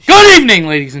evening,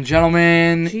 ladies and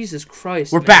gentlemen. Jesus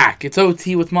Christ. We're back. It's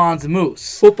OT with Mons and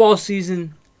Moose. Football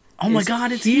season. Oh my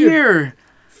God, it's here.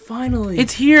 Finally.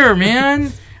 It's here,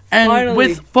 man. And Finally.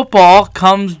 with football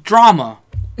comes drama.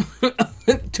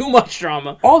 Too much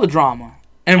drama. All the drama.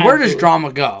 And where does Absolutely.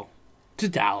 drama go? To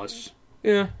Dallas.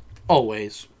 Yeah.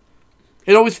 Always.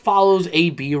 It always follows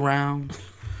AB around.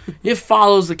 It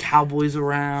follows the Cowboys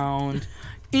around.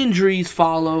 Injuries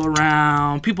follow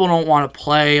around. People don't want to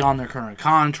play on their current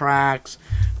contracts.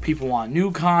 People want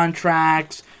new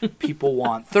contracts. People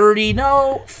want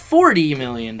 $40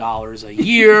 million a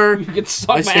year. You get suck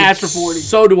my say, ass for 40.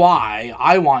 So do I.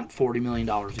 I want $40 million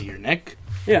a year, Nick.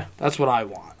 Yeah. That's what I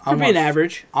want. For being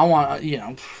average. I want,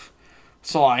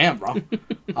 that's all I am, bro.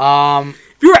 If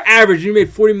you were average, you made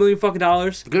 $40 million fucking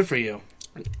dollars. Good for you.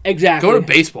 Exactly. Go to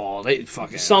baseball. They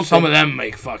fucking Something. Some of them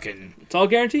make fucking. It's all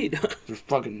guaranteed. They're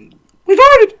fucking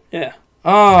retarded. Yeah.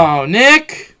 Oh,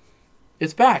 Nick,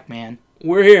 it's back, man.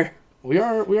 We're here. We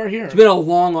are here. It's been a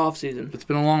long off season. It's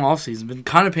been a long off season. Been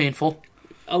kind of painful.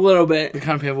 A little bit. Been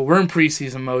kind of painful. We're in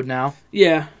preseason mode now.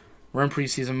 Yeah. We're in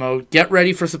preseason mode. Get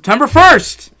ready for September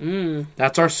 1st. Mm.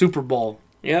 That's our Super Bowl.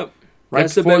 Yep. Right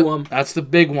That's the before- big one. That's the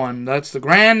big one. That's the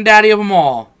granddaddy of them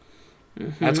all.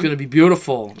 Mm-hmm. That's going to be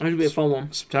beautiful. That's going to be a fun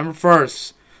one. September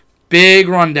 1st. Big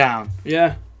rundown.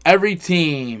 Yeah. Every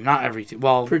team. Not every team.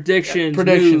 Well, Predictions,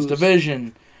 news.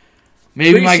 Division.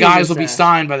 Maybe my Preseason guys will be stats.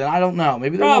 signed by then. I don't know.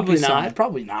 Maybe they won't be Probably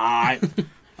not. signed.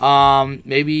 Probably not.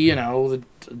 Maybe, the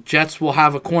Jets will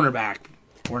have a cornerback.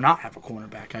 Or not have a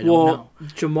cornerback. I don't know.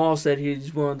 Jamal said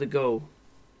he's willing to go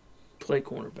play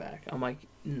cornerback. I'm like,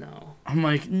 no. I'm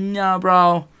like, nah,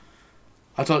 bro.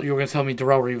 I thought you were going to tell me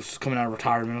Darrell Reeves was coming out of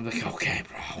retirement. I'm like, okay,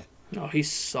 bro. No, he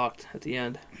sucked at the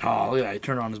end. Oh, look at that. He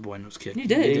turned on his boy nose kid. He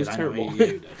did. He was I know, terrible. he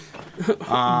did.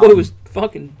 Boy was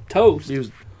fucking toast. He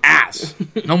was ass.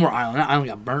 No more island. That island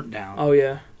got burnt down. Oh,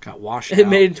 yeah. Got washed It out.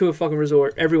 made it to a fucking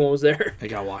resort. Everyone was there. It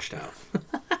got washed out.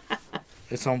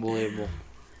 It's unbelievable.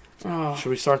 Oh. Should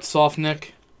we start this off,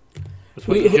 Nick? With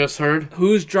what you just heard?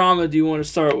 Whose drama do you want to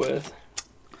start with?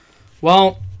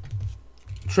 Well,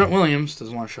 Trent Williams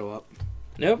doesn't want to show up.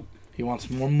 Yep. He wants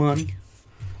more money.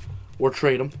 Or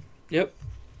trade him. Yep.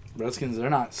 Redskins, they're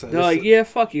not. They're like, yeah,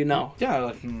 fuck you, no. Yeah,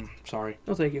 like, sorry.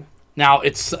 No, thank you. Now,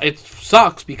 it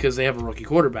sucks because they have a rookie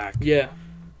quarterback Yeah.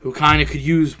 who kind of could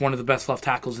use one of the best left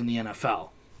tackles in the NFL.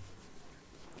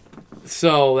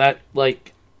 So,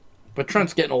 but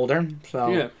Trent's getting older, so.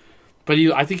 Yeah. But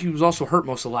I think he was also hurt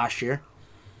most of last year.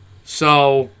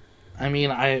 So, I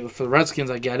mean, for the Redskins,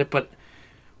 I get it, but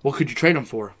what could you trade him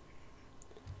for?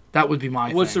 That would be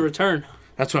my What's the thing. return?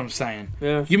 That's what I'm saying.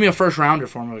 Yeah. Give me a first rounder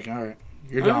for him. Like, all right,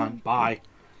 you're done. Bye.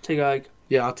 Take a...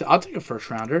 Yeah, I'll take a first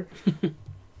rounder.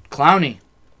 Clowney.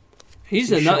 He's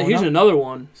showing up? another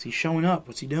one. Is he showing up?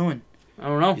 What's he doing? I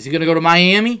don't know. Is he going to go to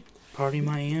Miami? Party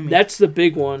Miami. That's the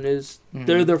big one, is Mhm.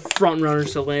 they're the front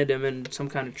runners to land him in some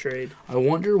kind of trade. I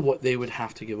wonder what they would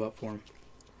have to give up for him.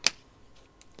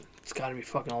 It's got to be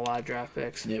fucking a lot of draft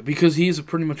picks. Yeah, because he's a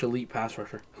pretty much elite pass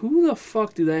rusher. Who the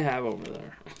fuck do they have over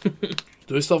there?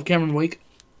 Do they still have Cameron Wake?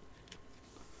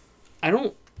 I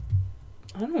don't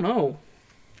know.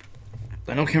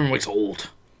 I know Cameron Wake's old.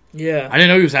 Yeah. I didn't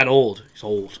know he was that old. He's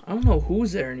old. I don't know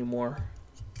who's there anymore.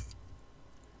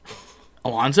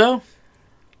 Alonzo?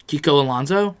 Kiko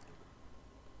Alonzo?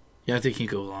 Yeah, I think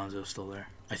Kiko Alonzo's still there.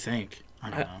 I think. I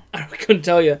don't know. I couldn't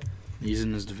tell you. He's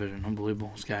in his division.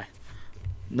 Unbelievable, this guy.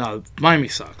 No, Miami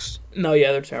sucks. No,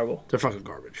 yeah, they're terrible. They're fucking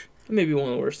garbage. Maybe one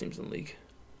of the worst teams in the league.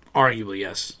 Arguably,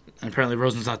 yes. And apparently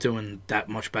Rosen's not doing that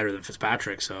much better than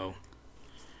Fitzpatrick, so...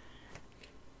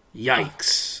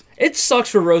 Yikes. It sucks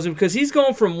for Rosen because he's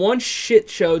going from one shit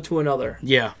show to another.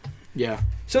 Yeah.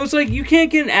 So it's like you can't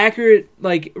get an accurate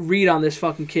read on this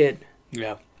fucking kid.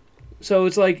 Yeah. So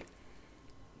it's like,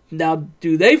 now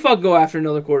do they go after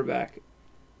another quarterback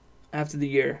after the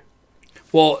year?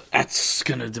 Well, that's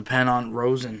going to depend on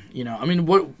Rosen. I mean,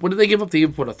 what did they give up? They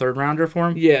gave a third rounder for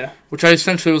him? Yeah. Which I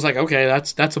essentially was like, okay,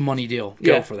 that's a money deal.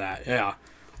 Go Yeah. for that. Yeah.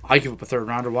 I give up a third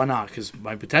rounder. Why not? Because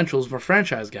my potential is my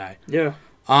franchise guy. Yeah.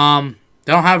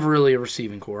 They don't have really a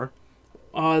receiving core.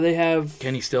 They have...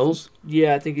 Kenny Stills?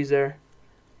 Yeah, I think he's there.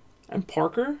 And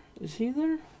Parker? Is he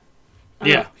there?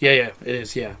 Yeah. It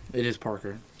is. Yeah, it is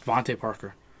Parker. Vontae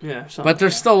Parker. Yeah. But they're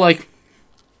still like...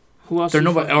 Who else? They're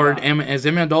nobody. Or is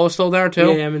Amendola still there too?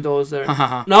 Yeah, Amendola's there.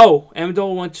 No,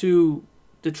 Amendola went to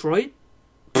Detroit,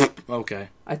 Okay.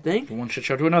 I think. From one shit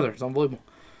show to another. It's unbelievable.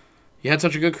 He had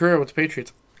such a good career with the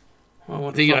Patriots. Well,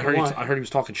 I heard he was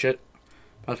talking shit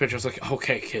about the Patriots. I was like,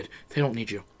 okay, kid, they don't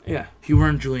need you. Yeah. You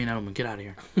weren't Julian Edelman. Get out of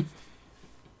here.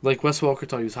 Like Wes Welker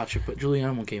thought he was hot shit, but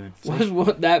Julian Edelman came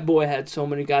in. That boy had so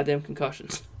many goddamn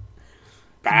concussions.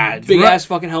 bad. Big ass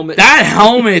fucking helmet. That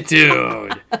helmet,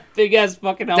 dude. Big ass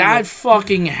fucking helmet. That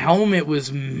fucking helmet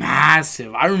was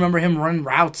massive. I remember him running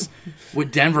routes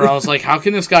with Denver. I was like, how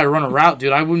can this guy run a route,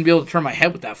 dude? I wouldn't be able to turn my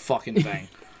head with that fucking thing.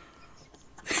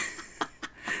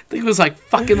 I think it was like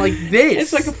fucking like this.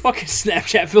 It's like a fucking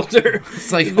Snapchat filter.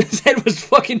 It's like his head was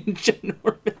fucking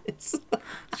ginormous.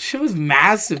 Shit was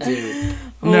massive, dude.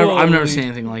 I've never seen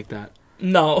anything like that.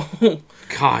 No.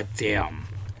 God damn.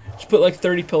 Just put like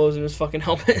 30 pillows in his fucking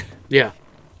helmet. Yeah.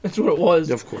 That's what it was.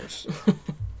 Of course.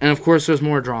 And of course there's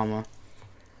more drama.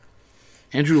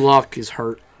 Andrew Luck is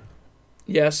hurt.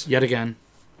 Yes. Yet again.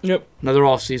 Yep. Another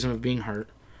off season of being hurt.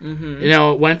 Mm-hmm. You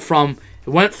know, it went from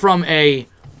a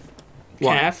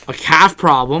calf. A calf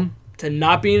problem. To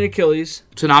not being Achilles.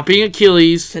 To not being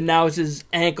Achilles. To now it's his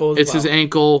ankle. It's his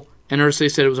ankle, and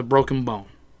Irsay said it was a broken bone.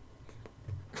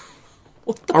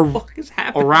 What the fuck is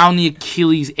happening? Around the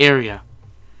Achilles area.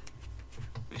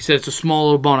 He said it's a small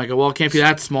little bone. I go, well, it can't be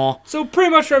that small. So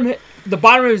pretty much from the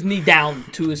bottom of his knee down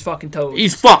to his fucking toes.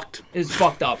 He's fucked. Is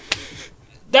fucked up.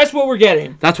 That's what we're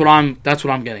getting. That's what I'm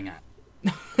getting at.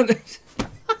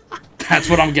 That's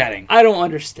what I'm getting. I don't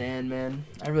understand, man.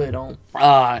 I really don't.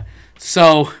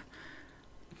 So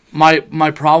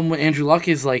my problem with Andrew Luck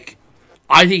is like,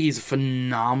 I think he's a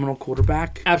phenomenal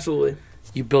quarterback. Absolutely.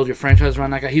 You build your franchise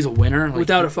around that guy. He's a winner. Like,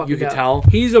 Without a fucking you can doubt. tell.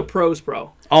 He's a pros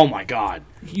pro. Oh my god.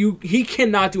 He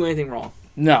cannot do anything wrong.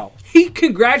 No. He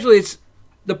congratulates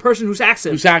the person who sacks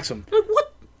him. Who sacks him? Like,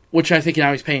 what? Which I think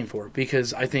now he's paying for,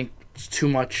 because I think it's too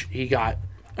much he got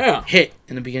Yeah. hit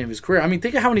in the beginning of his career. I mean,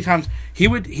 think of how many times he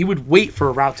would wait for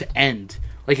a route to end,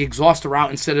 like exhaust a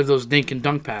route instead of those dink and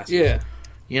dunk passes. Yeah.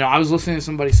 You know, I was listening to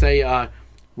somebody say,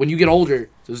 when you get older,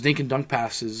 those dink and dunk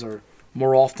passes are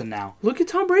more often now. Look at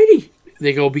Tom Brady.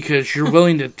 They go because you're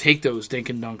willing to take those dink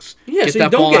and dunks. Yeah, get so that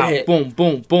you don't ball get out. hit. Boom,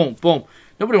 boom, boom, boom.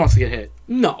 Nobody wants to get hit.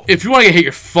 No. If you want to get hit,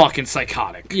 you're fucking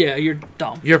psychotic. Yeah, you're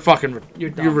dumb. You're fucking. You're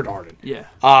dumb. You're retarded. Yeah.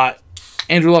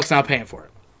 Andrew Luck's now paying for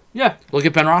it. Yeah. Look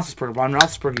at Ben Roethlisberger. Ben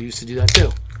Roethlisberger used to do that too.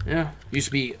 Yeah. Used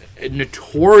to be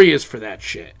notorious for that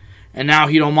shit, and now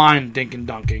he don't mind dink and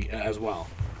dunking as well.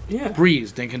 Yeah.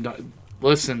 Breeze, dink and dunk.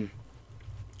 Listen,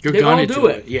 you're They gonna all do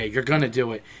it. it. Yeah, you're gonna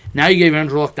do it. Now you gave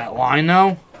Andrew Luck that line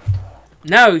though.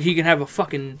 Now he can have a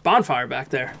fucking bonfire back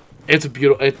there. It's a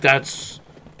beautiful.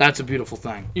 That's a beautiful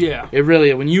thing. Yeah. It really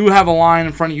is. When you have a line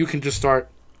in front of you, you can just start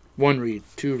one read,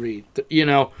 two read. You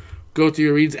know, go through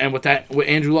your reads, and with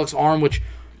Andrew Luck's arm, which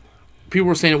people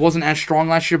were saying it wasn't as strong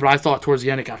last year, but I thought towards the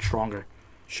end it got stronger.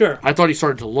 Sure. I thought he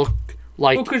started to look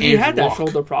like because Andrew he had that Luck.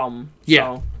 shoulder problem.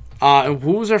 Yeah. So. And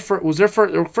who was their first?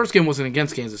 Their first game wasn't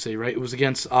against Kansas City, right? It was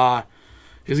against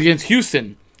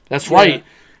Houston. That's right. Yeah.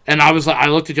 And I was like, I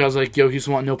looked at you, I was like, yo,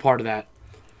 Houston want no part of that.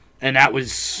 And that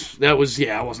was it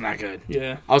wasn't that good.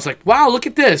 Yeah. I was like, wow, look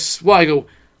at this. Well, I go,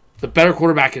 the better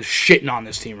quarterback is shitting on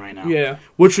this team right now. Yeah.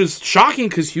 Which was shocking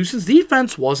because Houston's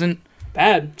defense wasn't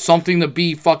Bad. something to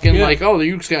be fucking like, oh,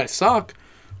 you guys suck.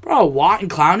 Bro, Watt and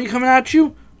Clowney coming at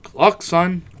you? Good luck,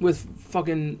 son. With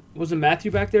fucking, wasn't Matthew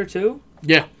back there too?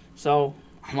 Yeah. So.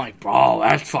 I'm like, bro,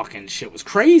 that fucking shit was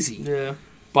crazy. Yeah.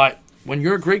 But when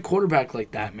you're a great quarterback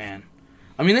like that, man.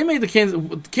 I mean, they made the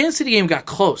Kansas City game got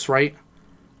close, right?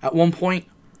 At one point.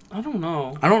 I don't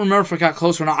know. I don't remember if it got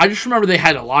close or not. I just remember they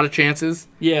had a lot of chances.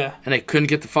 Yeah. And they couldn't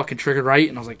get the fucking trigger right.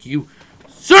 And I was like, you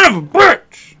son of a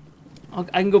bitch!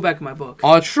 I can go back in my book.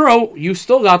 Oh, it's true. You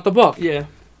still got the book. Yeah.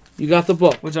 You got the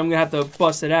book. Which I'm going to have to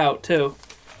bust it out, too.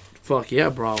 Fuck yeah,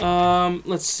 bro.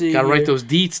 Let's see. Gotta write those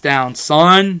deets down,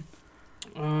 son.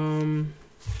 Because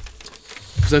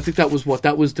I think that was what?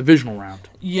 That was divisional round.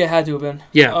 Yeah, had to have been.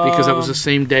 Yeah, because that was the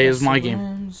same day as my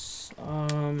game.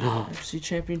 NFC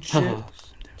Championship.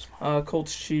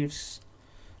 Colts Chiefs.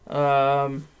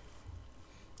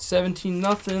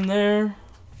 17-0 there.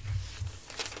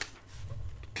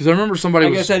 Because I remember somebody I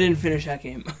was... guess I didn't finish that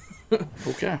game.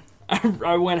 Okay.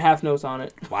 I went half notes on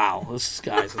it. Wow, this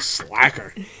guy's a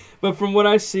slacker. But from what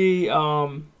I see,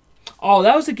 that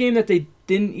was a game that they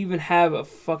didn't even have a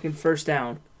fucking first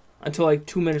down until like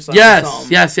 2 minutes left. Yes.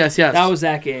 That was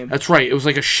that game. That's right. It was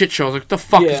like a shit show. I was like, what the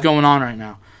fuck is going on right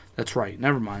now? That's right.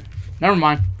 Never mind.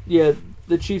 Yeah,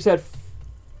 the Chiefs had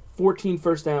 14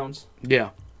 first downs. Yeah.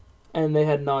 And they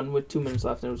had none with 2 minutes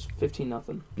left, and it was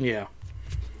 15-0. Yeah.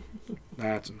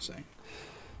 That's insane.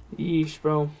 Yeesh,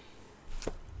 bro.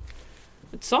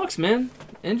 It sucks, man.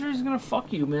 Injury's gonna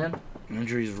fuck you, man.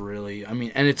 Injuries really... I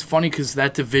mean, and it's funny because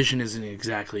that division isn't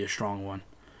exactly a strong one.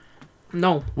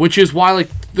 No. Which is why, like,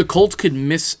 the Colts could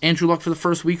miss Andrew Luck for the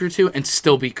first week or two and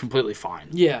still be completely fine.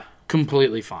 Yeah.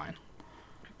 Completely fine.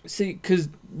 See, because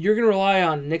you're going to rely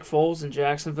on Nick Foles in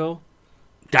Jacksonville.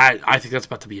 I think that's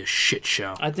about to be a shit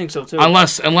show. I think so too.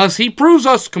 Unless he proves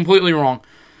us completely wrong.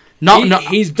 No,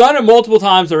 he's done it multiple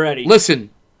times already. Listen,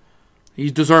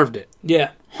 he deserved it.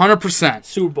 Yeah. 100%.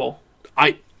 Super Bowl.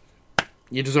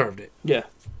 You deserved it. Yeah.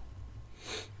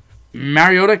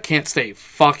 Mariota can't stay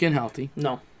fucking healthy.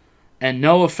 No. And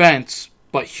no offense,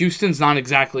 but Houston's not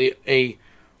exactly a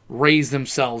raise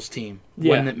themselves team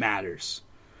when it matters.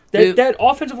 That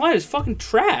offensive line is fucking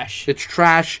trash. It's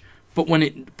trash, but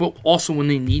also when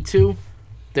they need to,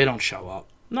 they don't show up.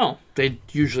 No. They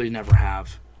usually never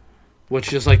have.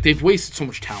 Which is like they've wasted so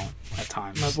much talent at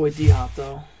times. My boy D-Hop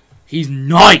though. He's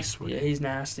nice with it. He's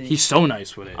nasty. He's so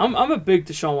nice with it. I'm a big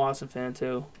Deshaun Watson fan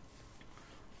too.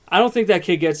 I don't think that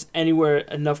kid gets anywhere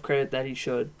enough credit that he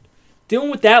should.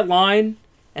 Dealing with that line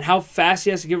and how fast he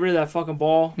has to get rid of that fucking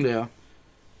ball. Yeah.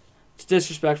 It's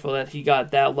disrespectful that he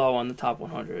got that low on the top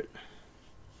 100.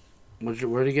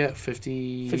 Where did he get?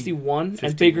 50? 51?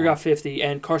 And Baker got 50,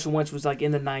 and Carson Wentz was like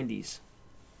in the 90s.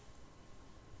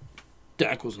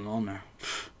 Dak wasn't on there.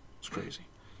 It's crazy.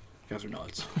 You guys are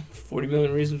nuts. 40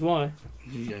 million reasons why.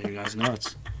 Yeah, you guys are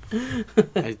nuts.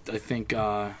 I think,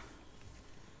 how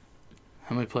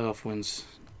many playoff wins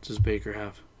does Baker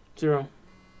have? 0.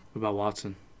 What about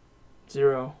Watson?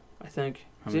 0, I think.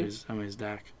 How many is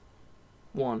Dak?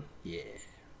 1. Yeah.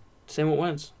 Same with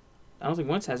Wentz. I don't think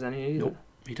Wentz has any either. Nope,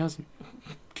 he doesn't.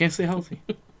 Can't stay healthy.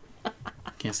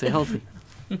 Can't stay healthy.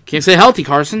 Can't stay healthy,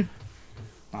 Carson.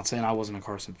 Not saying I wasn't a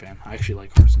Carson fan. I actually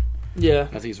like Carson. Yeah. I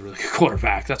think he's a really good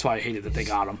quarterback. That's why I hated that they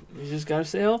got him. You just got to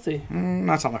stay healthy.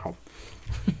 That's not my fault.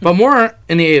 But more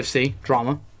in the AFC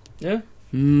drama. Yeah.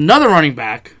 Another running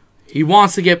back. He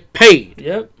wants to get paid.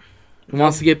 Yep. He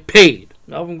wants to get paid.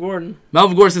 Melvin Gordon.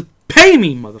 Melvin Gordon says, "Pay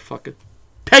me, motherfucker.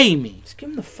 Pay me." Just give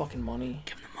him the fucking money.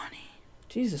 Give him the money.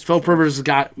 Jesus. Philip Rivers has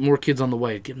got more kids on the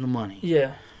way. Give him the money.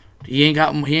 Yeah. He ain't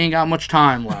got much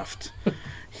time left.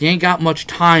 He ain't got much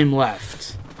time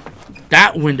left.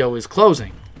 That window is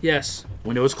closing. Yes.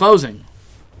 Window is closing.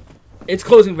 It's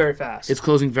closing very fast. It's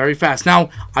closing very fast. Now,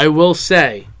 I will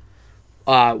say,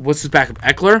 what's his backup?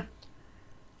 Eckler?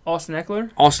 Austin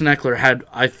Eckler? Austin Eckler had,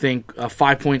 I think, a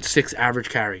 5.6 average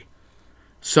carry.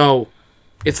 So,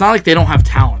 it's not like they don't have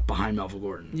talent behind Melvin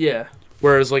Gordon. Yeah.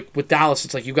 Whereas, like, with Dallas,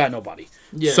 it's like you got nobody.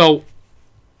 Yeah. So,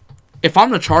 if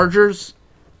I'm the Chargers,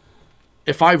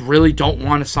 if I really don't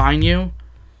want to sign you,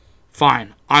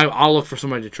 fine. I'll look for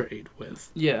somebody to trade with.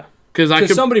 Yeah.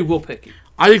 Because somebody will pick you.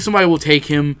 I think somebody will take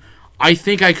him. I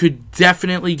think I could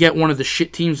definitely get one of the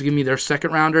shit teams to give me their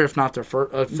second rounder, if not their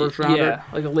first rounder. Yeah,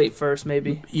 like a late first,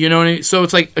 maybe. You know what I mean? So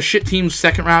it's like a shit team's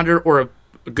second rounder or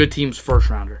a good team's first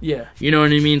rounder. Yeah. You know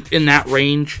what I mean? In that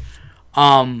range.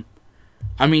 I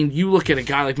mean, you look at a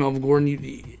guy like Melvin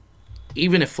Gordon,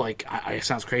 even if, like, it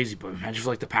sounds crazy, but imagine if,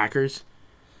 like, the Packers.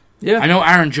 Yeah. I know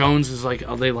Aaron Jones is like,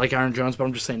 they like Aaron Jones, but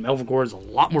I'm just saying Melvin Gordon's a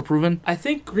lot more proven. I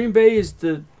think Green Bay is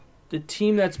the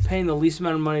team that's paying the least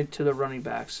amount of money to the running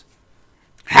backs.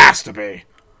 Has to be.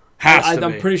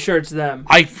 I'm pretty sure it's them.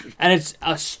 And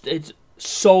it's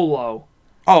so low.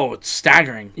 Oh, it's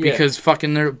staggering. Yeah. Because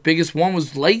fucking their biggest one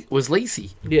was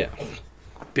Lacey. Yeah.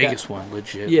 Biggest one,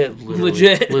 legit. Yeah,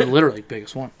 legit. Literally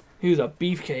biggest one. He was a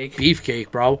beefcake.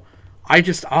 Beefcake, bro.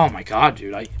 Oh my god,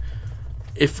 dude.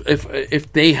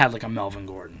 If they had like a Melvin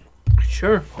Gordon.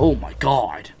 Sure. Oh my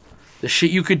god. The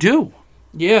shit you could do.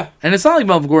 Yeah. And it's not like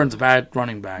Melvin Gordon's a bad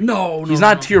running back. No, he's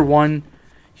not tier 1.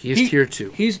 He's tier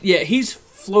 2. He's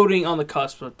floating on the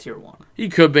cusp of tier 1. He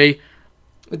could be.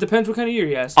 It depends what kind of year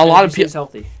he has. A lot of people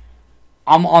healthy.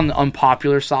 I'm on the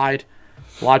unpopular side.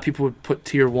 A lot of people would put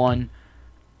tier 1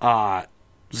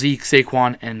 Zeke,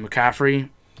 Saquon, and McCaffrey.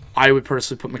 I would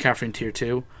personally put McCaffrey in tier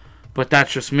 2. But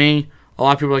that's just me. A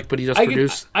lot of people are like, but he does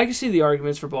produce. I can see the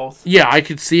arguments for both. Yeah, I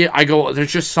could see it. I go,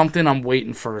 there's just something I'm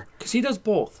waiting for. Because he does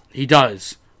both. He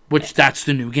does. Which, that's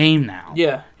the new game now.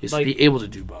 Yeah. Is to be able to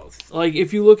do both. Like,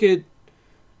 if you look at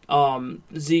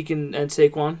Zeke and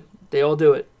Saquon, they all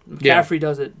do it. McCaffrey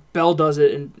does it. Bell does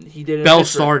it, and he did it. Bell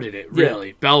started it, really.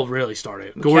 Yeah. Bell really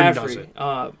started it. Gordon does it.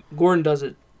 Gordon does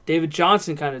it. David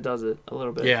Johnson kind of does it a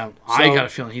little bit. Yeah, so, I got a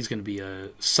feeling he's going to be a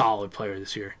solid player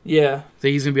this year. Yeah. I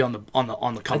think he's going to be on the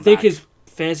comeback. I think his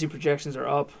fantasy projections are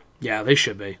up. Yeah, they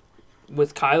should be.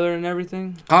 With Kyler and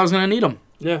everything. Kyler's going to need him.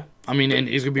 Yeah. I mean, and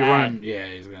he's going to be running. Yeah,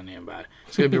 he's going to need him bad.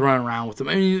 He's going to be running around with them.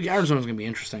 I mean, Arizona's going to be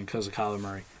interesting because of Kyler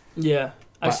Murray. Yeah.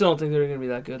 But I still don't think they're going to be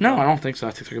that good. No, I don't think so.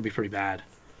 I think they're going to be pretty bad.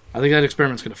 I think that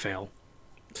experiment's going to fail.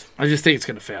 I just think it's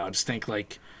going to fail. I just think,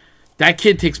 like, that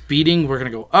kid takes beating. We're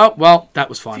going to go, oh, well, that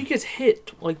was fun. If he gets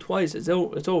hit, like, twice, it's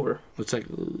over. It's like,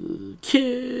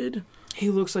 kid. He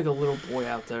looks like a little boy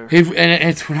out there.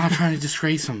 We're not trying to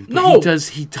disgrace him. But no!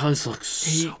 He does look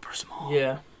super small.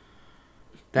 Yeah.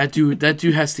 That dude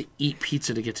has to eat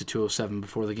pizza to get to 207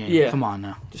 before the game. Yeah. Come on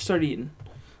now. Just start eating.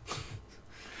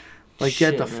 Like,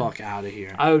 Shit, get the man. fuck out of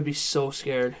here. I would be so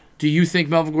scared. Do you think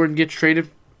Melvin Gordon gets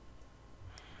traded?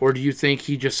 Or do you think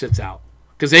he just sits out?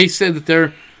 Because they said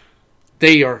that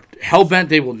they are hell-bent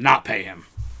they will not pay him.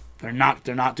 They're not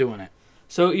doing it.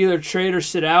 So either trade or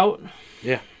sit out.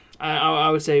 Yeah.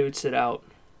 I would say he would sit out.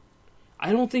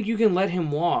 I don't think you can let him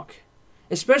walk.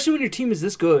 Especially when your team is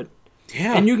this good.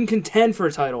 Yeah. And you can contend for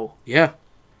a title. Yeah.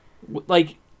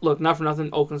 Like, look, not for nothing,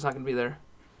 Oakland's not going to be there.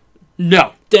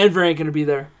 No. Denver ain't going to be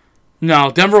there.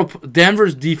 No,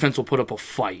 Denver's defense will put up a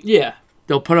fight. Yeah.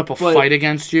 They'll put up a fight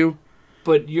against you.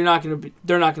 But they're not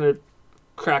going to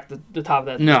crack the top of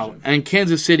that division. No, and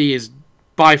Kansas City is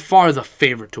by far the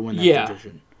favorite to win that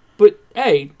division. But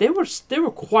hey, they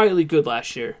were quietly good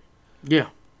last year. Yeah.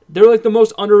 They were like the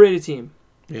most underrated team.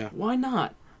 Yeah. Why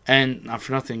not? And not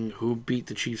for nothing, who beat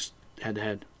the Chiefs head to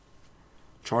head?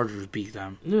 Chargers beat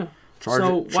them. Yeah.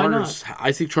 Chargers, why not?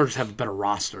 I think Chargers have a better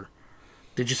roster.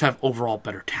 They just have overall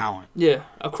better talent. Yeah,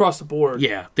 across the board.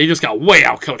 Yeah, they just got way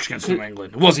out coached against New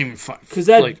England. It wasn't even fun. Because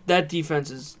that defense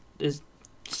is it's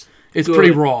good.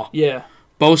 pretty raw. Yeah.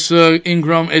 Bosa,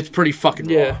 Ingram, it's pretty fucking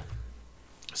raw. Yeah.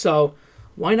 So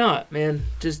why not, man?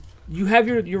 Just you have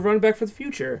your running back for the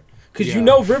future because you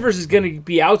know Rivers is going to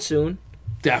be out soon.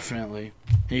 Definitely.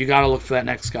 And you got to look for that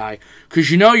next guy. Because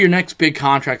you know your next big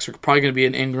contracts are probably going to be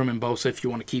an Ingram and Bosa if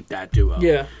you want to keep that duo.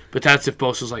 Yeah. But that's if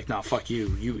Bosa's like, no, fuck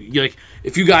you. You like,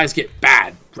 if you guys get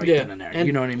bad then and there. And,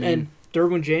 you know what I mean? And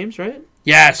Derwin James, right?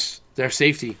 Yes. Their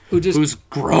safety. Who's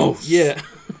gross. Yeah.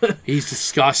 He's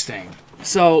disgusting.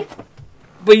 So,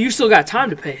 but you still got time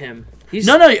to pay him. You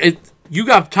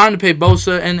got time to pay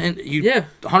Bosa and you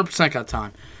 100% got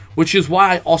time. Which is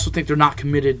why I also think they're not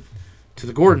committed to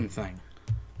the Gordon thing.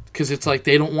 Because it's like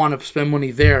they don't want to spend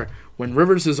money there when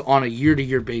Rivers is on a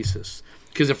year-to-year basis.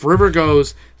 Because if River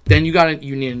goes, then you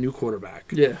need a new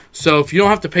quarterback. Yeah. So if you don't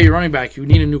have to pay your running back, you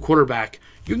need a new quarterback.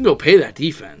 You can go pay that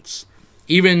defense.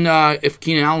 Even if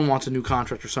Keenan Allen wants a new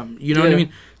contract or something. You know what I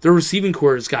mean? Their receiving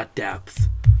core has got depth.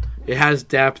 It has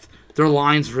depth. Their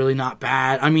line's really not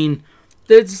bad. I mean,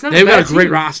 they've got a great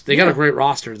roster. They got a great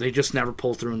roster. They just never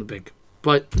pull through in the big.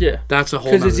 But that's a whole.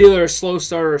 Because it's either a slow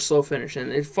start or a slow finish,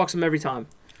 and it fucks them every time.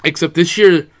 Except this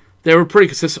year, they were pretty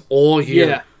consistent all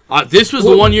year. Yeah. This was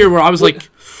the one year where I was like...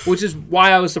 Which is why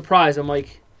I was surprised. I'm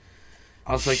like...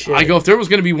 Shit. If there was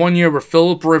going to be one year where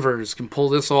Phillip Rivers can pull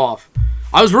this off,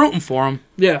 I was rooting for him.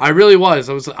 Yeah. I really was.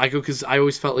 Because I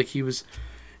always felt like he was,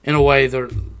 in a way, they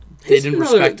didn't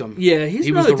respect him. Yeah, he's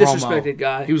another disrespected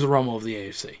guy. He was the Romo of the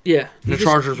AFC. Yeah. And the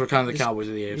Chargers were kind of the Cowboys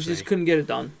of the AFC. He just couldn't get it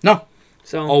done. No.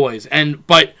 So always.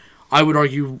 But I would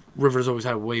argue Rivers always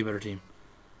had a way better team.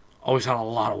 Always had a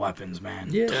lot of weapons, man.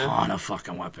 Yeah. Ton of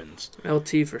fucking weapons.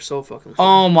 LT for so fucking fun.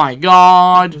 Oh my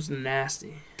god. It was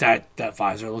nasty. That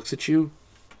visor looks at you.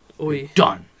 Oy. You're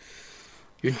done.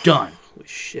 You're done. Holy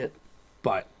shit.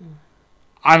 But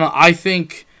I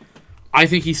think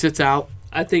he sits out.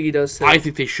 I think he does too. I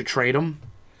think they should trade him.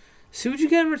 See what you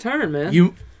get in return, man.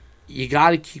 You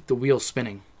got to keep the wheels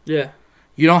spinning. Yeah.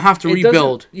 You don't have to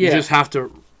rebuild. Yeah. You just have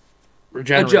to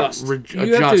regenerate. Adjust.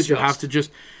 You have to just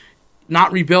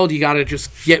not rebuild. You got to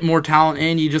just get more talent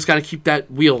in. You just got to keep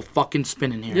that wheel fucking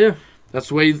spinning here. Yeah. That's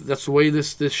the way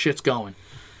this shit's going.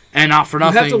 And not for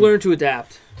nothing. You have to learn to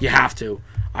adapt. You have to.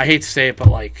 I hate to say it, but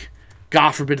like,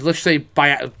 God forbid, let's say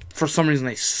for some reason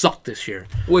they suck this year.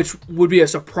 Which would be a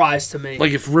surprise to me.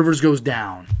 Like if Rivers goes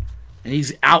down and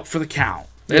he's out for the count,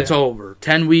 it's over.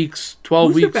 10 weeks, 12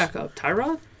 Who's weeks. your backup?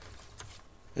 Tyrod?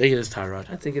 I think it is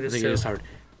Tyrod. I think it is Tyrod.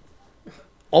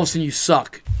 All of a sudden you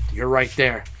suck. You're right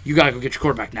there. You got to go get your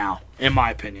quarterback now, in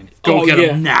my opinion. Go get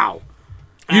him now.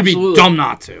 You'd be dumb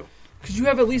not to. Because you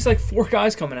have at least like 4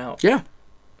 guys coming out. Yeah.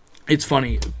 It's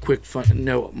funny. Quick fun.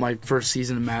 No, my first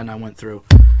season of Madden I went through.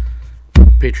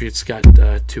 Patriots got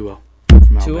Tua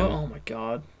from Alabama. Tua? Oh my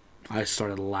god. I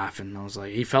started laughing. I was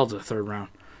like, he fell to the 3rd round.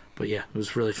 But yeah, it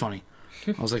was really funny.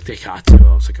 I was like, they got to.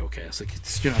 I was like, okay. I was like,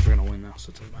 you're never going to win now,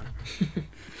 so it doesn't matter.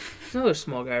 He's another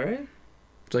small guy, right?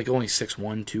 It's like only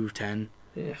 6'1", 210.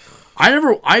 Yeah.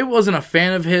 I wasn't a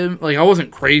fan of him. Like, I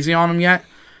wasn't crazy on him yet.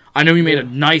 I know he made a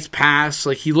nice pass.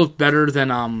 Like, he looked better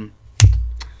than,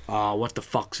 what the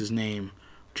fuck's his name?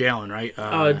 Jalen, right?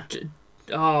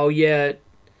 Oh, yeah.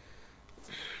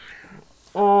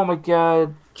 Oh, my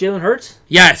God. Jalen Hurts?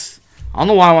 Yes. I don't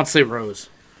know why I want to say Rose.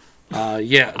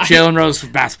 Yeah, Jalen Rose for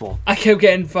basketball. I kept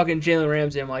getting fucking Jalen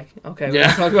Ramsey. I'm like, okay, we're going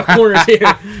to talk about corners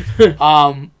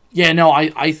here. Yeah, no,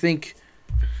 I think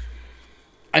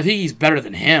he's better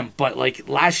than him. But, like,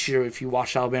 last year, if you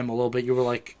watched Alabama a little bit, you were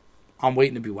like, I'm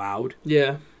waiting to be wowed.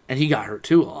 Yeah. And he got hurt,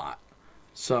 too, a lot.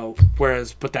 So,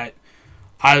 but that,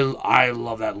 I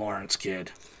love that Lawrence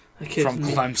kid from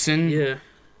Clemson. Yeah.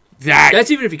 That's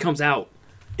even if he comes out.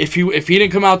 If he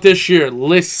didn't come out this year,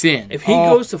 listen. If he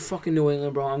goes to fucking New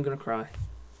England, bro, I'm gonna cry.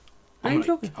 I'm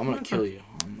gonna kill you.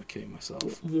 I'm gonna kill you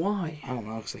myself. Why? I don't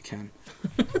know, because I can.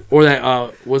 Or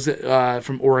that, was it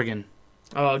from Oregon?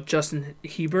 Justin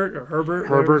Herbert?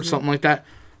 Herbert, something like that.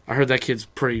 I heard that kid's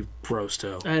pretty gross,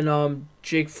 too. And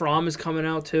Jake Fromm is coming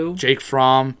out, too. Jake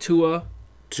Fromm. Tua.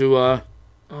 Yeah,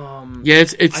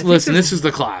 it's listen, this is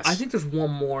the class. I think there's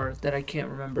one more that I can't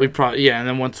remember. And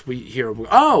then once we hear...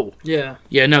 Yeah.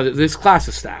 Yeah, no, this class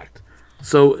is stacked.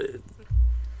 So,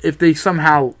 if they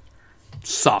somehow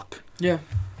suck... Yeah.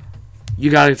 You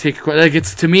gotta take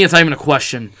to me, it's not even a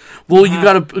question. Well, you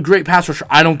got a great pass rusher.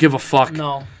 I don't give a fuck.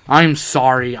 No. I'm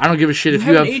sorry. I don't give a shit if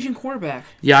you have an aging quarterback.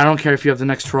 Yeah, I don't care if you have the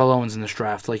next Terrell Owens in this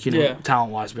draft.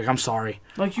 Talent-wise, but I'm sorry.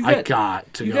 You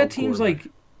got teams like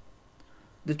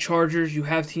the Chargers. You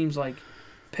have teams like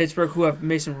Pittsburgh who have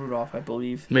Mason Rudolph, I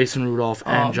believe. Mason Rudolph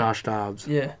and Josh Dobbs.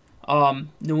 Yeah.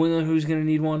 New England, who's gonna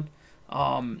need one?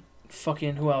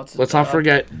 Fucking who else? Let's not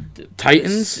forget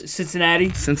Titans,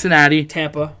 Cincinnati,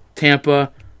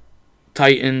 Tampa,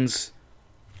 Titans.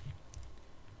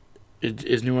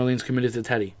 Is New Orleans committed to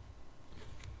Teddy?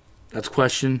 That's a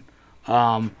question.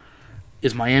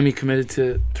 Is Miami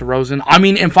committed to Rosen? I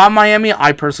mean, if I'm Miami,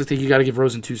 I personally think you got to give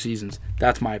Rosen 2 seasons.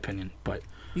 That's my opinion. But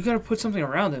you got to put something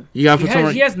around him. You got to put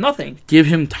something. He has nothing. Give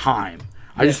him time.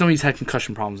 I just know he's had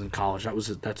concussion problems in college.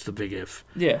 That's the big if.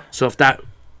 Yeah. So if that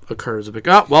occurs, a big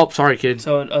sorry, kid.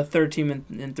 So a third team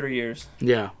in 3 years.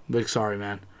 Yeah, big sorry,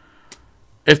 man.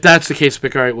 If that's the case,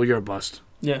 all right, well, you're a bust.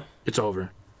 Yeah. It's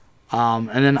over. And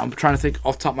then I'm trying to think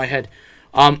off the top of my head.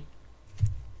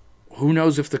 Who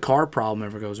knows if the Carr problem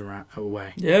ever goes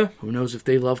away? Yeah. Who knows if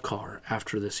they love Carr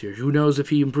after this year? Who knows if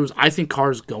he improves? I think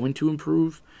Carr's going to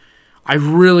improve. I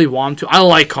really want him to. I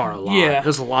like Carr a lot. Yeah.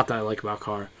 There's a lot that I like about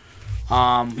Carr. He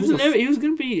was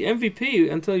going to be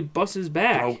MVP until he busted his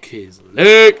back. Broke his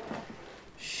leg.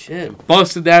 Shit.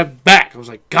 Busted that back. I was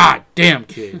like, God damn,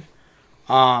 kid.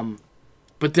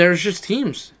 But there's just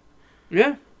teams.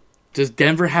 Yeah. Does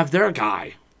Denver have their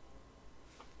guy?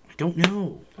 I don't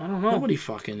know. I don't know. Nobody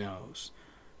fucking knows.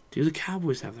 Do the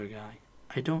Cowboys have their guy?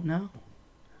 I don't know.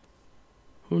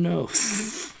 Who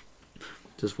knows?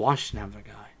 Does Washington have their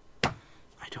guy?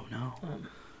 I don't know.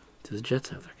 Do the Jets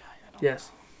have their guy? I don't know.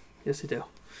 Yes, they do.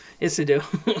 Yes, they do.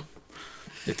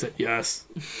 Yes.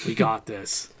 We got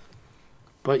this.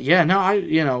 But yeah,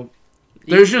 no,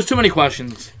 there's just too many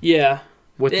questions. Yeah.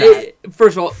 With that.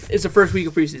 First of all, it's the first week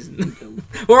of preseason.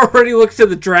 We're already looking to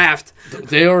the draft.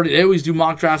 They always do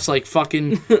mock drafts like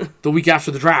fucking the week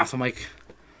after the draft. I'm like,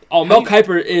 Mel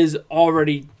Kiper is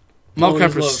already. Mel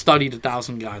Kiper studied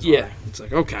 1,000 guys. Yeah, already. It's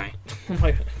like, okay. I'm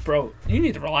like, bro, you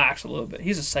need to relax a little bit.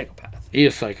 He's a psychopath. He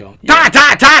is psycho. Yeah.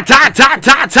 Ta.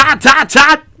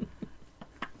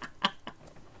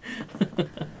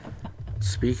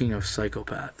 Speaking of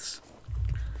psychopaths.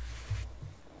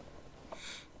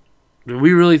 Do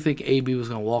we really think AB was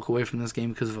going to walk away from this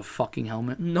game because of a fucking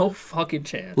helmet? No fucking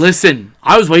chance. Listen,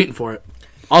 I was waiting for it.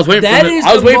 I was waiting for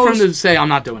him to say, I'm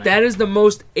not doing it. That is the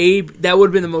most that would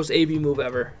have been the most AB move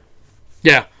ever.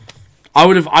 Yeah. I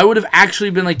would have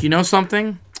actually been like, you know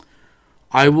something?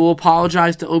 I will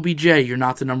apologize to OBJ. You're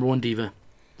not the number 1 diva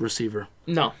receiver.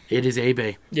 No. It is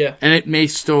AB. Yeah. And it may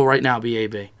still right now be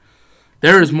AB.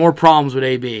 There is more problems with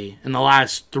AB in the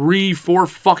last 3-4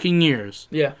 fucking years.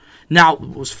 Yeah. Now,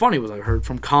 what was funny was I heard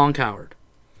from Colin Cowherd.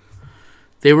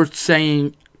 They were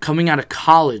saying, coming out of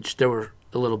college, there were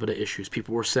a little bit of issues.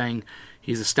 People were saying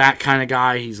he's a stat kind of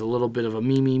guy. He's a little bit of a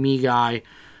me guy.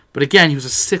 But again, he was a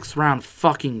 6th round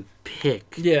fucking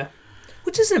pick. Yeah.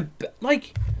 Which isn't,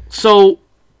 like... So,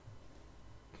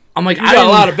 I'm like, you got a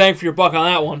lot of bang for your buck on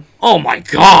that one. Oh my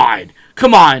God.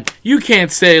 Come on. You can't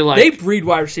say like... They breed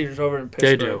wide receivers over in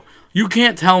Pittsburgh. They do. You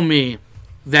can't tell me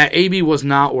that AB was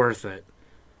not worth it.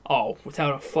 Oh,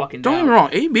 without a fucking doubt. Don't get me wrong.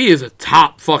 AB is a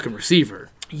top fucking receiver.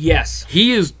 Yes.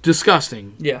 He is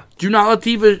disgusting. Yeah. Do not let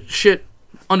diva shit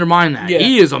undermine that. Yeah.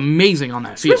 He is amazing on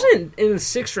that field. Especially in the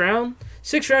 6th round.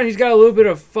 6th round, he's got a little bit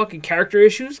of fucking character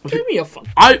issues. Give me a fuck.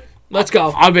 Let's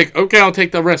go. I'll be okay, I'll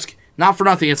take the risk. Not for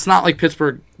nothing. It's not like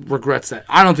Pittsburgh regrets that.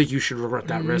 I don't think you should regret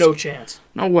that risk. No chance.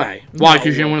 No way. Why?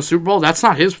 Because you didn't win a Super Bowl? That's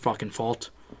not his fucking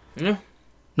fault. Yeah.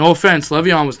 No offense.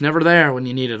 Le'Veon was never there when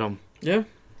you needed him. Yeah.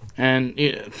 And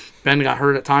Ben got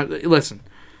hurt at times. Listen,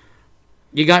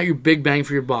 you got your big bang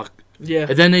for your buck. Yeah.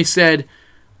 And then they said,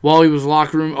 while he was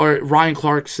locker room, or Ryan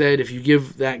Clark said, if you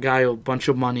give that guy a bunch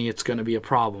of money, it's going to be a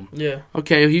problem. Yeah.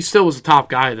 Okay, he still was a top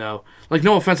guy, though. Like,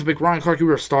 no offense, but Ryan Clark, you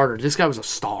were a starter. This guy was a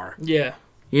star. Yeah.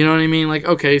 You know what I mean? Like,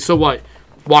 okay, so what?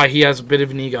 why he has a bit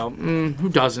of an ego. Who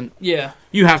doesn't? Yeah.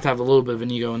 You have to have a little bit of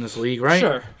an ego in this league, right?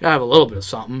 Sure. You gotta have a little bit of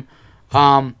something.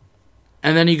 And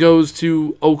then he goes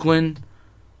to Oakland.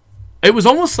 It was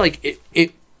almost like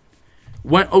it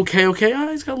went okay.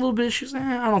 He's got a little bit of issues.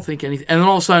 I don't think anything. And then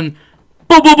all of a sudden,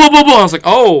 boom. I was like,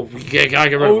 oh, we gotta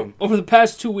get rid of him. Over the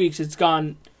past 2 weeks, it's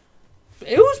gone.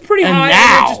 It was pretty And high,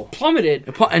 now- and it just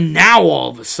plummeted. And now all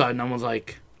of a sudden, I was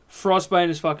like, Frostbite in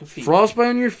his fucking feet. frostbite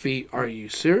on your feet? Are you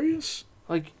serious?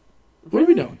 Like, What are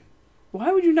we doing?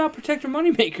 why would you not protect your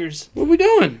moneymakers? What are we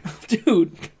doing?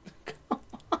 Dude.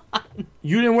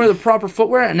 You didn't wear the proper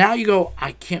footwear, and now you go,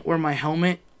 I can't wear my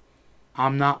helmet.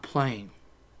 I'm not playing.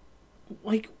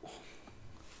 Like,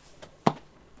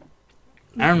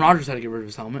 Aaron Rodgers had to get rid of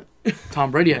his helmet.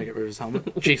 Tom Brady had to get rid of his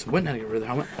helmet. Jason Witten had to get rid of the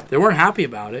helmet. They weren't happy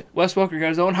about it. Wes Welker got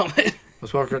his own helmet.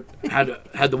 Wes Welker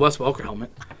had the Wes Welker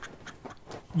helmet.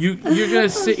 You're gonna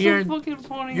sit here and fucking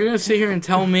funny. you're gonna sit here and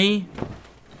tell me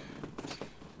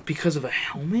because of a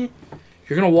helmet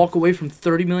you're gonna walk away from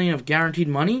 $30 million of guaranteed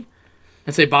money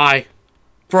and say bye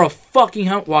for a fucking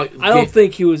helmet? Well, I don't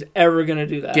think he was ever going to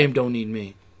do that. game don't need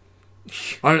me.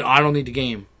 I don't need the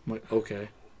game. I'm like, okay.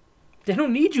 They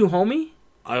don't need you, homie.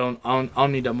 I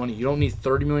don't need that money. You don't need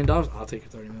 $30 million. I'll take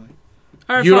your $30 million.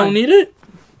 All right, You fine. don't need it.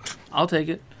 I'll take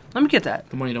it. Let me get that.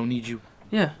 The money don't need you.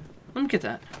 Yeah, let me get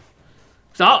that.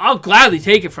 So I'll gladly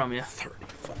take it from you.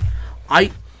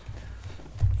 30.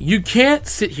 You can't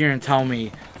sit here and tell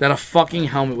me that a fucking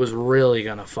helmet was really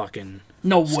gonna fucking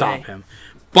No stop way. him.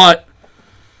 But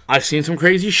I've seen some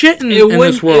crazy shit in It this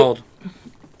wouldn't- world.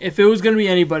 If it was going to be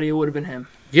anybody, it would have been him.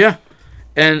 Yeah.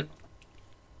 And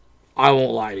I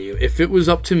won't lie to you. If it was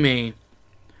up to me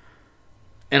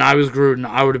and I was Gruden,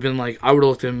 I would have been like, I would have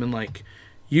looked at him and been like,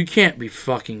 you can't be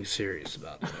fucking serious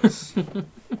about this.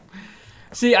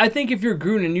 See, I think if you're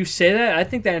Gruden and you say that, I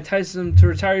think that entices him to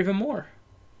retire even more.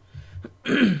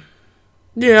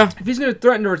 Yeah. If he's going to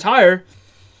threaten to retire,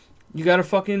 you got to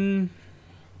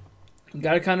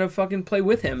kind of fucking play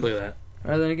with him Look at that.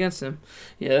 rather than against him.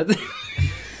 Yeah.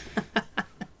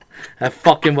 That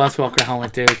fucking Wes Welker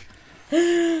helmet, dude.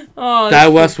 Oh,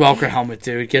 That Wes Welker helmet,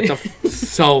 dude. Get the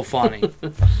so funny.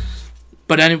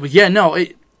 But anyway, yeah, no.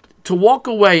 To walk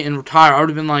away and retire, I would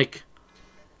have been like,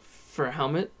 for a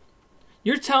helmet?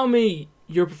 You're telling me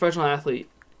you're a professional athlete.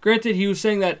 Granted, he was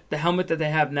saying that the helmet that they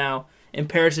have now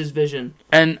impairs his vision.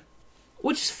 and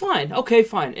Which is fine. Okay,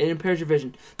 fine. It impairs your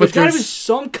vision. But There's got to be there's-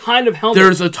 some kind of helmet.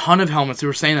 there's a ton of helmets. They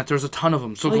were saying that there's a ton of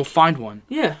them, so go Like- find one.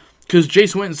 Yeah. Because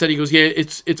Jason Witten said, he goes, yeah,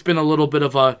 it's been a little bit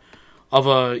of a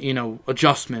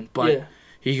adjustment, but Yeah.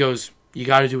 he goes, you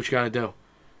got to do what you got to do.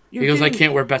 You're He goes, I getting-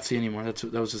 can't wear Betsy anymore. That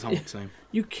was his helmet saying.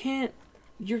 You can't.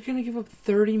 You're going to give up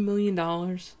 $30 million?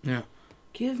 Yeah.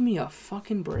 Give me a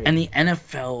fucking break. And the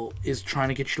NFL is trying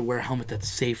to get you to wear a helmet that's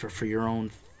safer for your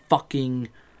own fucking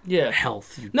yeah.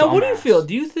 health. You Now, what do you dumbass. feel?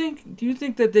 Do you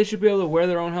think that they should be able to wear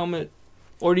their own helmet?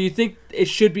 Or do you think it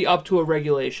should be up to a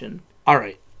regulation? All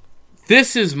right.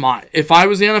 This is if I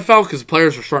was the NFL, because the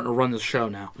players are starting to run this show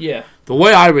now. Yeah. The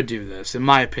way I would do this, in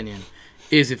my opinion,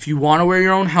 is if you want to wear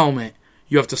your own helmet,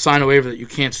 you have to sign a waiver that you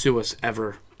can't sue us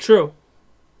ever. True.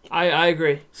 I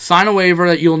agree. Sign a waiver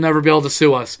that you'll never be able to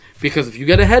sue us, because if you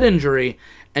get a head injury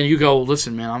and you go,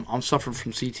 listen, man, I'm suffering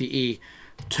from CTE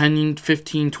 10,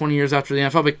 15, 20 years after the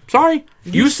NFL, like, sorry,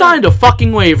 you signed a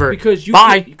fucking waiver. Because you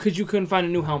Bye. Because you couldn't find a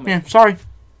new helmet. Yeah, sorry.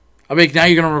 I mean, now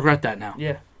you're going to regret that now.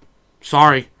 Yeah.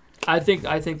 Sorry. I think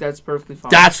that's perfectly fine.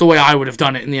 That's the way I would have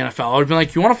done it in the NFL. I would have been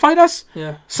like, you want to fight us?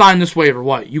 Yeah. Sign this waiver.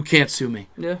 What? You can't sue me.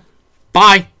 Yeah.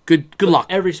 Bye. Good luck.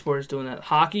 Every sport is doing that.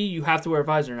 Hockey, you have to wear a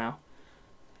visor now.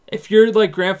 If you're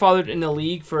like grandfathered in the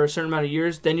league for a certain amount of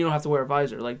years, then you don't have to wear a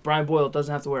visor. Like Brian Boyle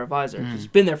doesn't have to wear a visor. He's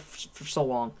been there for so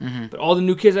long. Mm-hmm. But all the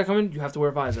new kids that come in, you have to wear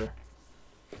a visor.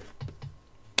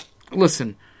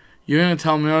 Listen, you're going to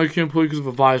tell me, oh, you can't play because of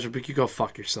a visor, but you go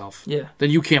fuck yourself. Yeah. Then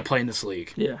you can't play in this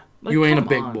league. Yeah. Like, You ain't a come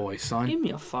big on. boy, son. Give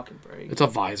me a fucking break. It's a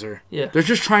visor. Yeah. They're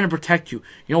just trying to protect you.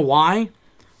 You know why?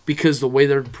 Because the way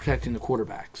they're protecting the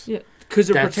quarterbacks. Yeah. Because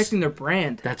they're That's- protecting their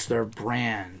brand. That's their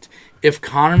brand. If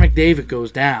Connor McDavid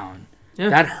goes down, Yeah.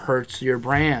 that hurts your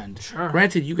brand. Sure.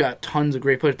 Granted, you got tons of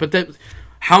great players, but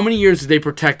how many years did they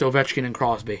protect Ovechkin and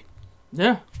Crosby?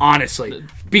 Yeah. Honestly.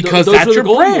 Because Those that's were the your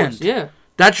Golden brand. Boys. Yeah.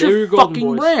 That's They were your your Golden fucking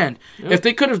Boys. brand. Yeah. If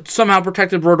they could have somehow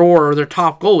protected Brodeur or their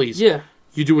top goalies, Yeah.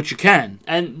 you do what you can.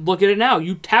 And look at it now.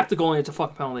 You tap the goalie, it's a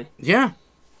fucking penalty. Yeah.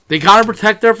 They got to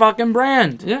protect their fucking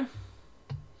brand. Yeah.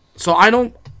 So I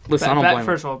don't... Listen, I don't blame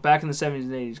First of all, back in the 70s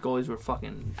and 80s, goalies were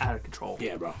fucking out of control. them.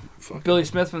 Yeah, bro. Fuck. Billy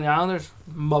Smith from the Islanders,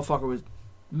 motherfucker was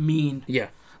mean. Yeah.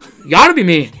 You got to be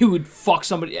mean. He would fuck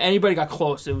somebody. Anybody got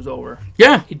close, it was over.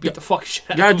 Yeah. He'd beat the fucking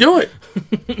shit out You got to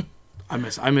of do it.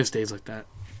 I miss days like that.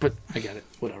 But I get it.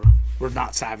 Whatever. We're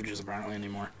not savages apparently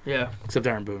anymore. Yeah. Except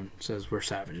Aaron Boone says we're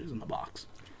savages in the box.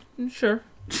 Sure.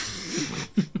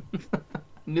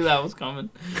 Knew that was coming.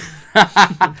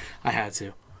 I had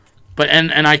to. But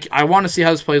and I want to see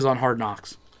how this plays on Hard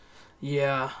Knocks.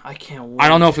 Yeah, I can't wait. I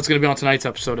don't know if it's going to be on tonight's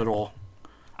episode at all.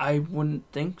 I wouldn't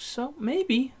think so.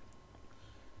 Maybe.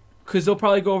 Because they'll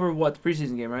probably go over, the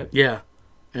preseason game, right? Yeah.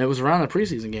 And it was around the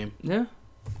preseason game. Yeah.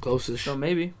 Closest. So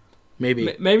maybe.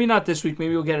 Maybe. Maybe not this week.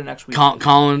 Maybe we'll get it next week.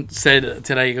 Colin said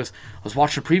today, he goes, I was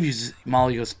watching the previews,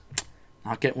 Molly goes,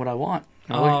 not getting what I want.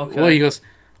 Okay. Well, he goes,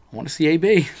 I want to see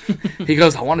AB. He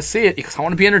goes, I want to see it. He goes, I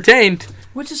want to be entertained.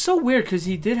 Which is so weird because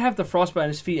he did have the frostbite on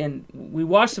his feet, and we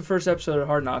watched the first episode of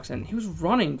Hard Knocks, and he was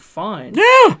running fine.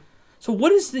 Yeah. So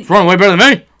what is the... He's running way better than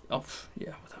me. Oh,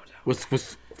 yeah, without doubt. With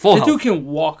full The health. dude can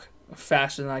walk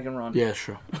faster than I can run. Yeah, it's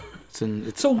true.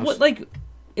 So what,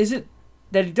 is it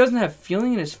that he doesn't have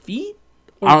feeling in his feet?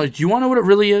 Do you want to know what it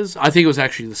really is? I think it was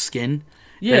actually the skin.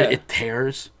 Yeah. That it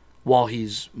tears while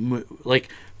he's...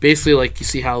 basically, you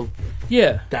see how...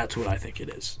 Yeah. That's what I think it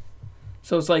is.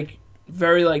 So it's,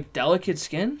 very, delicate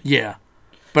skin? Yeah.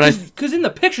 But Because in the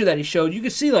picture that he showed, you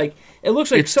could see, it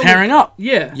looks like it's tearing up.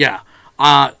 Yeah. Yeah.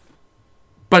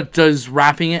 But does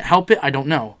wrapping it help it? I don't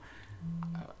know.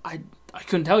 I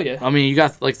couldn't tell you. I mean, you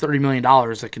got $30 million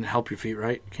that can help your feet,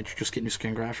 right? Can't you just get new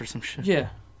skin graft or some shit? Yeah.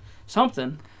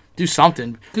 Something. Do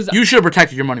something. 'Cause you should have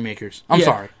protected your moneymakers. I'm Yeah.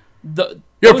 sorry.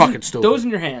 You're fucking stupid. Those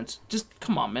in your hands. Just,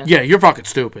 come on, man. Yeah, you're fucking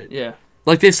stupid. Yeah.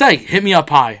 Like they say, hit me up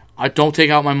high. I don't take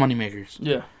out my moneymakers.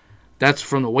 Yeah. That's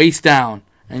from the waist down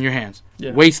and your hands.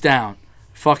 Yeah. Waist down.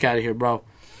 Fuck out of here, bro.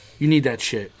 You need that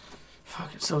shit.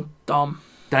 Fucking so dumb.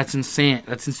 That's insane.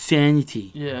 That's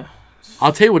insanity. Yeah.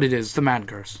 I'll tell you what it is. It's the Madden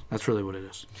curse. That's really what it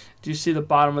is. Do you see the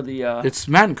bottom of the... It's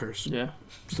Madden curse. Yeah.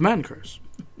 It's the Madden curse.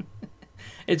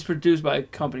 It's produced by a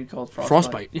company called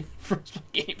Frostbite.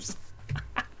 Frostbite Games.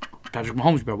 Patrick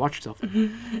Mahomes, you better watch yourself.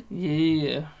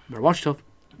 Yeah. Better watch yourself.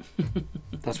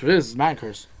 That's what it is. It's Madden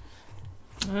curse.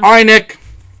 All right, Nick.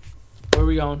 Where are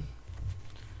we going?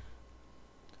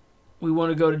 We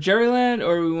want to go to Jerryland,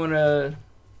 or we want to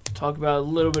talk about a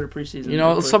little bit of preseason? You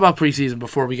know, let's talk about preseason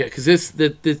before we get, because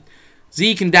the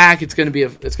Zeke and Dak, it's gonna be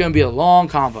a long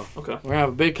convo. Okay. We're gonna have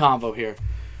a big convo here.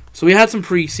 So we had some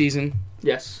preseason.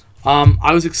 Yes.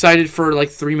 I was excited for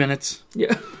 3 minutes.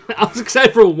 Yeah. I was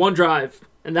excited for one drive,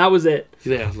 and that was it.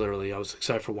 Yeah, literally, I was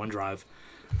excited for one drive.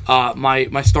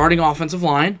 My starting offensive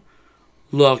line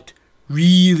looked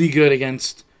really good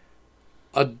against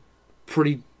a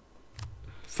pretty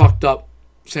fucked up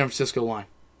San Francisco line.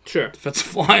 Sure.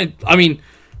 Defensive line. I mean,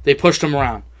 they pushed him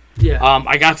around. Yeah.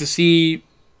 I got to see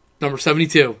number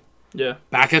 72 Yeah.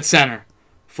 back at center,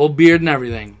 full beard and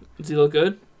everything. Does he look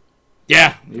good?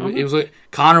 Yeah, it was like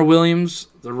Connor Williams,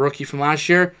 the rookie from last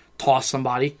year, tossed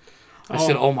somebody. I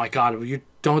said, "Oh my god, you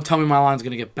don't tell me my line's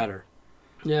gonna get better.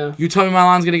 Yeah. You tell me my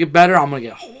line's gonna get better, I'm gonna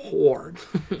get whored."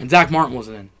 And Zach Martin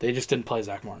wasn't in. They just didn't play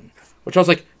Zach Martin, which I was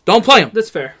like, "Don't play him. That's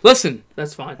fair. Listen,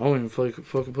 That's fine. I won't even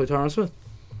fucking play Tyron Smith."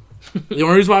 The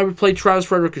only reason why I would play Travis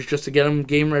Frederick is just to get him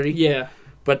game ready. Yeah.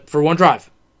 But for one drive,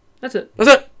 That's it. that's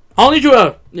it. I don't need you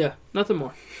out. Yeah. Nothing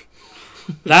more.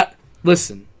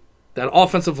 Listen, that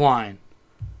offensive line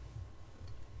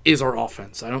is our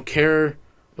offense. I don't care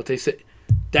what they say.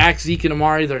 Dak, Zeke, and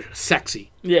Amari, they're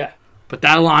sexy. Yeah. But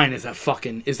that line is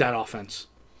that offense.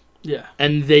 Yeah.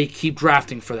 And they keep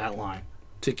drafting for that line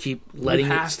to keep letting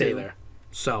it have stay to. there.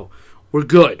 So, we're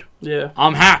good. Yeah.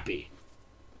 I'm happy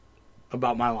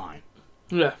about my line.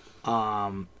 Yeah.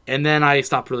 And then I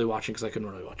stopped really watching because I couldn't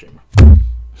really watch anymore.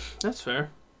 That's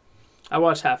fair. I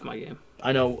watched half my game.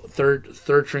 I know third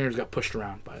stringers got pushed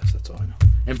around by us. That's all I know.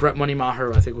 And Brett Money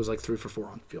Maher, I think, was 3 for 4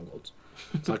 on field goals.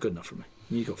 It's not good enough for me.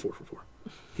 You need to go 4 for 4.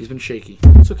 He's been shaky.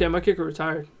 It's okay. My kicker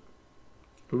retired.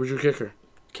 Who was your kicker?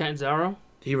 Canzaro.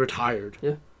 He retired.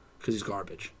 Yeah. Because he's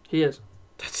garbage. He is.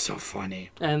 That's so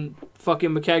funny. And fucking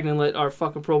McCagnon let our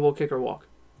fucking Pro Bowl kicker walk.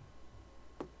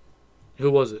 Who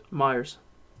was it? Myers.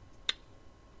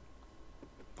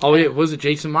 Oh, yeah. Was it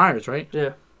Jason Myers, right?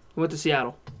 Yeah. Went to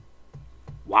Seattle.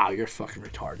 Wow, you're fucking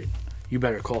retarded. You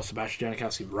better call Sebastian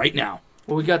Janikowski right now.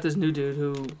 Well, we got this new dude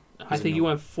who I think he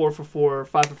went 4 for 4,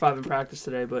 5 for 5 in practice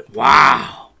today. But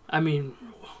wow. I mean,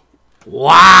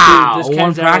 wow. Dude, this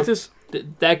One Canzaro- practice?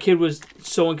 That kid was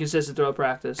so inconsistent throughout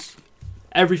practice.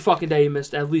 Every fucking day he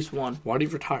missed at least one. Why did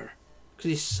he retire? Because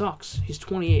he sucks. He's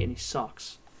 28 and he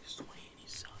sucks. He's 20 and he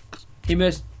sucks. He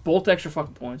missed both extra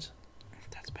fucking points.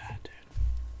 That's bad, dude.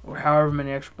 Or however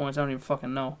many extra points. I don't even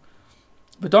fucking know.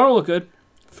 But Darnold looked good.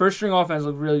 First string offense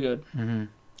looked really good. Mm-hmm.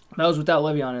 That was without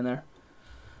Le'Veon in there.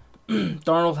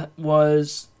 Darnold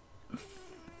was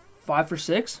 5 for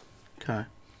 6. Okay.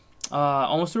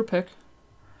 Almost threw a pick,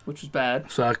 which was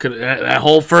bad. So that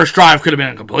whole first drive could have been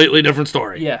a completely different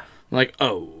story. Yeah. Like,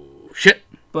 oh, shit.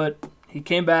 But he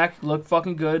came back, looked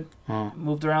fucking good,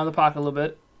 moved around the pocket a little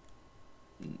bit,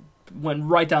 went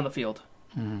right down the field.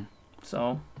 Mm-hmm.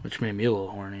 So. Which made me a little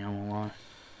horny, I won't lie.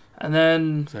 And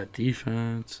then. That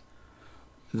defense.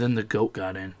 Then the GOAT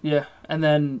got in. Yeah. And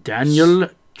then. Daniel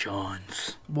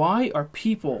Jones. Why are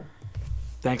people.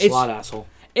 Thanks a lot, asshole.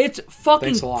 It's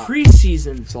fucking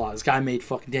preseason. It's a lot. This guy made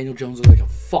fucking Daniel Jones look like a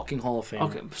fucking Hall of Famer.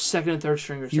 Okay, second and third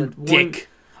stringers. You dick.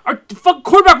 Our fucking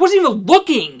quarterback wasn't even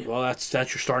looking. Well, that's your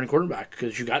starting quarterback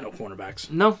because you got no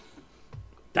cornerbacks. No.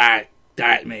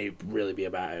 That may really be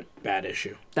a bad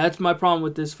issue. That's my problem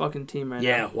with this fucking team right now.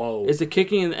 Yeah, whoa. Is the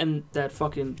kicking and that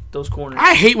fucking those corners.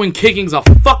 I hate when kicking's a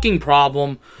fucking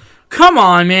problem. Come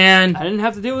on, man. I didn't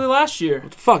have to deal with it last year.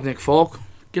 What the fuck, Nick Folk?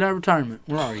 Get out of retirement.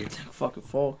 Where are you? Fucking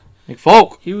Folk. Nick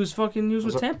Folk. He was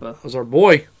with Tampa. That was our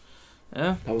boy.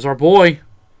 Yeah. That was our boy.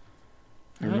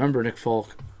 I remember Nick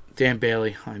Folk. Dan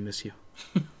Bailey. I miss you.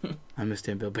 I miss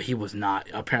Dan Bailey. But he was not.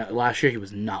 Apparently, last year he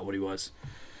was not what he was.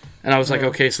 And I was like,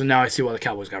 okay, so now I see why the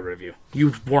Cowboys got rid of you.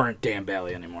 You weren't Dan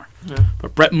Bailey anymore. Yeah.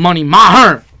 But Brett Money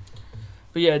Maher.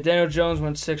 But yeah, Daniel Jones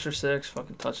went 6 for 6,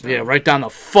 fucking touchdown. Yeah, right down the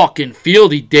fucking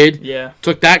field he did. Yeah.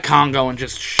 Took that Congo and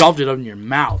just shoved it in your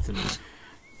mouth. And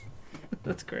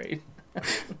that's great.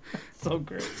 So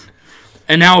great.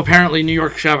 And now apparently New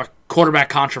York should have a quarterback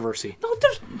controversy. No,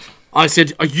 there's... I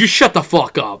said, you shut the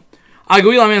fuck up. I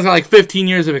go, Eli Manning's got like 15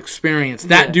 years of experience.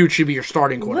 That dude should be your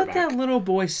starting quarterback. Let that little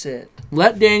boy sit.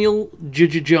 Let Daniel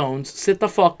Jones sit the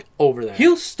fuck over there.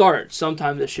 He'll start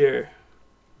sometime this year.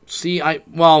 See,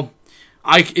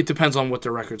 it depends on what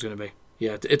their record's going to be.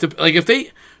 Yeah, like if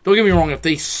they, don't get me wrong, if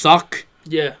they suck,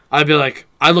 yeah, I'd be like,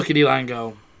 I look at Eli and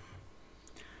go,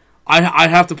 I'd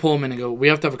have to pull him in and go, we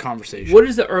have to have a conversation. What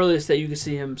is the earliest that you can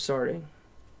see him starting?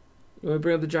 You want to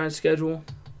bring up the Giants' schedule?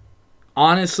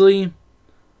 Honestly,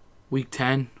 week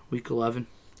 10, week 11.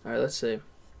 All right, let's see.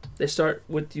 They start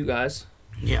with you guys.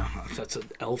 Yeah, that's an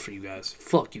L for you guys.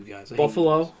 Fuck you guys.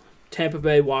 Buffalo, Tampa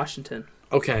Bay, Washington.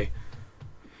 Okay.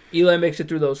 Eli makes it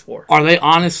through those 4. Are they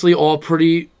honestly all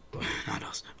pretty... Not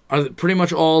us. Are they pretty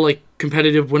much all, like,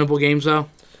 competitive, winnable games, though?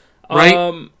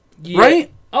 Right? Yeah,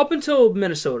 right? Up until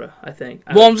Minnesota, I think.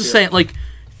 Well, I'm just saying, like,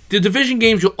 the division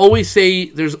games, you'll always say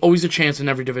there's always a chance in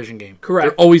every division game. Correct.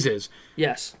 There always is.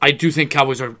 Yes. I do think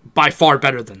Cowboys are by far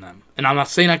better than them. And I'm not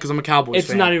saying that because I'm a Cowboys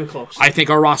fan. It's not even close. I think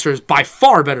our roster is by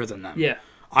far better than them. Yeah.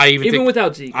 Even think,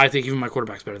 without Zeke. I think even my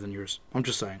quarterback's better than yours. I'm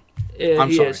just saying.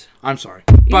 I'm sorry. I'm sorry.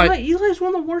 But Eli's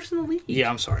one of the worst in the league. Yeah,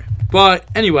 I'm sorry. But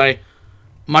anyway,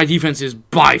 my defense is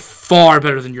by far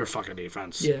better than your fucking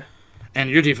defense. Yeah. And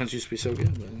your defense used to be so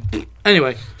good. But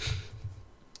anyway.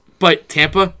 But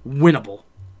Tampa, winnable.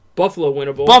 Buffalo,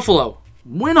 winnable. Buffalo,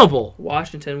 winnable.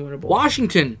 Washington, winnable.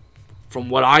 Washington, from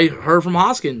what I heard from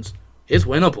Hoskins, is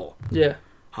winnable. Yeah.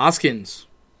 Hoskins,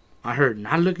 I heard,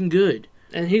 not looking good.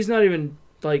 And he's not even,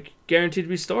 like, guaranteed to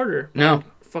be starter. No.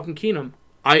 Fucking Keenum.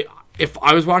 If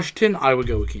I was Washington, I would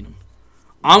go with Keenum.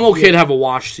 I'm okay to have a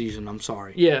wash season, I'm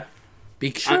sorry. Yeah.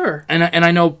 Sure. And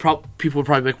I know people would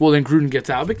probably be like, well, then Gruden gets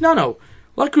out. I'm like, no.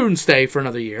 Let Gruden stay for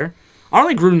another year. I don't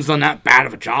think Gruden's done that bad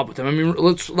of a job with them. I mean,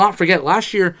 let's not forget,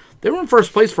 last year, they were in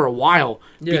first place for a while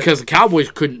because the Cowboys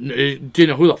didn't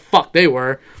know who the fuck they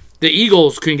were. The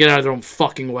Eagles couldn't get out of their own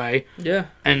fucking way. Yeah.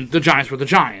 And the Giants were the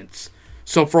Giants.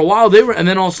 So for a while, they were, and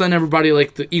then all of a sudden, everybody,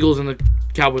 like the Eagles and the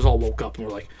Cowboys all woke up and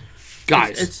were like,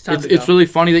 guys, it's really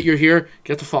funny that you're here.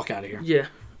 Get the fuck out of here. Yeah.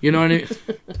 You know what I mean?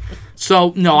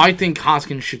 So, no, I think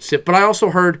Hoskins should sit. But I also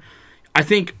heard, I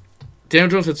think Daniel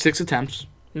Jones had 6 attempts.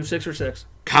 He was 6 for 6.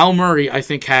 Kyle Murray, I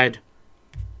think, had,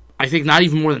 not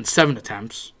even more than 7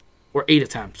 attempts or 8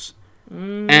 attempts.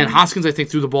 And Hoskins, I think,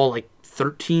 threw the ball like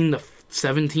 13 to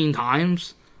 17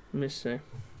 times. Let me see.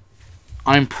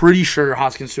 I'm pretty sure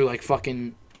Hoskins threw like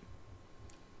fucking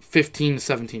 15 to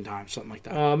 17 times, something like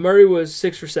that. Murray was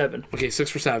 6 for 7. Okay,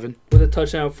 6 for 7. With a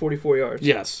touchdown of 44 yards.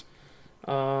 Yes.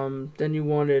 Then you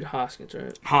wanted Hoskins,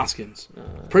 right? Hoskins.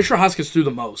 Pretty sure Hoskins threw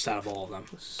the most out of all of them.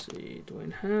 Let's see.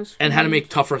 Dwayne Haskins. And had to make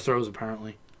tougher throws,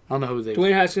 apparently. I don't know who they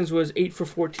Dwayne Haskins was 8 for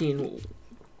 14,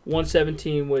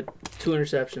 117 with 2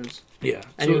 interceptions. Yeah.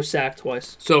 And he was sacked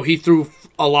twice. So he threw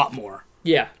a lot more.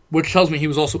 Yeah. Which tells me he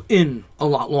was also in a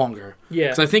lot longer. Yeah.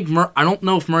 Because I think I don't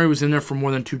know if Murray was in there for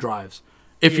more than 2 drives.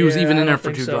 If he was even in there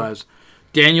for 2 drives.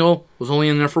 Daniel was only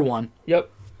in there for 1. Yep.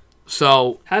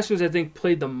 So Haskins, I think,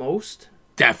 played the most.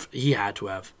 He had to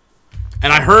have.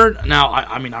 And I heard, now,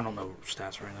 I mean, I don't know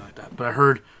stats or anything like that, but I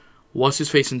heard what's his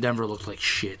face in Denver looked like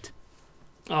shit.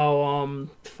 Oh,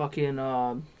 fucking,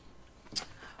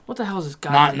 what the hell is this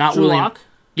guy? Not William.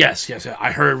 Yes.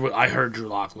 I heard Drew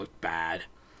Lock looked bad.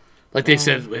 Like they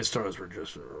said, his throws were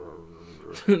just.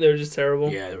 They were just terrible.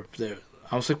 Yeah,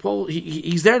 I was like, well,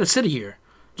 he's there to sit here.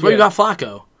 That's why you got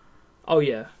Flacco. Oh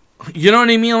yeah. You know what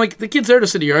I mean? Like the kid's there to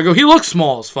sit here. I go, he looks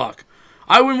small as fuck.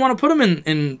 I wouldn't want to put him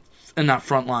in that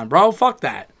front line, bro. Fuck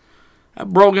that. That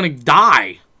bro gonna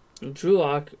die. And Drew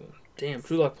Lock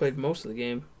played most of the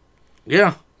game.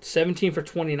 Yeah. 17 for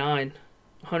 29,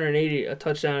 180, a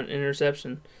touchdown,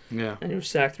 interception. Yeah. And he was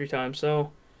sacked 3 times.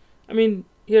 So, I mean,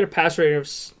 he had a pass rating of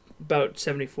about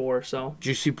 74. So. Did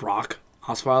you see Brock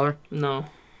Osweiler? No.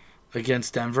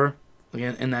 Against Denver,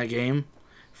 again in that game,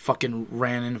 fucking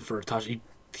ran in for a touch.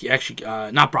 He actually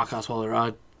not Brock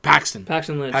Osweiler, Paxton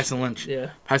Lynch.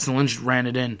 Yeah. Paxton Lynch ran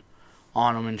it in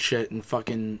on him and shit, and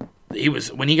fucking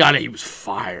when he got it, he was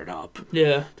fired up.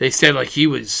 Yeah. They said like he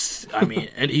was. I mean,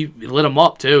 and he lit him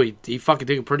up too. He fucking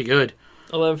did it pretty good.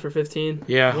 11 for 15.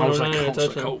 Yeah, I was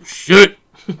like, oh shit.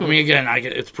 I mean, again,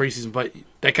 it's preseason, but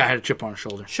that guy had a chip on his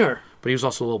shoulder. Sure. But he was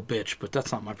also a little bitch. But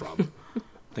that's not my problem.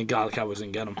 Thank God the Cowboys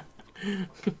didn't get him.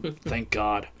 Thank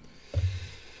God.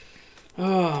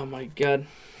 Oh my God.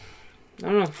 I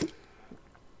don't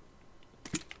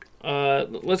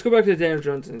know. Let's go back to the Daniel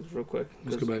Jones thing real quick.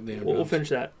 Let's go back to Daniel Jones. We'll finish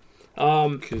that.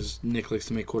 Because Nick likes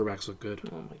to make quarterbacks look good.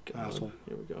 Oh my God. Asshole.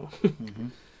 Here we go.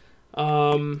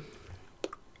 Mm-hmm.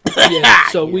 Yeah,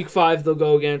 so week 5 they'll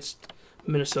go against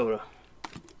Minnesota.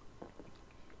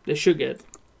 They should get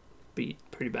beat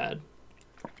pretty bad.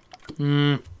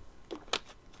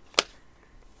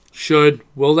 Should.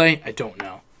 Will they? I don't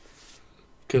know.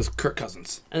 Because Kirk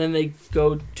Cousins. And then they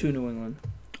go to New England.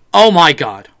 Oh my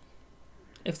God.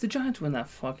 If the Giants win that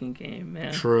fucking game,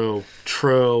 man. True.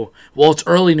 Well, it's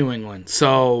early New England,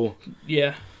 so.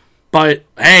 Yeah. But,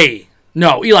 hey.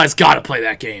 No, Eli's got to play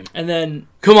that game. And then.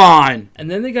 Come on. And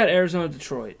then they got Arizona,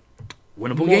 Detroit.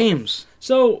 Winnable games.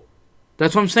 So.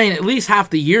 That's what I'm saying. At least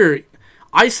half the year.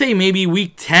 I say maybe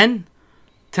week 10.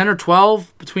 10 or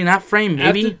 12 between that frame,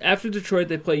 maybe. After Detroit,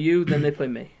 they play you, then they play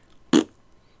me. And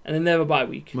then they have a bye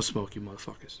week. I'm going to smoke you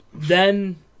motherfuckers.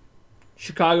 Then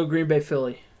Chicago, Green Bay,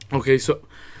 Philly. Okay, so.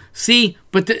 See,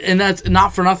 and that's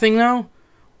not for nothing, though.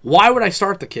 Why would I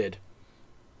start the kid?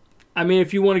 I mean,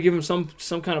 if you want to give him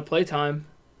some kind of play time.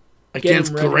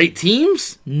 Against great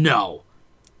teams? No.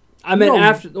 I mean,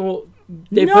 after. Well,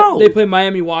 they play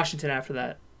Miami, Washington after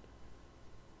that.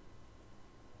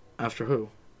 After who?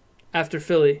 After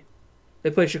Philly.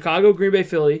 They play Chicago, Green Bay,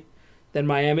 Philly, then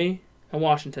Miami and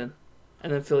Washington,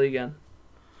 and then Philly again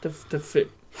to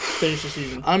finish the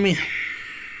season. I mean,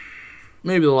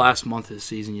 maybe the last month of the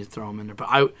season you throw him in there, but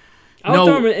I would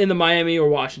throw him in the Miami or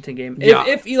Washington game.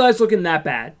 If Eli's looking that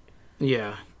bad.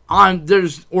 Yeah.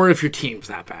 Or if your team's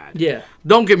that bad. Yeah.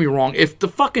 Don't get me wrong. If the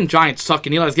fucking Giants suck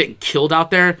and Eli's getting killed out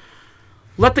there,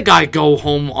 let the guy go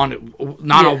home on it,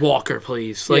 not a walker,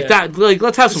 please. Like that. Like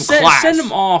let's have some class. Send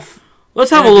him off.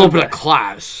 Let's have a little bit of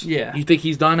class. Yeah. You think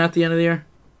he's done at the end of the year?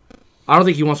 I don't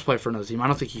think he wants to play for another team. I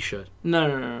don't think he should.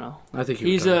 No. I think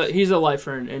he's a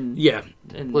lifer in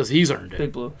listen, he's earned it.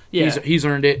 Big Blue. Yeah. He's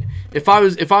earned it. If I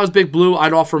was Big Blue,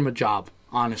 I'd offer him a job.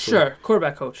 Honestly. Sure.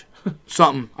 Quarterback coach.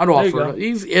 Something. I'd offer him.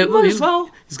 He's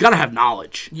got to have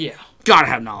knowledge. Yeah. Got to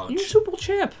have knowledge. You're a Super Bowl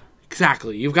champ.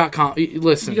 Exactly. You've got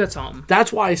listen. You got something.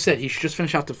 That's why I said he should just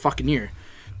finish out the fucking year.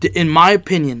 In my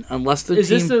opinion, unless the Is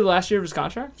this the last year of his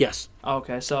contract? Yes. Oh,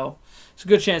 okay, so it's a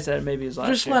good chance that it maybe his last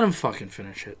year. Just let him fucking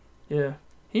finish it. Yeah.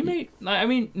 He may... I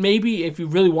mean, maybe if you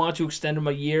really want to extend him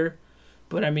a year,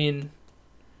 but I mean...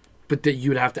 But that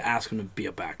you'd have to ask him to be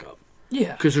a backup.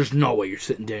 Yeah. Because there's no way you're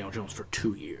sitting Daniel Jones for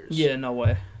 2 years. Yeah, no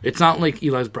way. It's not like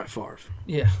Eli's Brett Favre.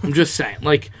 Yeah. I'm just saying.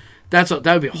 Like, that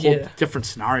would be a whole different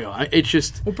scenario. It's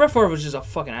just... Well, Brett Favre was just a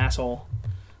fucking asshole.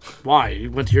 Why?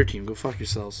 You went to your team. Go fuck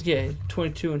yourselves. Yeah,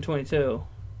 22 and 22.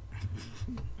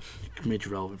 Made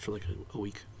you relevant for like a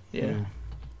week. Yeah.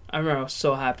 I remember I was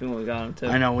so happy when we got him, too.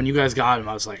 I know. When you guys got him,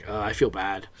 I was like, I feel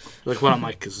bad. Like, what? I'm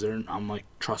like, I'm like,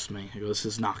 trust me. I go, this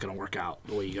is not going to work out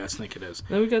the way you guys think it is.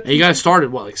 Then we got and you guys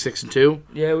started, what, like 6-2?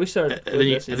 Yeah, we started.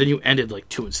 And then you ended like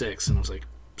 2-6. And I was like,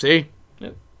 see?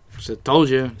 Yep. I told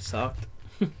you. It sucked.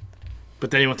 But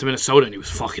then he went to Minnesota and he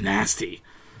was fucking nasty.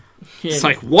 Yeah. It's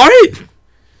like, what?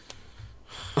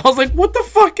 I was like, what the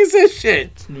fuck is this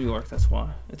shit? It's New York, that's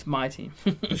why. It's my team.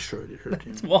 Sure, it hurt.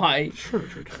 That's why. Sure, it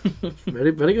hurt.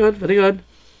 Very, very good, very good.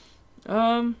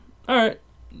 Alright.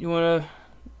 You want to...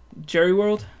 Jerry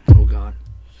World? Oh, God.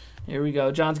 Here we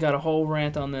go. John's got a whole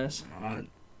rant on this. All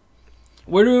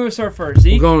Where do we want to start first?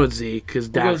 Zeke? We're going with Zeke, because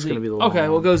Dak's going to be the Okay,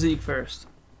 we'll go Zeke first.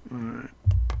 All right.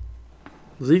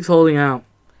 Zeke's holding out.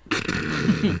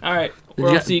 Alright,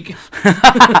 we're off Zeke.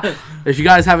 If you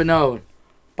guys haven't known,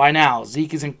 by now,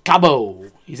 Zeke is in Cabo.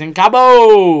 He's in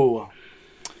Cabo.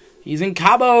 He's in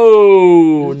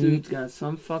Cabo. This dude's got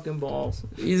some fucking balls.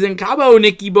 He's in Cabo,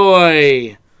 Nicky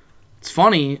boy. It's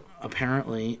funny,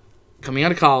 apparently, coming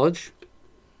out of college,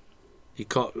 he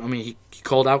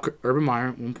called out Urban Meyer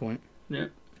at one point. Yeah.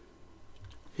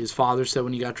 His father said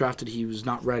when he got drafted he was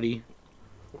not ready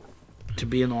to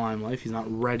be in the limelight. He's not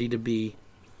ready to be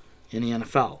in the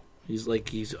NFL. He's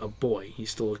a boy. He's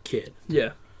still a kid.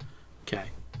 Yeah.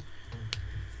 Okay.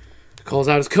 Calls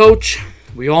out his coach.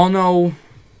 We all know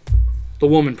the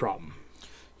woman problem.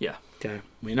 Yeah. Okay.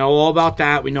 We know all about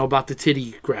that. We know about the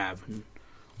titty grab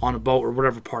on a boat or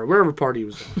wherever party he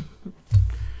was on.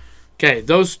 Okay,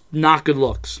 those not good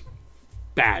looks.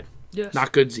 Bad. Yes.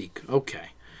 Not good, Zeke. Okay.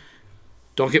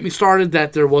 Don't get me started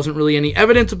that there wasn't really any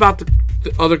evidence about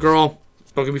the other girl.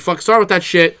 Don't get me fucking started with that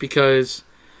shit because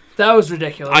that was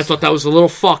ridiculous. I thought that was a little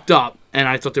fucked up, and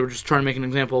I thought they were just trying to make an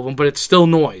example of him, but it's still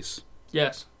noise.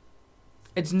 Yes.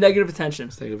 It's negative attention.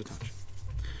 It's negative attention.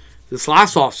 This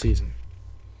last offseason,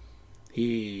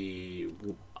 he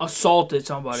assaulted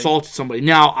somebody.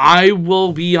 Now, I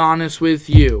will be honest with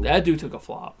you. That dude took a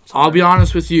flop. Sorry. I'll be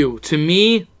honest with you. To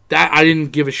me, that I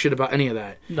didn't give a shit about any of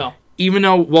that. No. Even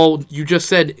though, well, you just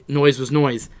said noise was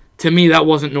noise. To me, that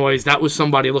wasn't noise. That was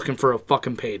somebody looking for a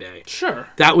fucking payday. Sure.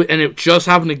 And it just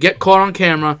happened to get caught on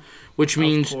camera, which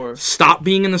means stop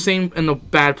being in the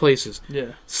bad places.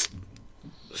 Yeah.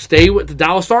 Stay with the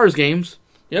Dallas Stars games.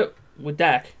 Yep. With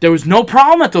Dak. There was no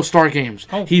problem at those Star games.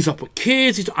 Oh. He's up with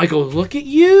kids. I go, look at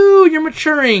you. You're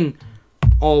maturing.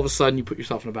 All of a sudden, you put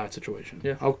yourself in a bad situation.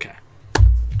 Yeah. Okay.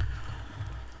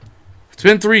 It's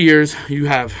been 3 years. You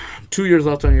have 2 years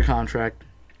left on your contract,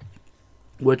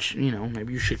 which,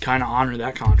 maybe you should kind of honor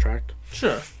that contract.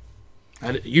 Sure.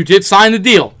 You did sign the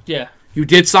deal. Yeah. You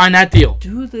did sign that deal.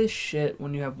 Do this shit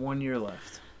when you have 1 year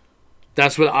left.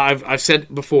 That's what I've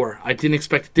said before. I didn't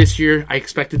expect it this year. I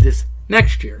expected this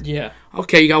next year. Yeah.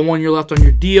 Okay, you got 1 year left on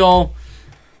your deal.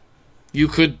 You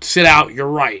could sit out. You're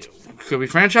right. Could we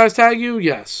franchise tag you?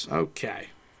 Yes. Okay.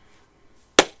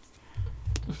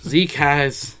 Zeke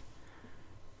has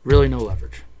really no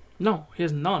leverage. No, he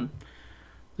has none.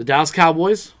 The Dallas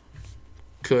Cowboys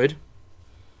could.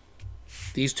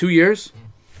 These 2 years.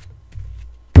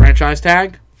 Franchise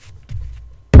tag.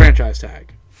 Franchise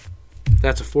tag.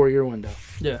 That's a 4-year window.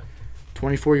 Yeah.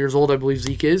 24 years old, I believe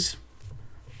Zeke is.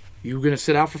 You going to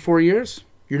sit out for 4 years?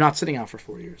 You're not sitting out for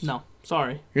 4 years. No.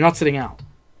 Sorry. You're not sitting out.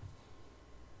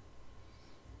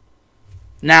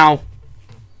 Now,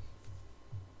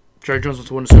 Jerry Jones wants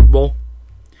to win a Super Bowl.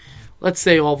 Let's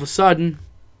say all of a sudden,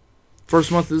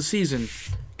 first month of the season,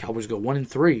 Cowboys go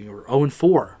 1-3 or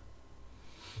 0-4.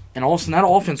 And all of a sudden, that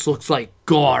offense looks like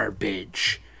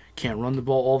garbage. Can't run the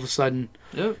ball all of a sudden.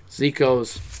 Yep. Zeke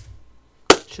goes,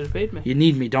 should have paid me. you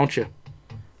need me, don't you?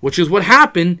 Which is what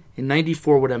happened in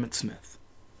 94 with Emmitt Smith.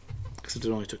 Except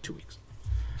it only took 2 weeks.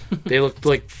 They looked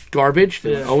like garbage.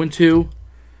 They went 0-2.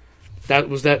 That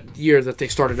was that year that they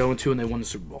started 0-2 and they won the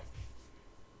Super Bowl.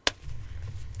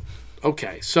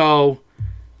 Okay, so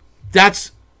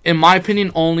that's, in my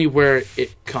opinion, only where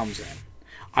it comes in.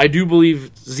 I do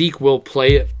believe Zeke will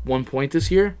play at one point this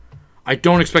year. I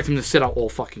don't expect him to sit out all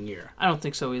fucking year. I don't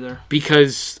think so either.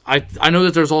 Because I know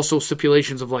that there's also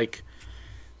stipulations of,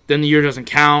 then the year doesn't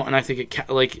count, and I think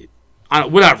it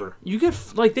whatever. You get,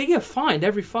 they get fined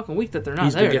every fucking week that they're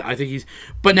not there. I think he's,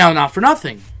 but now not for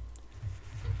nothing.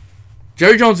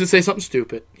 Jerry Jones did say something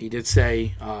stupid. He did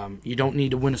say, you don't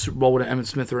need to win a Super Bowl with an Emmitt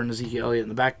Smith or an Ezekiel Elliott in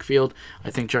the backfield.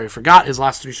 I think Jerry forgot his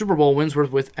last 3 Super Bowl wins were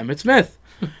with Emmitt Smith.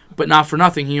 But not for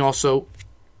nothing, he also,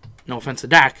 no offense to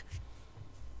Dak,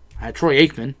 had Troy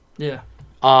Aikman. Yeah.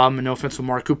 And no offense to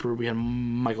Mark Cooper, we had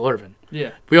Michael Irvin.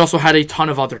 Yeah. We also had a ton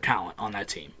of other talent on that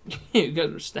team. You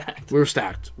guys were stacked. We were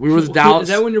stacked. We were the Dallas. Is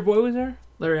that when your boy was there?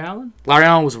 Larry Allen? Larry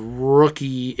Allen was a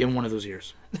rookie in one of those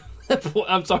years.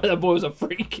 I'm sorry, that boy was a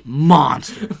freak.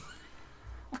 Monster.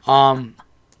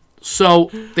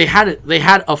 So they had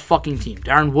a fucking team.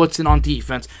 Darren Woodson on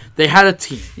defense. They had a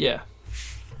team. Yeah.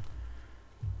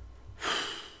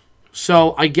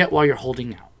 So I get why you're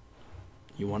holding out.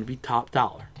 You want to be top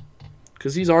dollar.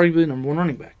 Because he's arguably the number 1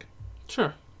 running back.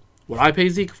 Sure. Would I pay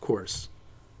Zeke? Of course.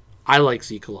 I like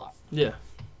Zeke a lot. Yeah.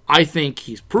 I think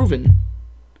he's proven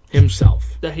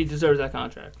himself. That he deserves that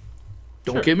contract.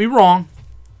 Don't get me wrong.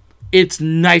 It's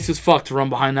nice as fuck to run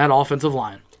behind that offensive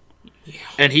line. Yeah.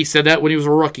 And he said that when he was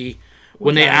a rookie.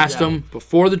 When they asked him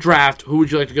before the draft, who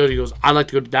would you like to go to? He goes, I'd like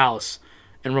to go to Dallas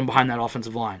and run behind that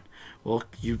offensive line. Well,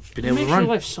 you've been able to run. It makes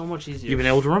your life so much easier. You've been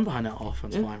able to run behind that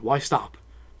offensive line. Why stop?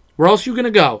 Where else are you going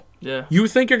to go? Yeah. You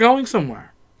think you're going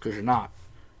somewhere. Because you're not.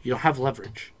 You don't have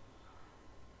leverage.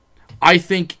 I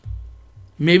think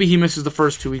maybe he misses the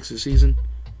first 2 weeks of the season.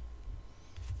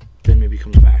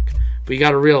 comes back. But you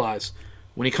got to realize,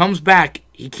 when he comes back,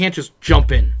 he can't just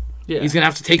jump in. Yeah. He's going to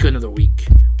have to take another week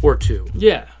or two.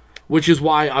 Yeah. Which is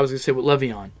why I was going to say with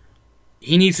Le'Veon,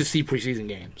 he needs to see preseason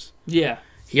games. Yeah.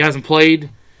 He hasn't played.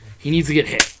 He needs to get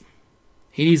hit.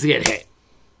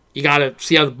 You got to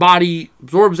see how the body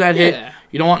absorbs that hit.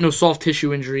 You don't want no soft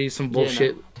tissue injuries, some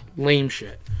bullshit, lame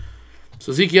shit.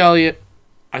 So Ezekiel Elliott,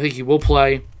 I think he will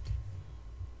play.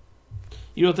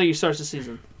 You don't think he starts the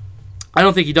season? I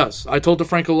don't think he does. I told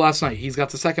DeFranco last night he's got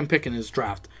the second pick in his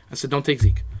draft. I said don't take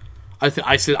Zeke. I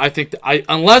think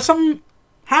unless something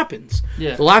happens.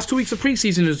 Yeah. The last 2 weeks of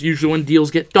preseason is usually when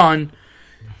deals get done.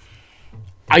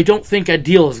 I don't think a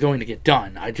deal is going to get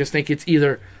done. I just think it's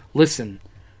either, listen,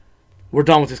 we're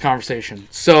done with this conversation.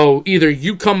 So either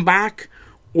you come back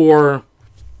or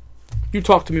you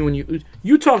talk to me when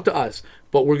you talk to us,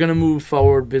 but we're going to move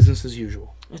forward business as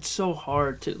usual. It's so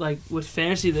hard to, like, with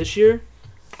fantasy this year,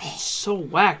 it's so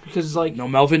whack because, like... No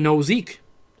Melvin, no Zeke.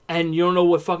 And you don't know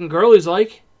what fucking Gurley's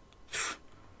like.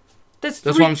 That's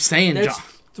what I'm saying, That's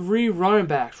 3 running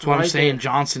backs. That's what I'm saying. There.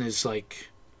 Johnson is like...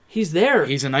 He's there.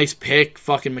 He's a nice pick.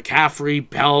 Fucking McCaffrey,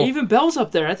 Bell. Even Bell's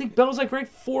up there. I think Bell's like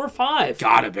ranked 4 or 5.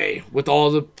 Gotta be. With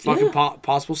all the fucking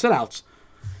possible sit-outs.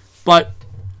 But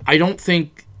I don't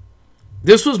think...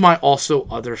 This was my also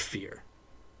other fear.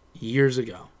 Years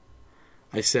ago.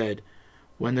 I said,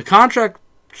 when the contract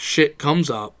shit comes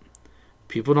up,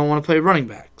 people don't want to play running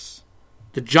backs.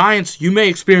 The Giants, you may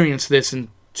experience this in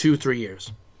 2-3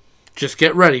 years. Just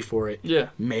get ready for it. Yeah.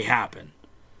 May happen.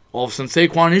 All of a sudden,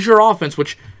 Saquon is your offense,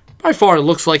 which by far it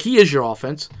looks like he is your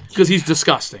offense because he's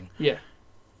disgusting. Yeah.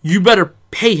 You better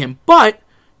pay him, but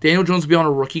Daniel Jones will be on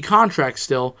a rookie contract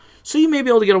still, so you may be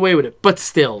able to get away with it. But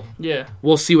still,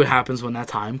 we'll see what happens when that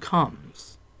time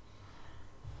comes.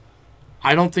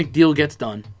 I don't think deal gets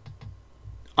done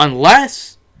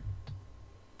unless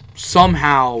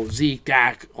somehow Zeke,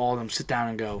 Dak, all of them sit down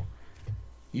and go,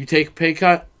 you take a pay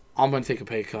cut, I'm going to take a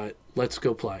pay cut. Let's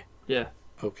go play. Yeah.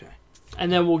 Okay.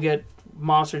 And then we'll get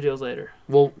monster deals later.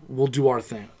 We'll do our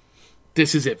thing.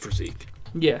 This is it for Zeke.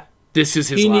 Yeah. This is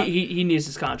his he needs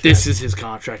his contract. This is his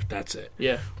contract. That's it.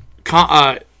 Yeah.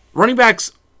 Running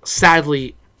backs,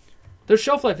 sadly... Their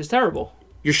shelf life is terrible.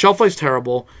 Your shelf life's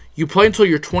terrible. You play until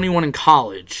you're 21 in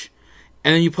college,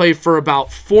 and then you play for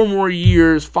about 5 more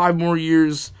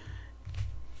years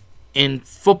in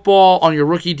football on your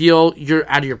rookie deal. You're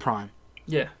out of your prime.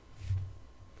 Yeah.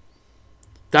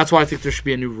 That's why I think there should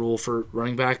be a new rule for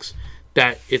running backs,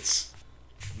 that it's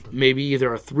maybe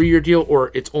either a 3-year deal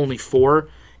or it's only 4,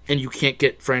 and you can't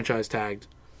get franchise tagged.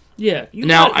 Yeah, you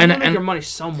gotta make your money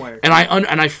somewhere. And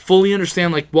I fully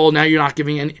understand. Like, well, now you're not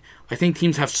giving any. I think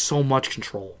teams have so much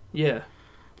control. Yeah.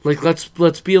 Like,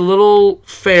 let's be a little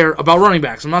fair about running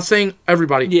backs. I'm not saying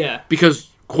everybody. Yeah. Because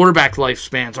quarterback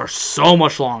lifespans are so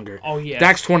much longer. Oh yeah.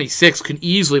 Dak's 26, can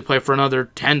easily play for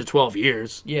another 10 to 12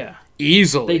 years. Yeah.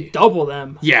 Easily. They double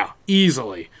them. Yeah,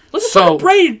 easily. Look at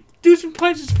Brady. Dude's been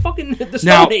playing since fucking the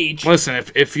Stone Age. Listen,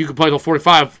 if you could play till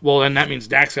 45, well, then that means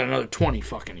Dak's got another 20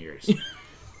 fucking years.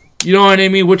 You know what I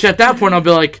mean? Which at that point, I'll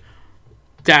be like,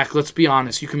 Dak, let's be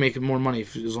honest. You can make more money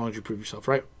as long as you prove yourself,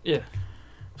 right? Yeah.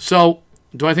 So,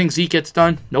 do I think Zeke gets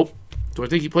done? Nope. Do I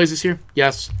think he plays this year?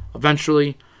 Yes.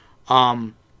 Eventually.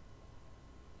 Am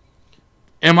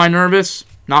I nervous?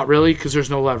 Not really, because there's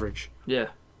no leverage. Yeah.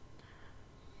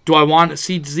 Do I want to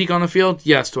see Zeke on the field?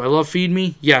 Yes. Do I love Feed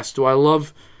Me? Yes. Do I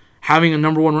love having a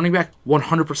number 1 running back?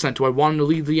 100%. Do I want him to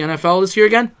lead the NFL this year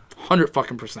again?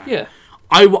 100%. Yeah.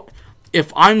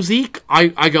 If I'm Zeke,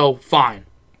 I go, fine.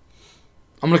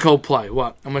 I'm going to go play.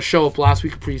 What? I'm going to show up last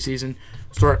week of preseason,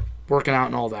 start working out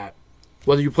and all that.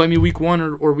 Whether you play me week 1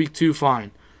 or week 2,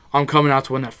 fine. I'm coming out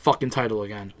to win that fucking title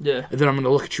again. Yeah. And then I'm going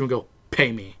to look at you and go,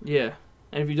 pay me. Yeah.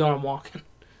 And if you don't, I'm walking.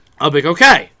 I'll be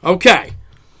like, okay.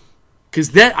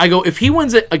 Because then I go, if he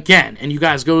wins it again and you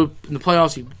guys go in the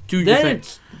playoffs, you do your thing.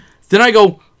 Then I go,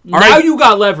 all right. Now you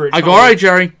got leverage. I go, all right,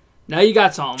 Jerry. Now you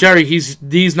got something. Jerry,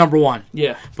 he's number 1.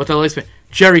 Yeah. But the lifespan.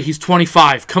 Jerry, he's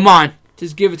 25. Come on.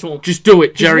 Just give it to him. Just do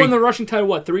it, Jerry. He's won the rushing title,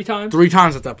 what, 3 times? 3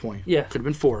 times at that point. Yeah. Could have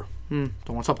been 4. Don't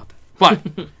want to talk about that.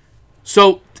 But,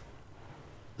 so,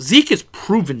 Zeke is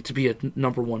proven to be a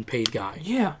number 1 paid guy.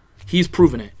 Yeah. He's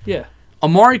proven it. Yeah.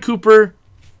 Amari Cooper.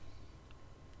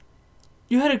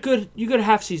 You had a good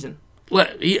half season.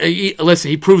 Listen,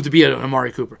 he proved to be an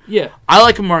Amari Cooper. Yeah. I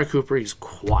like Amari Cooper. He's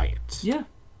quiet. Yeah.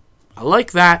 I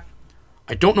like that.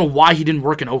 I don't know why he didn't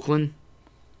work in Oakland.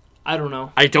 I don't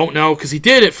know. I don't know, because he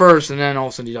did at first, and then all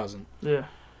of a sudden he doesn't. Yeah.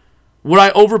 Would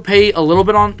I overpay a little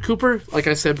bit on Cooper? Like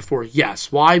I said before,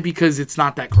 yes. Why? Because it's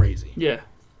not that crazy. Yeah.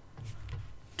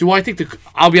 Do I think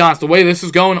I'll be honest, the way this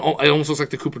is going, it almost looks like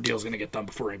the Cooper deal is going to get done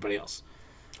before anybody else.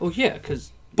 Oh yeah,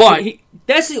 because But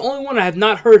that's the only one I have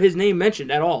not heard his name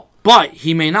mentioned at all. But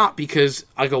he may not, because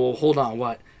I go, well, hold on,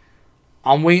 what?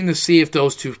 I'm waiting to see if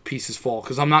those two pieces fall,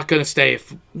 because I'm not going to stay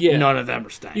if none of them are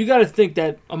staying. You got to think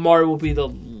that Amari will be the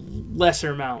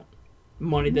lesser amount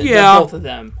money than both of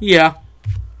them. Yeah.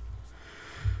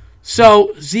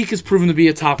 So, Zeke has proven to be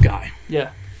a top guy.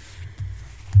 Yeah.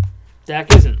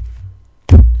 Dak isn't.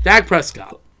 Dak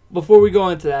Prescott. Before we go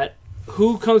into that,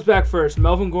 who comes back first,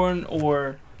 Melvin Gordon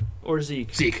or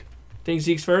Zeke? Zeke. Think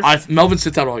Zeke's first? Melvin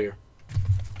sits out all year.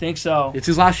 Think so. It's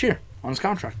his last year on his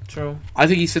contract. True. I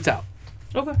think he sits out.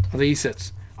 Okay. I think he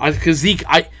sits. Because Zeke,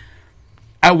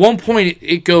 at one point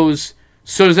it goes,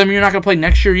 so does that mean you're not going to play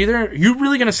next year either? You're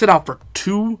really going to sit out for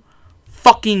 2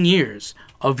 fucking years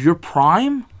of your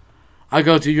prime? I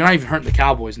go, dude, you're not even hurting the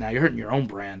Cowboys now. You're hurting your own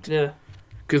brand. Yeah.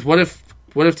 Because what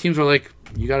if teams are like,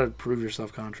 you got to prove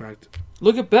yourself contract?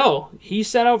 Look at Bell. He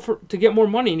set out to get more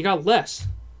money and he got less.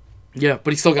 Yeah,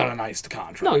 but he still got a nice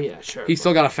contract. No, yeah, sure. He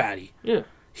still got a fatty. Yeah.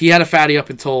 He had a fatty up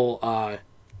until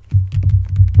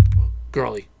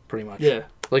Gurley, pretty much. Yeah.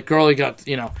 Like, Gurley got,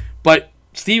 But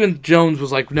Stephen Jones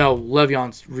was like, no,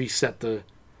 Le'Veon's reset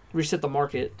the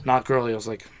market. Not Gurley. I was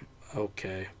like,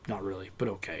 okay. Not really, but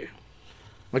okay.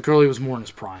 Like, Gurley was more in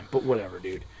his prime, but whatever,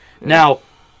 dude. Yeah. Now,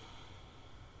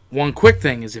 one quick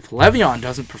thing is if Le'Veon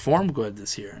doesn't perform good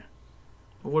this year,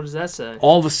 what does that say?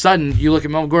 All of a sudden, you look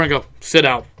at Melvin Gordon and go, sit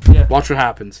out. Yeah. Watch what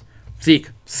happens. Zeke,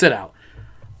 sit out.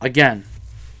 Again,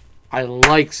 I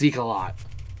like Zeke a lot.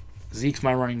 Zeke's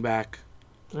my running back.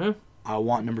 Yeah. I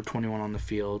want number 21 on the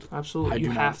field. Absolutely.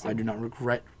 I do not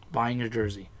regret buying your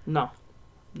jersey. No.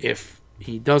 If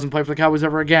he doesn't play for the Cowboys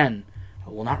ever again,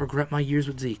 I will not regret my years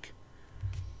with Zeke.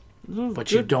 But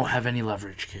good. You don't have any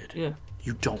leverage, kid. Yeah.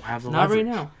 You don't have the not leverage.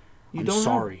 Not right now. I'm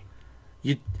sorry.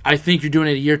 I think you're doing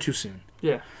it a year too soon.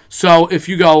 Yeah. So if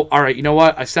you go, all right, you know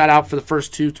what? I sat out for the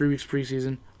first 2-3 weeks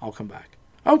preseason. I'll come back.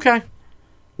 Okay.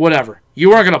 Whatever. You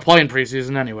weren't going to play in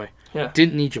preseason anyway. Yeah.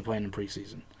 Didn't need you playing in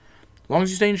preseason. As long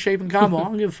as you stay in shape and combo, I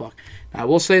don't give a fuck. Now, I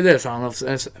will say this. I don't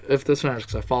know if this matters,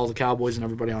 because I follow the Cowboys and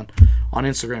everybody on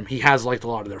Instagram. He has liked a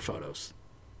lot of their photos.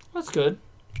 That's good.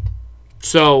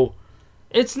 So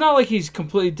it's not like he's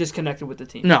completely disconnected with the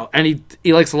team. No, and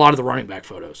he likes a lot of the running back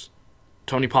photos.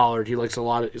 Tony Pollard, he likes a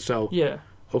lot of... So yeah.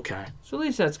 Okay. So at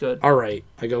least that's good. All right.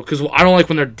 I go, because I don't like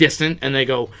when they're distant and they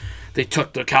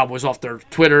took the Cowboys off their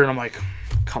Twitter, and I'm like,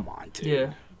 come on,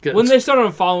 dude. Yeah. When they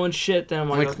started following shit, then I'm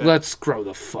like, okay. Let's grow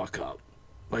the fuck up.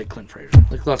 Like Clint Frazier.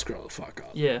 Like, let's grow the fuck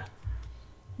up. Yeah.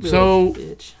 So,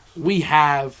 we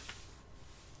have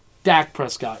Dak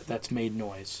Prescott that's made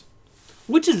noise.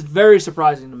 Which is very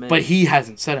surprising to me. But he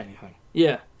hasn't said anything.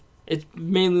 Yeah. It's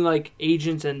mainly like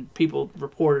agents and people,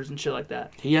 reporters and shit like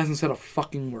that. He hasn't said a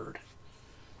fucking word.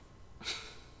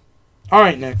 All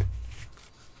right, Nick.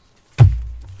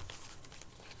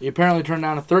 He apparently turned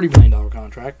down a $30 million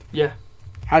contract. Yeah.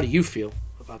 How do you feel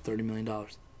about $30 million?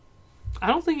 I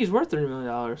don't think he's worth $30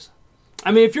 million.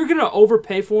 I mean, if you're going to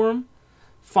overpay for him,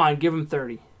 fine, give him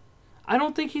 30. I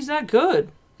don't think he's that good.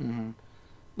 Mm-hmm.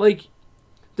 Like,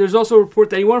 there's also a report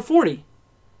that he wanted 40.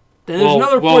 Then there's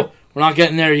another report. Well, we're not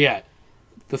getting there yet.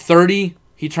 The 30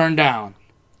 he turned down.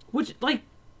 Which, like,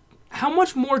 how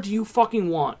much more do you fucking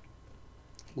want?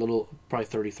 Probably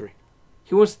 33.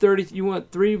 He wants 30. You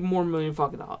want $3 more million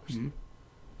fucking dollars. Mm-hmm.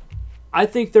 I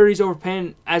think 30 is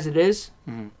overpaying as it is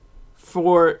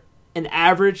for an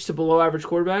average to below average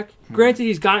quarterback. Mm-hmm. Granted,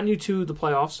 he's gotten you to the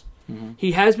playoffs. Mm-hmm.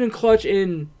 He has been clutch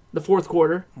in the fourth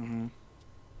quarter. Mm-hmm.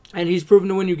 And he's proven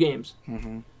to win you games.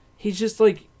 Mm-hmm. He's just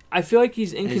like, I feel like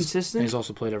he's inconsistent. And he's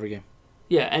also played every game.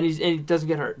 Yeah, and he doesn't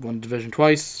get hurt. Won the division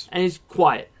twice. And he's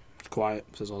quiet. Quiet,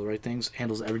 says all the right things,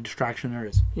 handles every distraction there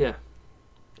is. Yeah.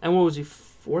 And what was he,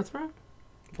 fourth round?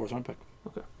 Fourth round pick.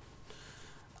 Okay.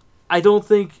 I don't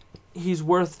think he's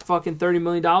worth fucking $30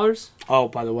 million. Oh,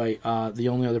 by the way, the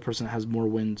only other person that has more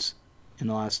wins in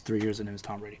the last 3 years than him is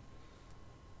Tom Brady.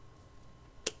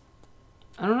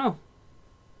 I don't know.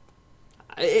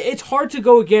 It's hard to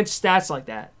go against stats like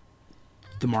that.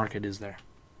 The market is there.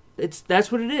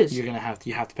 That's what it is. You have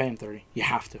to pay him 30. You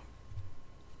have to.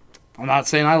 I'm not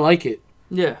saying I like it.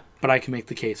 Yeah. But I can make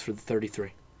the case for the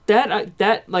 33.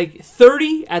 That like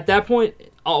 30 at that point,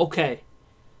 okay.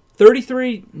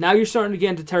 33, now you're starting to get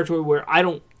into territory where I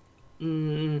don't...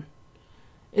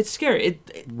 it's scary.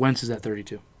 Wentz is at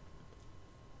 32.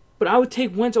 But I would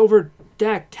take Wentz over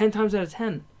Dak 10 times out of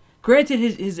 10. Granted,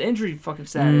 his injury fucking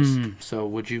status. So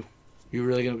would you? You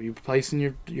really gonna be placing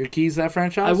your keys to that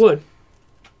franchise? I would.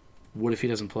 What if he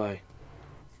doesn't play?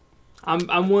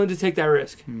 I'm willing to take that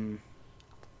risk.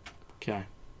 Okay.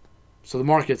 So the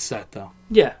market's set though.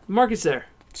 Yeah, the market's there.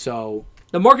 So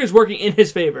The market's working in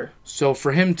his favor. So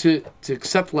for him to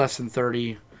accept less than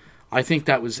 30, I think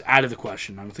that was out of the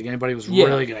question. I don't think anybody was Yeah.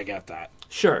 really going to get that.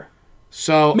 Sure.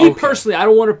 So Me personally, I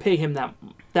don't want to pay him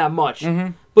that much.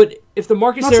 Mm-hmm. But if the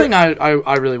market's I'm not saying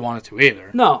I really wanted to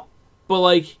either. No. But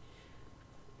like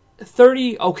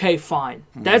 30, okay, fine.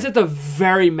 Mm-hmm. That's at the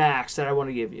very max that I want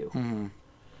to give you. Mm-hmm.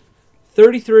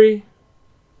 33,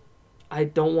 I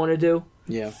don't want to do.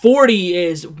 Yeah. 40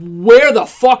 is where the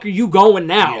fuck are you going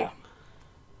now? Yeah.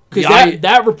 Because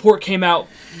that report came out,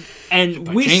 and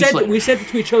By we Jane sent Slater. it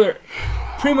to each other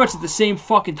pretty much at the same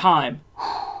fucking time.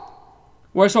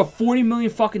 Where I saw $40 million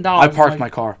fucking dollars. I parked my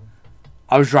car.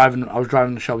 I was driving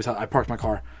to Shelby's house. I parked my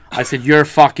car. I said, "You're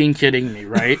fucking kidding me,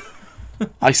 right?"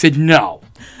 I said, "No."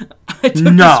 I took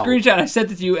the screenshot. I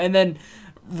sent it to you, and then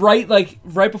right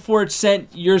before it sent,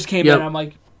 yours came in. I'm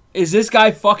like, "Is this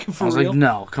guy fucking for real?" I was like,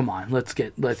 "No, come on, let's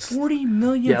 $40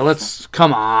 million. Yeah,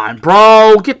 come on,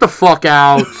 bro, get the fuck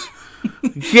out,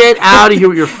 get out of here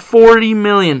with your $40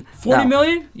 million. $40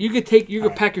 million? You could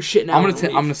pack your shit now. I'm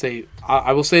gonna say,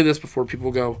 I will say this before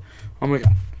people go, "Oh my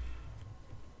god."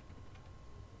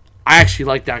 I actually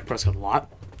like Dak Prescott a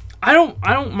lot. I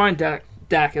don't mind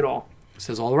Dak at all.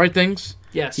 Says all the right things.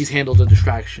 Yes. He's handled a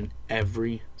distraction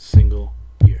every single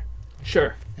year.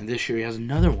 Sure. And this year he has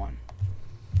another one.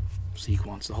 Zeke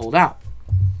wants to hold out.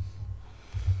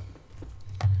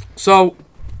 So,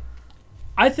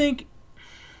 I think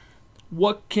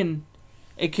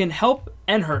it can help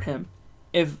and hurt him.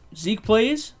 If Zeke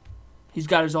plays, he's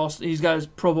got his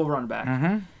Pro Bowl running back.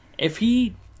 mm-hmm. If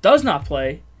he does not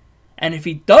play, and if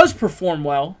he does perform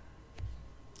well,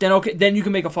 then you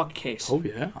can make a fucking case. Oh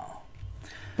yeah.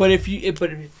 But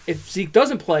if Zeke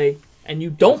doesn't play and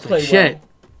you don't play well,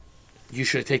 you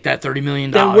should have taken that $30 million.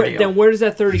 Then where does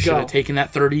that 30 you go? should have taken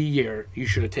that 30 year. You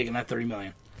should have taken that $30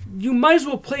 million. You might as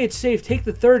well play it safe. Take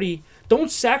the 30.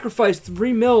 Don't sacrifice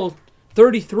 $3 million,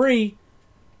 33.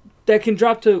 That can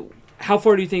drop to, how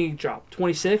far do you think it can drop?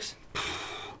 26.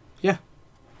 Yeah.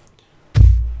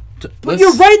 But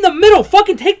you're right in the middle.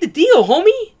 Fucking take the deal,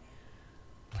 homie.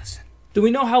 Listen. Do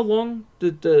we know how long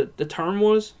the term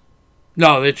was?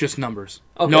 No, it's just numbers.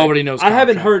 Okay. Nobody knows. I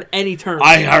haven't heard any terms.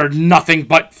 I heard nothing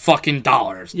but fucking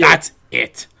dollars. Yeah. That's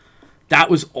it. That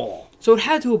was all. So it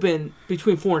had to have been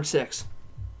between 4 and 6,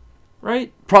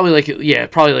 right? Probably like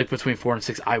between 4 and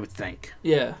 6, I would think.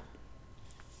 Yeah.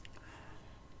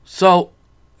 So,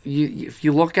 if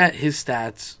you look at his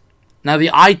stats, now the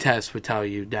eye test would tell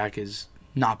you Dak is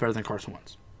not better than Carson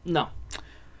Wentz. No.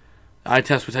 The eye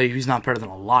test would tell you he's not better than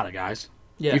a lot of guys.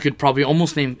 Yeah. You could probably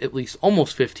almost name at least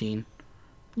almost 15.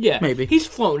 Yeah. Maybe. He's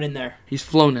floating in there. He's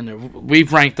flown in there.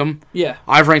 We've ranked him. Yeah.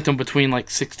 I've ranked him between like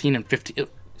 16 and 15.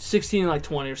 16 and like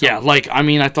 20 or something.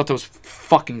 Yeah, I thought that was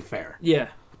fucking fair. Yeah.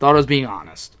 I thought I was being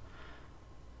honest.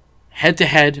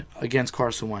 Head-to-head against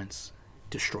Carson Wentz,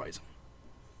 destroys him.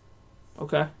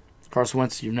 Okay. Carson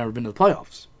Wentz, you've never been to the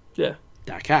playoffs. Yeah.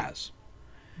 Dak has.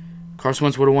 Carson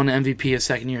Wentz would have won the MVP his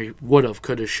second year. He would have,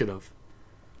 could have, should have.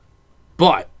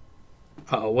 But,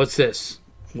 what's this?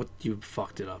 You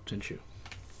fucked it up, didn't you?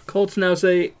 Colts now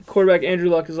say quarterback Andrew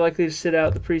Luck is likely to sit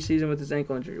out the preseason with his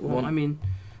ankle injury. Well, I mean,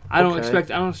 I don't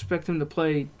expect him to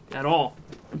play at all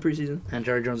in preseason. And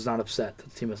Jerry Jones is not upset that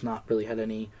the team has not really had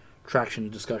any traction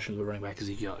discussions with running back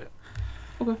Ezekiel Elliott.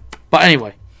 Okay. But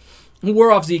anyway.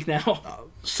 We're off Zeke now.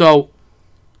 So,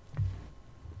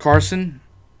 Carson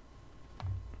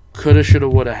coulda, shoulda,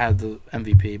 woulda had the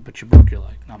MVP, but you broke your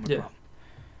leg. Not my problem.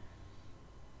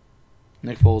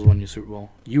 Nick Foles won you Super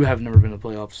Bowl. You have never been to the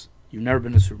playoffs. You've never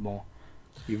been to the Super Bowl.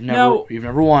 You've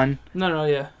never won. No,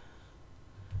 yeah.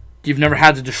 You've never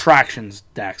had the distractions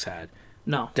Dak's had.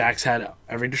 No. Dak's had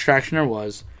every distraction there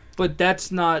was. But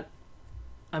that's not,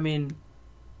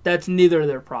 that's neither of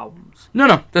their problems.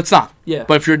 No, that's not. Yeah.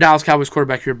 But if you're a Dallas Cowboys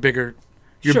quarterback, you're bigger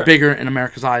in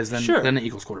America's eyes than the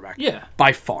Eagles quarterback. Yeah.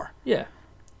 By far. Yeah.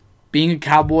 Being a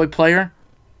Cowboy player,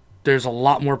 there's a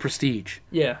lot more prestige.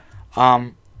 Yeah.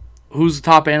 Who's the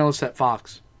top analyst at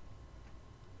Fox?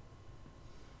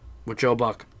 With Joe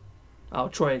Buck. Oh,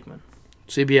 Troy Aikman.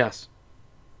 CBS.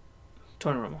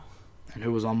 Tony Romo. And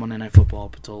who was on Monday Night Football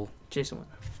up until... Jason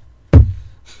Witten.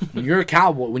 When you're a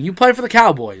Cowboy, when you play for the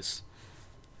Cowboys,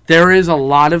 there is a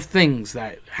lot of things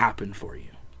that happen for you.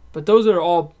 But those are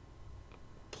all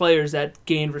players that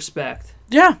gained respect.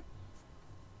 Yeah.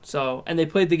 So, and they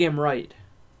played the game right.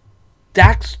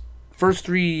 Dak's first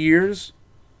 3 years,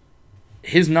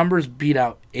 his numbers beat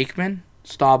out Aikman,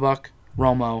 Staubach,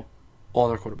 Romo, all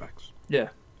their quarterbacks. Yeah.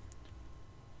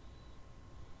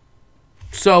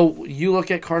 So, you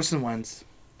look at Carson Wentz,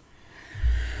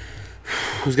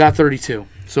 who's got 32.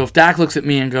 So, if Dak looks at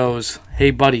me and goes,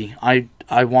 hey, buddy,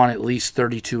 I want at least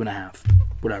 32 and a half.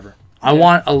 whatever. I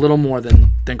want a little more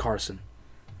than Carson.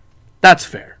 That's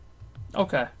fair.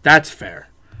 Okay. That's fair.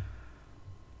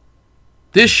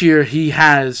 This year, he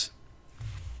has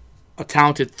a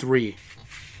talented 3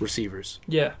 receivers.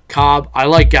 Yeah. Cobb, I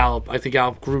like Gallup. I think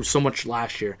Gallup grew so much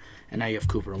last year. And now you have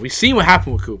Cooper. We've seen what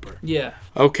happened with Cooper. Yeah.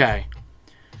 Okay.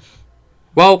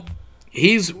 Well,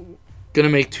 he's going to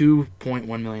make $2.1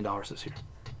 million this year.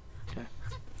 Okay.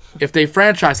 If they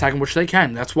franchise tag him, which they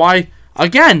can, that's why,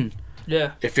 again,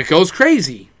 if it goes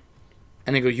crazy,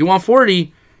 and they go, you want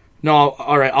 40? No,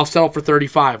 all right, I'll settle for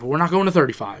 35. But we're not going to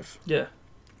 35. Yeah.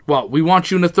 Well, we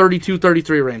want you in the 32,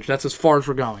 33 range. That's as far as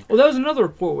we're going. Well, that was another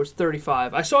report was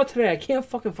 35. I saw it today. I can't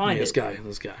fucking find This guy.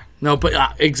 No, but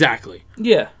exactly.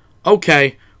 Yeah.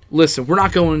 Okay, listen, we're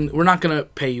not going to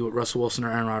pay you what Russell Wilson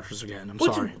or Aaron Rodgers are getting. I'm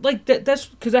sorry. Like that's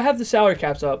because I have the salary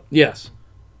caps up. Yes.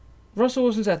 Russell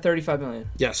Wilson's at $35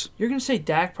 million. Yes. You're gonna say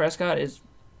Dak Prescott is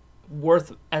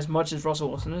worth as much as Russell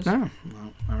Wilson is? No,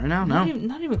 not right now. No,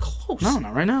 not even close. No,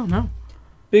 not right now. No.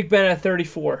 Big Ben at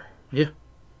 34. Yeah.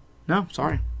 No,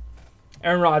 sorry.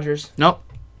 Aaron Rodgers. Nope.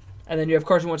 And then you have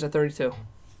Carson Wentz at 32.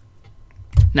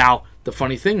 Now, the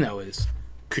funny thing though is,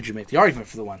 could you make the argument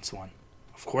for the Wentz one?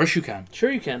 Of course you can. Sure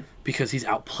you can. Because he's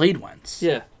outplayed Wentz.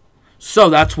 Yeah. So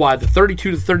that's why the 32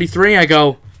 to 33, I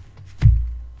go,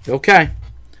 okay.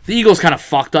 The Eagles kind of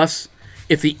fucked us.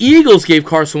 If the Eagles gave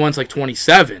Carson Wentz like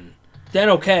 27, then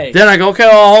okay. Then I go, okay,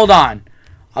 well, hold on.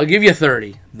 I'll give you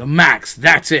 30. The max.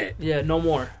 That's it. Yeah, no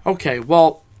more. Okay,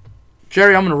 well,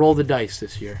 Jerry, I'm going to roll the dice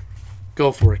this year.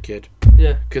 Go for it, kid.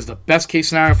 Yeah. Because the best case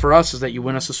scenario for us is that you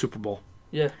win us a Super Bowl.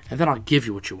 Yeah. And then I'll give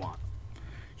you what you want.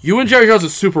 You and Jerry Jones a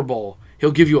Super Bowl,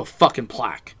 he'll give you a fucking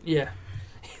plaque. Yeah.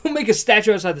 He'll make a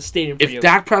statue outside the stadium for you. If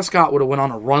Dak Prescott would have went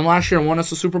on a run last year and won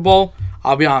us a Super Bowl,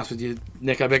 I'll be honest with you,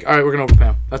 Nick, I'd be like, all right, we're going to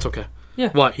overpay him. That's okay. Yeah.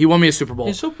 What? He won me a Super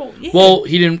Bowl. Super Bowl, yeah. Well,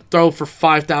 he didn't throw for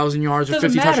 5,000 yards or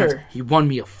 50 matter. touchdowns. He won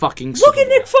me a fucking Super Look at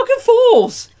Bowl. Nick fucking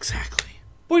Foles. Exactly.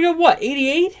 Boy, you got what,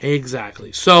 88?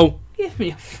 Exactly. So, Give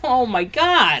me oh my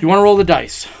God. You want to roll the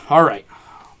dice. All right.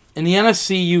 In the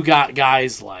NFC, you got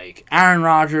guys like Aaron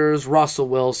Rodgers, Russell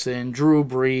Wilson, Drew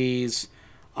Brees,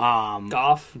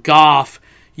 Goff.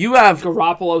 You have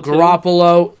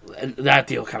Garoppolo. And that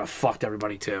deal kind of fucked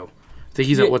everybody, too. I think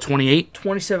he's at, what, 28?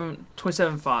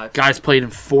 27.5. Guys played in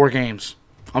 4 games.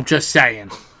 I'm just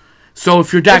saying. So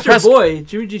if you're Dak Prescott... That's your boy.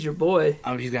 Jimmy G's your boy. He's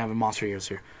going to have a monster years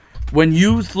here. When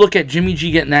you look at Jimmy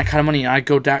G getting that kind of money,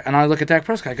 and I look at Dak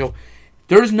Prescott, I go,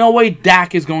 there's no way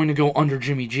Dak is going to go under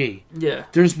Jimmy G. Yeah.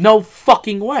 There's no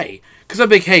fucking way. Because I'm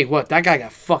like, hey, what? That guy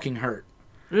got fucking hurt.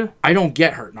 Yeah. I don't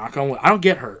get hurt. Knock on wood. I don't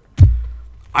get hurt.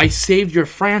 I saved your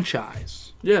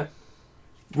franchise. Yeah.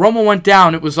 Romo went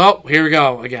down. It was, oh, here we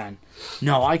go again.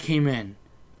 No, I came in,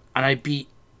 and I beat,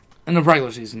 in the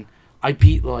regular season, I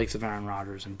beat the likes of Aaron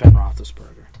Rodgers and Ben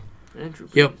Roethlisberger. Andrew.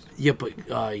 Yep,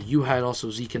 but you had also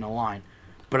Zeke in the line.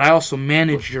 But I also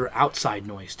managed your outside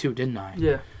noise, too, didn't I?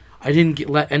 Yeah. I didn't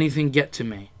let anything get to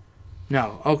me.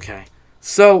 No, okay.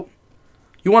 So,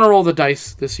 you want to roll the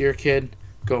dice this year, kid?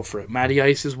 Go for it. Matty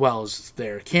Ice as well is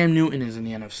there. Cam Newton is in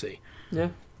the NFC. Yeah.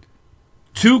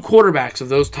 2 quarterbacks of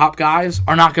those top guys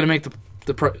are not going to make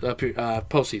the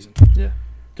postseason. Yeah.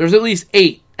 There's at least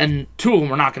 8, and 2 of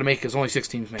them are not going to make it because only 6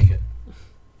 teams make it.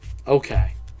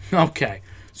 Okay.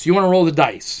 So you want to roll the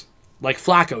dice like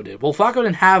Flacco did. Well, Flacco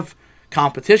didn't have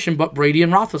competition but Brady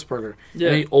and Roethlisberger and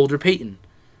an older Peyton.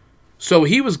 So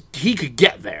he could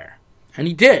get there, and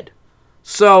he did.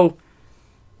 So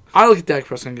I look at Dak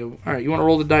Prescott and go, all right, you want to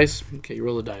roll the dice? Okay, you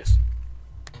roll the dice.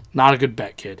 Not a good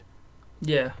bet, kid.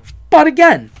 Yeah. But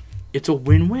again, it's a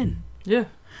win-win. Yeah.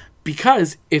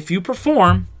 Because if you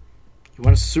perform, you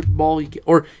win a Super Bowl,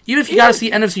 or even if you got to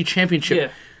see NFC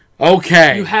Championship,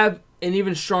 okay. You have an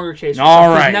even stronger case. All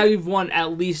right. Now you've won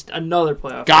at least another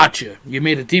playoff. Gotcha. You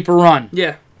made a deeper run.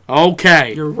 Yeah.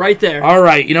 Okay. You're right there. All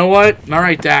right. You know what? All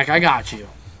right, Dak, I got you.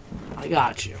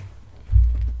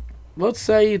 Let's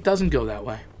say it doesn't go that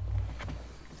way.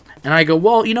 And I go,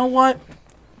 well, you know what?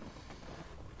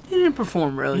 He didn't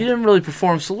perform, really. He didn't really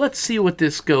perform, so let's see what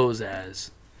this goes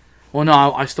as. Well,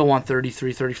 no, I still want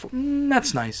 33, 34.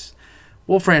 That's nice.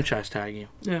 We'll franchise tag you.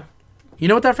 Yeah. You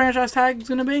know what that franchise tag is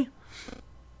going to be?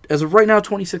 As of right now,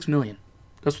 $26 million.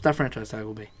 That's what that franchise tag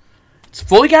will be. It's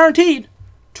fully guaranteed.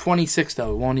 26,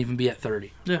 though. It won't even be at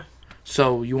 30. Yeah.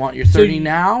 So you want your 30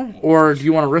 now, or do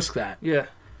you want to risk that? Yeah.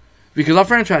 Because I'll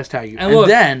franchise tag you.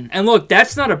 And look,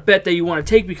 that's not a bet that you want to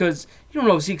take because you don't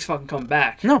know if Zeke's fucking coming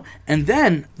back. No. And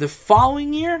then the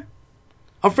following year,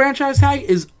 a franchise tag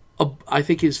is, I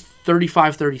think, is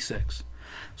 35, 36.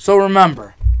 So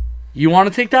remember, you want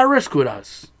to take that risk with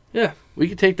us. Yeah. We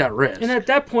can take that risk. And at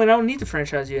that point, I don't need to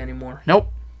franchise you anymore. Nope.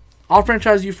 I'll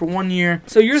franchise you for 1 year.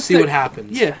 So you're see what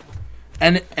happens. Yeah.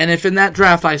 And if in that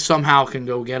draft I somehow can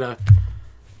go get a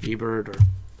Ebert, or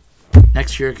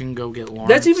next year can go get Lawrence.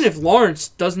 That's even if Lawrence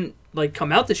doesn't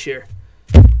come out this year.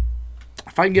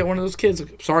 If I can get one of those kids,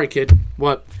 sorry kid,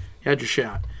 what? You had your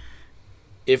shot.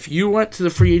 If you went to the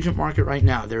free agent market right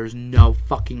now, there is no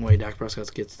fucking way Dak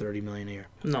Prescott gets $30 million a year.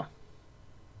 No.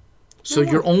 So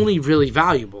you're only really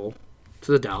valuable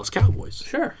to the Dallas Cowboys.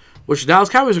 Sure. Which the Dallas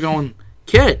Cowboys are going,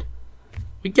 kid,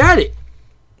 we get it.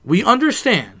 We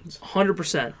understand.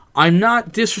 100%. I'm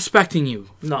not disrespecting you.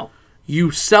 No.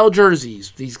 You sell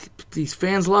jerseys. These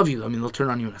fans love you. I mean, they'll turn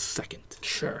on you in a second.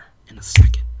 Sure. In a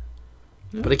second.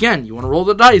 Yeah. But again, you want to roll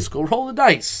the dice, go roll the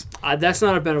dice. That's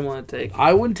not a bet I want to take.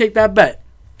 I wouldn't take that bet.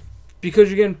 Because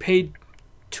you're getting paid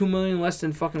 $2 million less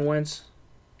than fucking Wentz.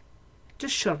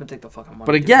 Just shut up and take the fucking money.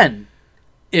 But again,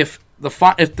 if the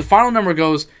final number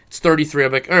goes, it's 33,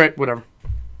 I'm like, all right, whatever.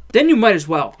 Then you might as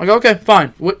well. I go, okay,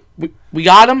 fine. We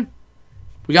got him.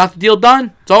 We got the deal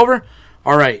done. It's over.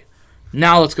 All right.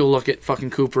 Now let's go look at fucking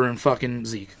Cooper and fucking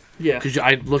Zeke. Yeah. Because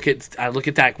I look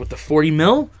at that with the $40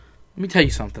 million. Let me tell you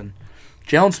something.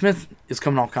 Jalen Smith is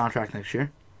coming off contract next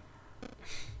year.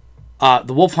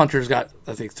 The Wolf Hunter's got,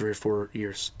 I think, 3 or 4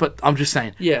 years. But I'm just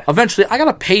saying. Yeah. Eventually, I got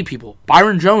to pay people.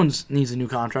 Byron Jones needs a new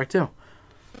contract, too.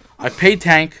 I paid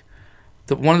Tank.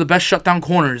 One of the best shutdown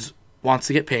corners wants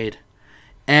to get paid.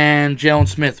 And Jalen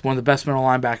Smith, one of the best middle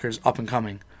linebackers up and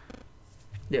coming.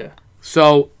 Yeah.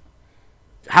 So,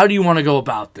 how do you want to go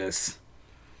about this?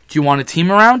 Do you want a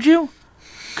team around you?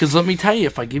 Because let me tell you,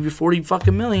 if I give you $40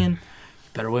 fucking million, you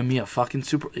better win me a fucking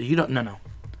Super... No. You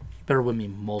better win me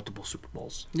multiple Super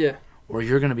Bowls. Yeah. Or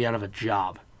you're going to be out of a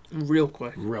job. Real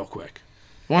quick. You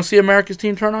want to see America's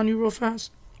team turn on you real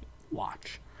fast?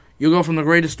 Watch. You'll go from the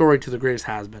greatest story to the greatest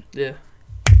has-been. Yeah.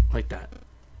 Like that.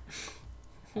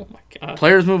 Oh, my God.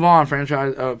 Players move on.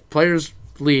 Players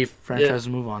leave. Franchises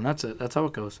move on. That's it. That's how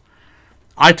it goes.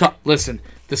 Listen,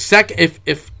 the second...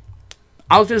 If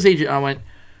I was his agent, I went,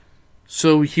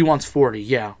 so he wants 40.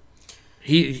 Yeah.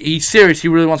 He's serious. He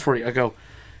really wants 40. I go,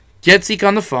 get Zeke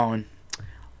on the phone.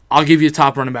 I'll give you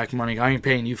top running back money. I ain't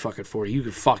paying you fucking 40. You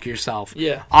can fuck yourself.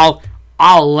 Yeah.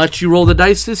 I'll let you roll the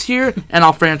dice this year, and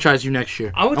I'll franchise you next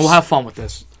year. And we'll have fun with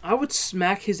this. I would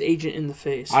smack his agent in the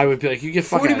face. I would be like, you get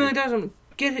fucking $40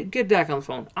 million. Get Dak on the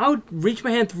phone. I would reach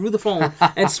my hand through the phone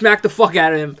and smack the fuck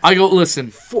out of him. I go,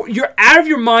 listen. You're out of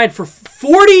your mind for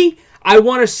 40. I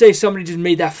want to say somebody just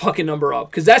made that fucking number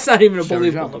up because that's not even a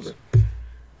believable number.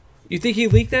 You think he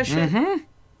leaked that shit? Mm-hmm.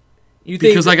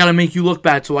 Because I got to make you look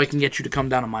bad so I can get you to come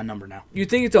down on my number now. You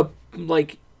think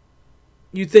it's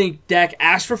you think Dak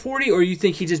asked for 40 or you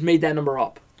think he just made that number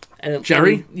up?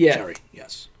 Jerry? Yeah. Jerry,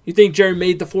 yes. You think Jerry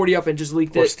made the 40 up and just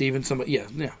leaked it? Or Steven, somebody.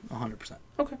 Yeah, 100%.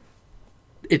 Okay.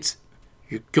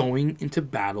 You're going into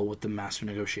battle with the master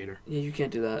negotiator. Yeah, you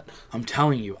can't do that. I'm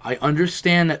telling you. I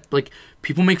understand that,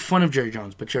 people make fun of Jerry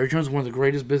Jones, but Jerry Jones is one of the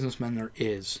greatest businessmen there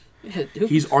is. Yeah, dude.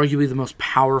 He's arguably the most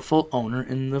powerful owner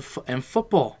in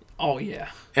football. Oh, yeah.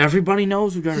 Everybody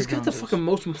knows who Jerry Jones is. He's got the fucking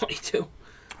most money, too.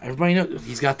 Everybody knows.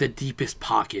 He's got the deepest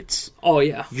pockets. Oh,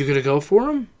 yeah. You going to go for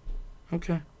him?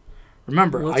 Okay.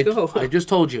 Remember, Let's go. I just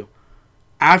told you.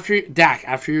 After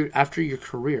your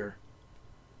career,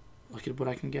 look at what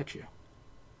I can get you.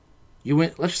 You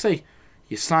win. Let's just say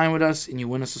you sign with us and you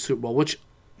win us the Super Bowl, which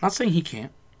I'm not saying he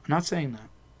can't. I'm not saying that.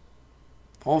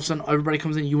 All of a sudden, everybody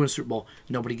comes in, you win a Super Bowl.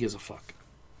 Nobody gives a fuck.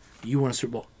 You win a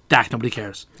Super Bowl. Dak, nobody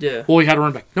cares. Yeah. Well, he had a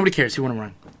run back. Nobody cares. He won a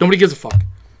run. Nobody gives a fuck.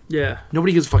 Yeah.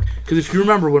 Nobody gives a fuck. Because if you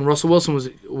remember when Russell Wilson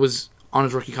was on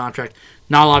his rookie contract,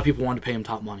 not a lot of people wanted to pay him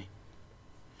top money.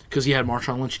 Because he had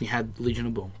Marshawn Lynch and he had Legion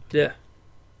of Boom. Yeah.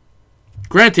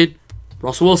 Granted,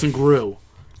 Russell Wilson grew.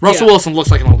 Russell Wilson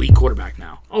looks like an elite quarterback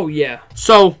now. Oh, yeah.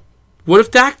 So, what if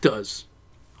Dak does?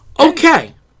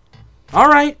 Okay. All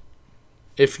right.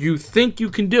 If you think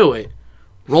you can do it,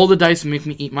 roll the dice and make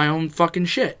me eat my own fucking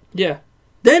shit. Yeah.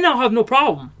 Then I'll have no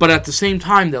problem. But at the same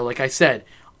time, though, like I said,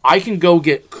 I can go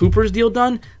get Cooper's deal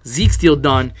done, Zeke's deal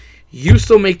done, you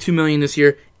still make $2 million this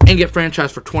year, and get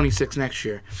franchised for $26 next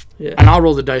year. Yeah. And I'll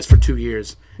roll the dice for 2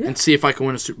 years and see if I can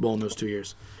win a Super Bowl in those 2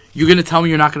 years. You're going to tell me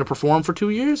you're not going to perform for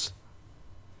 2 years?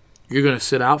 You're going to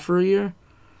sit out for a year?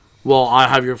 Well, I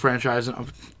have your franchise.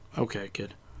 Okay,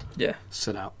 kid. Yeah.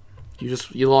 Sit out.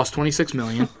 You lost $26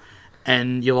 million,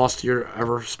 and you lost your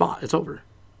ever spot. It's over.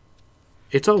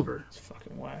 It's over. It's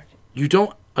fucking whack. You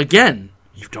don't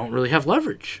really have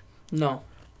leverage. No.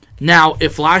 Now,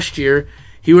 if last year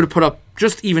he would have put up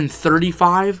just even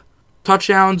 35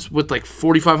 touchdowns with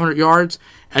 4,500 yards,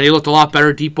 and he looked a lot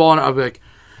better deep ball, and I'd be like,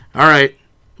 all right,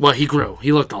 well, he grew.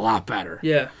 He looked a lot better.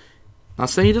 Yeah. Not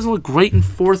saying he doesn't look great in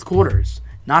fourth quarters.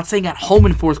 Not saying at home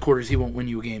in fourth quarters he won't win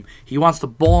you a game. He wants the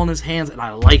ball in his hands, and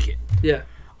I like it. Yeah.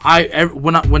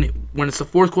 When it's the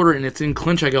fourth quarter and it's in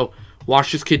clinch, I go,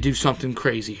 watch this kid do something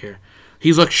crazy here.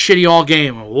 He's looked shitty all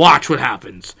game. Watch what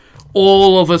happens.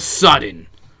 All of a sudden.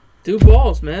 Do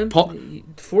balls, man.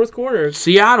 Fourth quarter.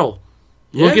 Seattle.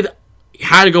 Look at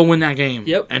had to go win that game.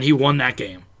 Yep. And he won that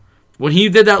game. When he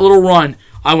did that little run,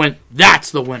 I went,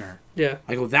 that's the winner. Yeah.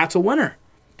 I go, that's a winner.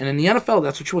 And in the NFL,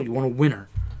 that's what you want. You want a winner.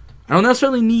 I don't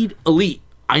necessarily need elite.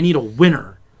 I need a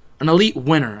winner. An elite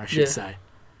winner, I should say.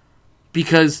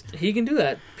 Because he can do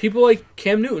that. People like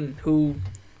Cam Newton, who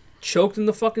choked in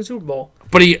the fucking Super Bowl.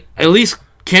 But at least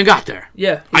Cam got there.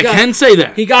 Yeah. I can say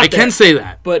that. I can say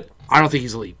that. But I don't think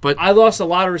he's elite. But I lost a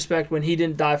lot of respect when he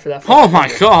didn't die for that. Oh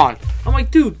my God. I'm like,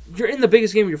 dude, you're in the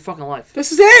biggest game of your fucking life.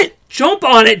 This is it. Jump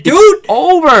on it, dude. It's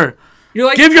over. You're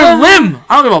like, give your limb.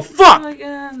 I don't give a fuck. I'm like,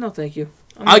 no, thank you.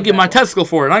 I'll give my testicle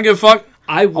for it. I don't give a fuck.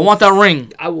 I want that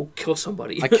ring. I will kill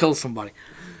somebody. I kill somebody.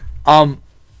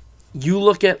 You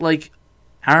look at like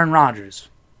Aaron Rodgers.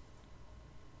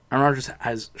 Aaron Rodgers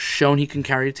has shown he can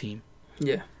carry a team.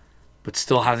 Yeah. But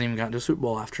still hasn't even gotten to a Super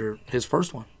Bowl after his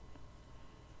first one.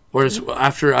 Or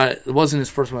after it wasn't his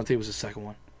first one, I think it was his second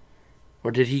one.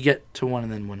 Or did he get to one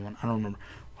and then win one? I don't remember.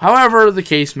 However the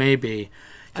case may be.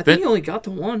 I think he only got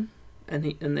to one,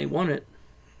 and they won it.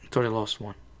 I thought he lost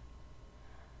one.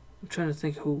 I'm trying to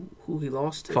think who he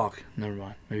lost to. Fuck, never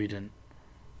mind. Maybe he didn't.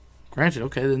 Granted,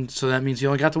 okay, then so that means he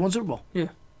only got to one Super Bowl. Yeah.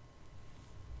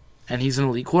 And he's an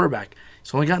elite quarterback.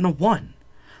 He's only gotten to one.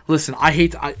 Listen,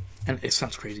 and it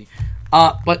sounds crazy,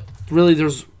 but really,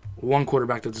 there's one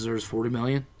quarterback that deserves $40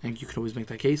 million, and you can always make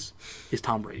that case. Is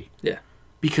Tom Brady? Yeah.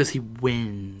 Because he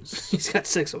wins. He's got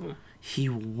 6 of them. He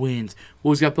wins.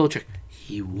 Well, he's got Belichick.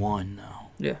 He won though.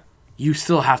 Yeah. You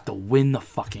still have to win the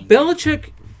fucking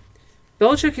game.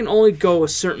 Belichick can only go a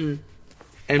certain.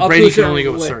 And Brady can only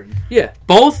go a certain. Yeah.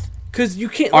 Both. Because you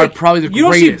can't are probably the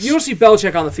greatest. You don't see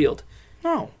Belichick on the field.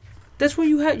 No. That's where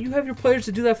you have your players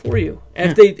to do that for you.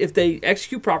 And if they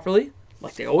execute properly,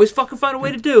 like they always fucking find a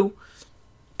way to do.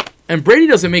 And Brady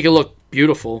doesn't make it look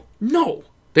beautiful. No.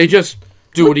 They just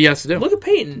do what he has to do. Look at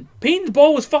Peyton. Peyton's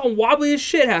ball was fucking wobbly as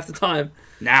shit half the time.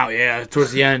 Now, yeah,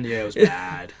 towards the end, it was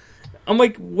bad. I'm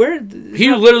like, where?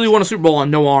 He literally won a Super Bowl on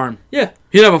no arm. Yeah.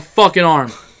 He didn't have a fucking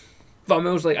arm. Von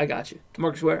Miller was like, I got you.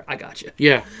 DeMarcus Ware, I got you.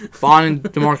 Yeah. Von and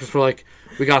DeMarcus were like,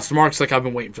 we got DeMarcus like, I've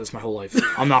been waiting for this my whole life.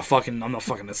 I'm not fucking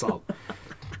this up.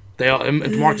 And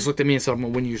DeMarcus looked at me and said, I'm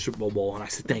going to win you a Super Bowl. And I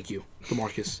said, thank you,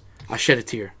 DeMarcus. I shed a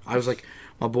tear. I was like,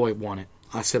 my boy won it.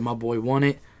 I said, my boy won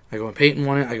it. I go, and Peyton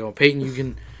won it. I go, Peyton, you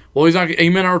can... Well, he's not... He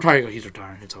may not retire. I go, he's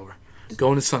retiring. It's over. Go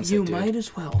in the sunset, You dude. might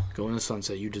as well. Go in the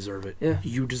sunset. You deserve it. Yeah.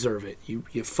 You deserve it. You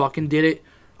fucking did it.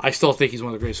 I still think he's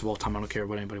one of the greatest of all time. I don't care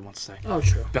what anybody wants to say. Oh,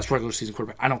 true. Best regular season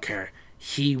quarterback. I don't care.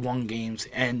 He won games,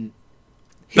 and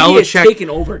he has taken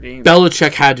over games.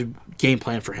 Belichick had to game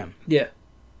plan for him. Yeah.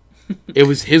 It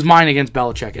was his mind against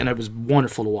Belichick, and it was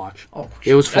wonderful to watch. Oh,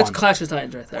 it was fun. That's Clash of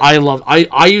Titans right there.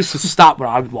 I used to stop, but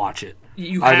I would watch it.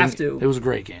 You have to. It was a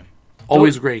great game.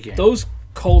 Always a great game. Those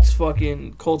Colts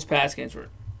pass games were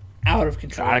out of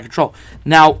control. Out of control.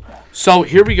 Now, so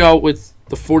here we go with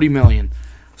the $40 million.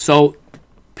 So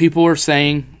people are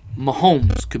saying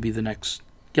Mahomes could be the next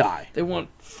guy. They want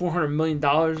 $400 million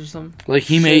or something. Like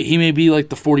he may be like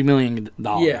the $40 million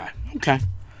guy. Okay,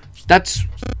 he's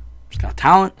got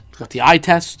talent. He's got the eye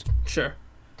test. Sure.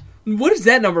 What is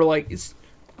that number like? It's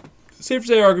safe to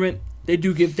say argument. They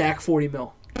do give Dak $40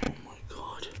 million. Oh my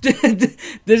God.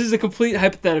 This is a complete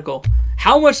hypothetical.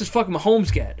 How much does fucking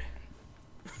Mahomes get?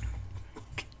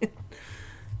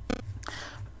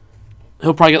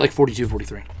 He'll probably get like 42,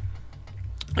 43.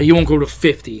 He won't go to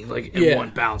 50 like in one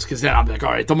bounce because then I'll be like,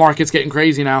 all right, the market's getting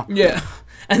crazy now. Yeah,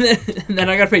 and then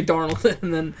I got to pay Darnold,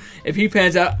 and then if he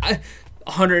pans out,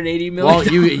 $180 million. Well,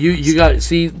 you got to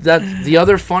see that. The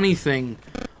other funny thing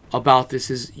about this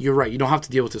is you're right. You don't have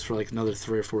to deal with this for like another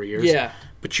 3 or 4 years. Yeah,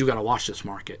 but you got to watch this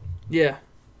market. Yeah,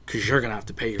 because you're gonna have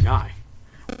to pay your guy.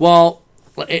 Well,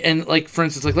 and like for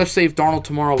instance, like let's say if Darnold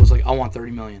tomorrow was like, I want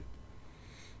 $30 million.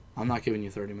 I'm not giving you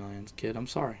 $30 million, kid. I'm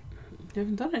sorry. You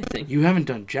haven't done anything. You haven't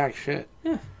done jack shit.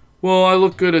 Yeah. Well, I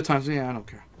look good at times. Yeah, I don't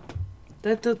care.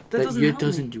 That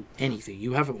doesn't do anything.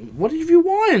 You haven't. What have you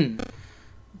won?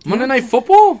 Monday Night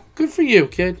Football? Good for you,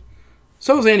 kid.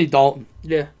 So is Andy Dalton.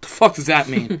 Yeah. The fuck does that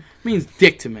mean? It means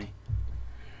dick to me.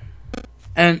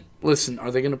 And listen,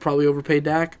 are they going to probably overpay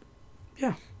Dak?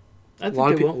 Yeah. I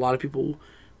think a lot of people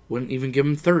wouldn't even give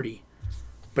him 30.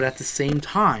 But at the same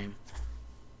time,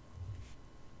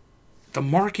 the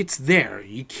market's there.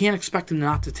 You can't expect him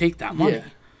not to take that money. Yeah.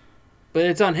 But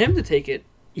it's on him to take it.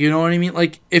 You know what I mean?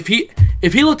 Like if he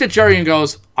looked at Jerry and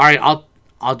goes, "All right,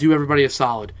 I'll do everybody a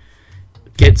solid.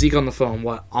 Get Zeke on the phone.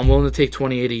 What? I'm willing to take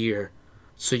 $28 a year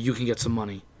so you can get some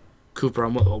money. Cooper,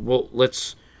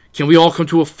 can we all come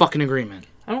to a fucking agreement?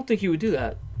 I don't think he would do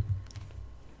that.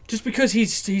 Just because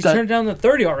he's turned down the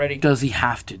 30 already. Does he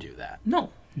have to do that?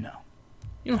 No.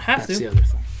 You don't have to. That's the other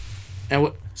thing.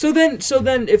 And So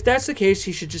then, if that's the case,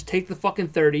 he should just take the fucking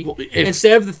 30 if,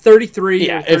 instead of the 33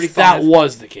 or 35. If that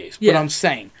was the case. But Yeah. I'm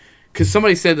saying, because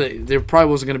somebody said that there probably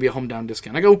wasn't going to be a hometown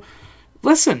discount. I go,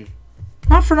 listen,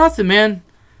 not for nothing, man.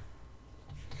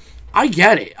 I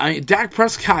get it. Dak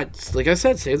Prescott, like I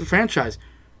said, save the franchise.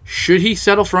 Should he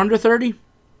settle for under 30?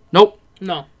 Nope.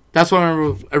 No. That's why I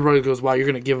remember everybody goes, wow, you're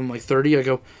going to give him like 30? I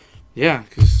go, yeah,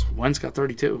 because Wentz got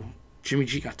 32. Jimmy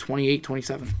G got 28,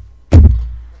 27.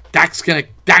 Dak's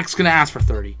gonna ask for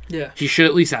 30. Yeah. He should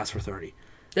at least ask for 30.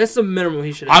 That's the minimum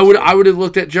he should I would have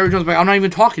looked at Jerry Jones like, I'm not even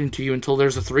talking to you until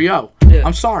there's a 3-0. Yeah.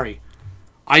 I'm sorry.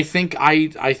 I think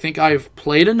I've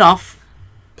played enough.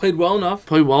 Played well enough.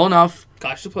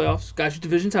 Got you the playoffs. Got you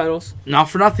division titles. Not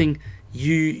for nothing.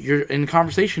 You're in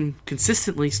conversation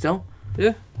consistently still.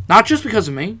 Yeah. Not just because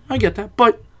of me. I get that.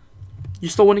 But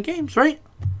you're still winning games, right?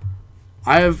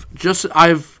 I have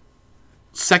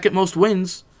second most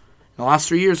wins in the last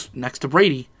 3 years next to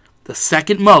Brady. The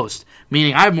second most.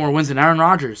 Meaning I have more wins than Aaron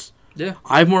Rodgers. Yeah.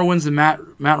 I have more wins than Matt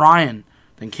Ryan,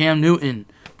 than Cam Newton,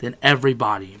 than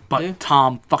everybody but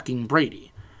Tom fucking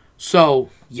Brady. So,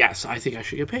 yes, I think I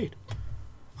should get paid.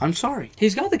 I'm sorry.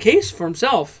 He's got the case for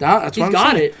himself. That's what I'm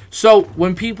got saying. it. So,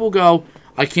 when people go,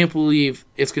 I can't believe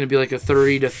it's going to be like a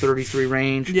 30 to 33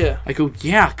 range. Yeah. I go,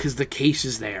 yeah, because the case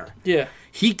is there. Yeah.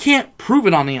 He can't prove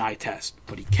it on the eye test,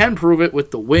 but he can prove it with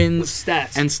the wins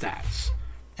stats. and stats.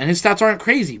 And his stats aren't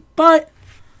crazy, but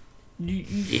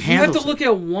you have to look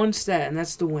at one stat, and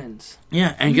that's the wins.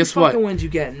 Yeah, and guess what? Fucking wins you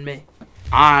get in me.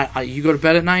 You go to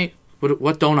bed at night.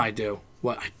 What don't I do?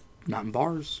 Not in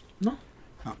bars. No.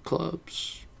 Not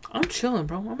clubs. I'm chilling,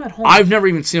 bro. I'm at home. I've never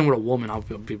even seen him with a woman. I'll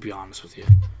be honest with you.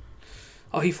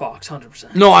 Oh, he fucks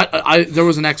 100%. No, I there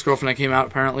was an ex-girlfriend that came out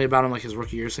apparently about him like his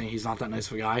rookie year, saying he's not that nice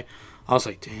of a guy. I was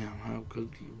like, damn, how good.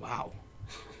 Wow,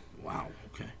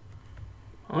 okay.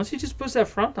 Unless he just puts that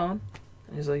front on,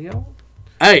 and he's like, yo,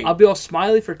 hey, I'll be all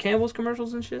smiley for Campbell's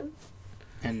commercials and shit.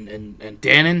 And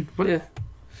Dannon, yeah.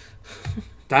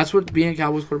 That's what being a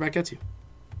Cowboys quarterback gets you.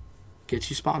 Gets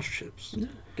you sponsorships. Yeah,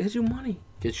 gets you money.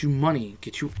 Get you money.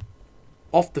 Get you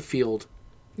off the field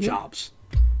jobs.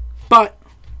 But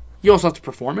you also have to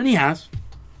perform, and he has.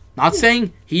 Not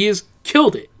saying he has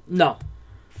killed it. No.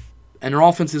 And their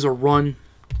offense is a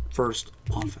run-first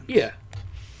offense. Yeah.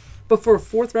 But for a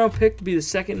fourth-round pick to be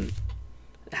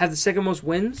have the second most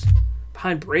wins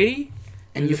behind Brady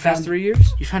in the past 3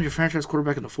 years? You found your franchise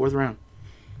quarterback in the fourth round.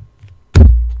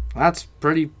 That's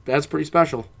pretty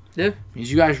special. Yeah.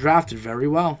 Means you guys drafted very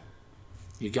well.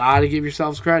 You got to give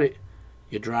yourselves credit.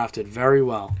 You drafted very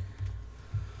well.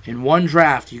 In one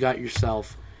draft, you got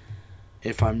yourself,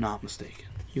 if I'm not mistaken,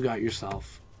 you got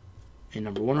yourself a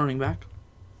number 1 running back,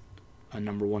 a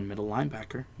number 1 middle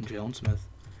linebacker, Jalen Smith,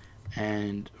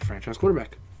 and a franchise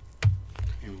quarterback.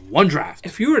 In one draft.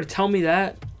 If you were to tell me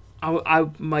that,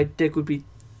 my dick would be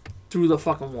through the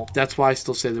fucking wall. That's why I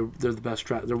still say they're the best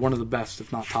draft. They're one of the best,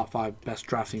 if not top 5, best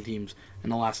drafting teams in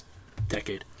the last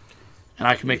decade. And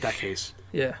I can make that case.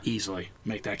 Yeah. Easily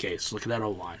make that case. Look at that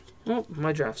O-line. Well,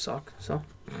 my drafts suck, so.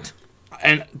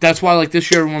 And that's why, like,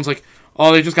 this year, everyone's like,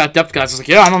 oh, they just got depth guys. It's like,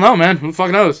 yeah, I don't know, man. Who the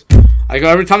fuck knows? I go,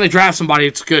 every time they draft somebody,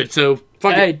 it's good. So,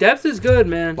 fuck it. Depth is good,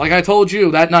 man. Like I told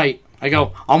you that night, I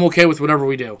go, I'm okay with whatever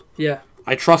we do. Yeah.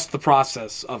 I trust the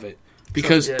process of it.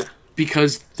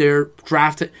 Because they're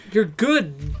drafted. You're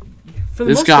good. For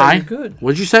the This most guy, part, you're good.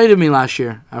 What'd you say to me last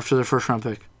year after their first round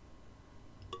pick?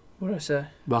 What did I say?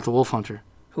 About the Wolf Hunter.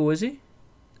 Who is he?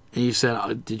 And you said,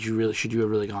 should you have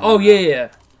really gone? Oh, yeah.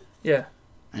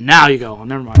 And now you go,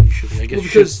 never mind, you should. I guess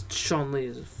because Sean Lee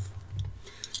is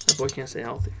that boy can't stay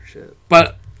healthy for shit.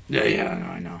 But,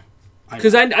 I know.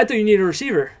 Because I thought you needed a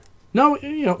receiver. No,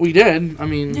 we did. I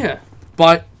mean,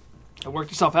 but it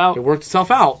worked itself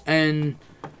out. And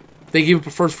they gave up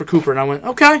a first for Cooper, and I went,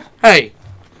 okay, hey,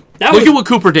 look at what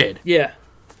Cooper did. Yeah.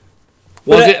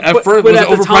 Was it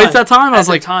overpriced that time? I was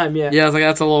like, I was like,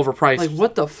 that's a little overpriced. Like,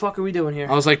 what the fuck are we doing here?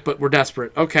 I was like, but we're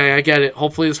desperate. Okay, I get it.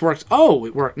 Hopefully this works. Oh,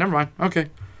 it worked. Never mind. Okay.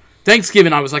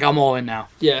 Thanksgiving, I was like, I'm all in now.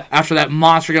 Yeah. After that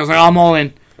monster, I was like, I'm all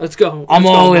in. Let's go. I'm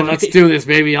all in. Let's do this,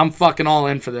 baby. I'm fucking all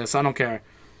in for this. I don't care.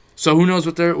 So who knows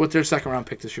what their second round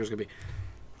pick this year is gonna be?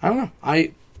 I don't know.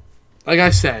 Like I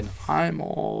said, I'm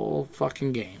all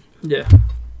fucking game. Yeah.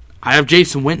 I have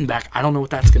Jason Witten back. I don't know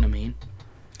what that's gonna mean.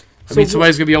 I mean,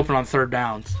 somebody's gonna be open on third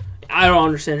downs. I don't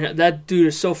understand. That dude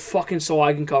is so fucking so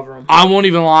I can cover him. I won't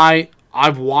even lie.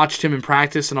 I've watched him in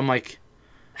practice, and I'm like,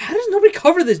 how does nobody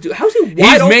cover this dude? How's he wide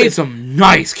he's open? made some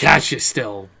nice catches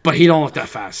still, but he don't look that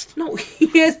fast. No,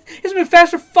 he's been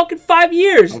fast for fucking 5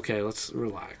 years. Okay, let's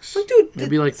relax. Like, dude,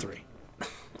 maybe like 3.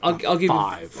 I'll give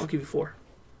 5. I'll give you 4.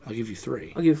 I'll give you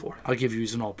 3. I'll give you 4. I'll give you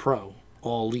he's an all-pro,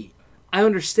 all-elite. I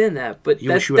understand that, but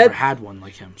You wish you ever had one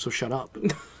like him, so shut up.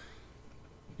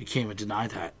 You can't even deny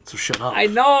that, so shut up. I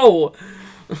know.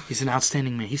 He's an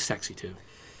outstanding man. He's sexy, too.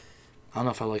 I don't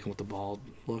know if I like him with the bald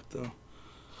look, though.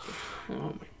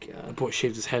 Oh, my God. The boy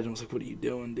shaved his head and was like, what are you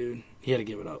doing, dude? He had to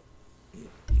give it up.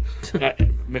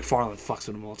 McFarland fucks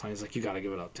with him all the time. He's like, you got to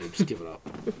give it up, dude. Just give it up.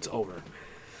 It's over.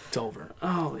 It's over.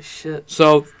 Holy shit.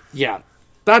 So, yeah.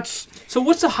 So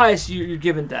what's the highest you're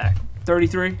giving Dak?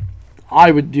 33?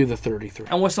 I would do the 33.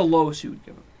 And what's the lowest you would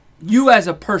give him? You as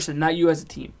a person, not you as a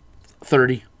team.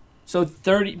 30. So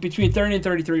between 30 and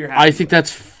 33, you're happy. I think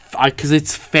that's because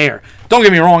it's fair. Don't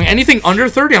get me wrong. Anything under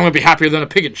 30, I'm gonna be happier than a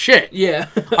pig in shit. Yeah.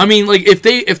 I mean, like if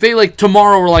they like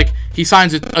tomorrow were like he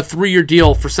signs a 3-year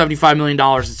deal for $75 million,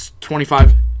 it's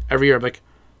 25 every year. I'm like,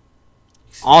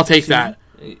 I'll take that.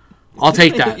 I'll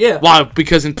take that. Yeah. Why?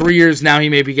 Because in 3 years now he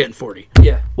may be getting 40.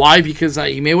 Yeah. Why? Because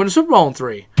he may win a Super Bowl in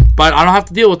 3, but I don't have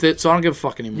to deal with it, so I don't give a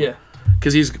fuck anymore. Yeah.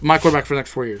 Because he's my quarterback for the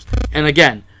next 4 years. And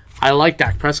again, I like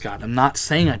Dak Prescott. I'm not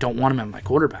saying I don't want him as my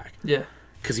quarterback. Yeah.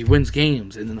 Because he wins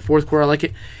games, and in the fourth quarter, I like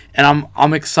it, and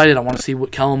I'm excited. I want to see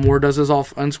what Kellen Moore does as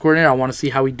offense coordinator. I want to see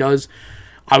how he does.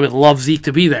 I would love Zeke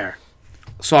to be there,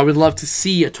 so I would love to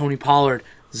see a Tony Pollard,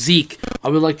 Zeke. I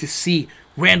would like to see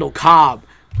Randall Cobb,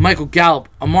 Michael Gallup,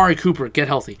 Amari Cooper get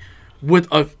healthy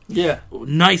with a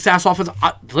nice ass offense.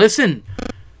 Listen,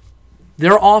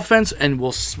 their offense, and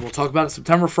we'll talk about it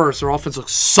September 1st. Their offense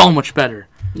looks so much better,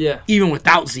 even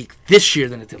without Zeke this year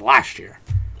than it did last year.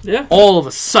 Yeah. All of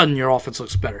a sudden, your offense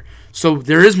looks better. So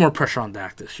there is more pressure on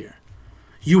Dak this year.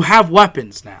 You have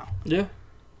weapons now. Yeah.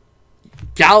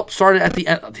 Gallup started at the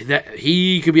end.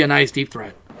 He could be a nice deep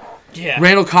threat. Yeah.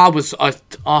 Randall Cobb was a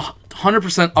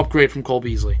 100% upgrade from Cole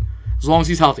Beasley. As long as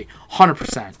he's healthy.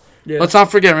 100%. Yeah. Let's not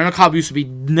forget, Randall Cobb used to be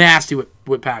nasty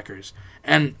with Packers.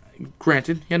 And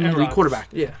granted, he had an elite quarterback.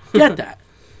 Yeah. Get that.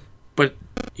 But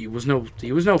he was no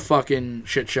fucking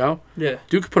shit show. Yeah.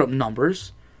 Dude could put up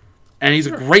numbers. And he's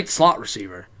a great slot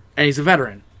receiver, and he's a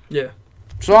veteran. Yeah.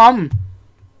 So I'm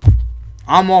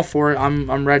all for it.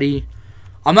 I'm ready.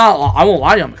 I won't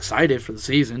lie to you. I'm excited for the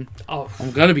season. Oh.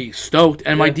 I'm gonna be stoked,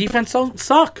 and my defense don't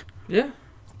suck. Yeah.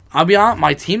 I'll be honest.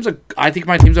 I think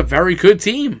my team's a very good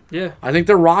team. Yeah. I think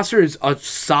their roster is a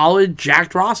solid,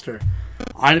 jacked roster.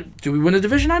 Do we win a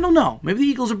division? I don't know. Maybe the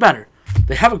Eagles are better.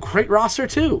 They have a great roster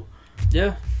too.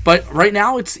 Yeah. But right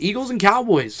now it's Eagles and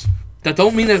Cowboys. That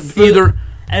don't mean that either.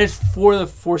 And it's for the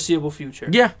foreseeable future.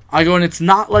 Yeah, I go, and it's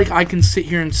not like I can sit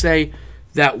here and say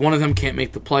that one of them can't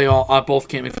make the playoff. Both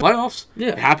can't make the playoffs.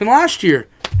 Yeah, it happened last year.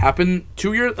 Happened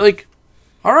 2 years. Like,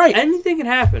 all right, anything can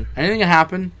happen. Anything can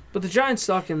happen. But the Giants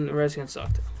suck and the Redskins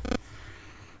sucked.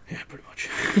 Yeah, pretty much.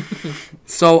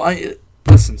 So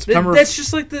listen. September. That's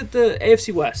just like the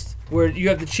AFC West, where you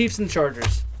have the Chiefs and the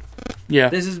Chargers. Yeah,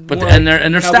 this is and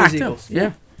they're stacked too. Eagles.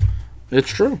 Yeah, it's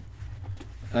true.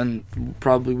 And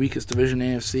probably weakest division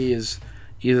AFC is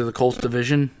either the Colts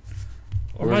division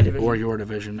or my division or your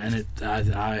division. And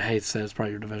I hate to say it's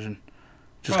probably your division,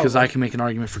 just because I can make an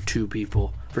argument for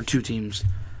two teams,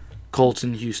 Colts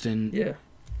and Houston. Yeah,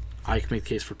 I can make the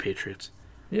case for Patriots.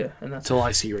 Yeah, and that's until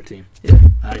I see your team. Yeah,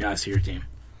 I gotta see your team.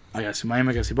 I gotta see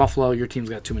Miami. I gotta see Buffalo. Your team's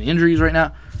got too many injuries right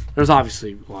now. There's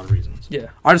obviously a lot of reasons.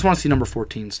 Yeah, I just want to see number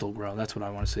 14 still grow. That's what I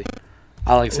want to see.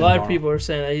 I like a lot of people are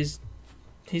saying that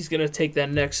he's gonna take that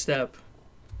next step,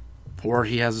 or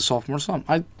he has a sophomore slump.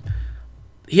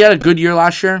 He had a good year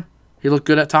last year. He looked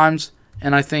good at times,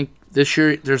 and I think this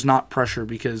year there's not pressure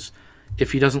because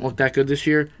if he doesn't look that good this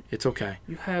year, it's okay.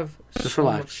 You have just so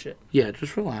relax. much shit. Yeah,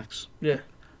 just relax. Yeah, I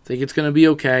think it's gonna be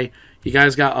okay. You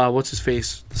guys got what's his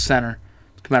face, the center,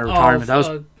 come out of retirement.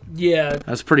 That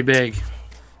was pretty big.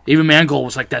 Even Mangold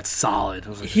was like, that's solid.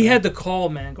 He had to call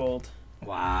Mangold.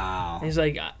 Wow. And he's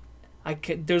like, I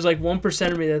can't, there's like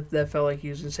 1% of me that felt like he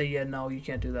was gonna say, yeah, no, you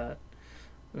can't do that.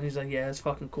 And he's like, yeah, it's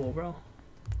fucking cool, bro.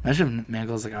 Imagine if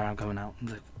Mangold's like, all right, I'm coming out. I'm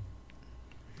like,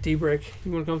 D-Brick,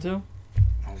 you want to come too?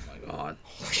 Oh my god.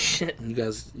 Oh, shit. You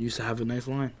guys used to have a nice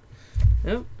line.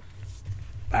 Yep.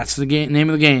 That's the name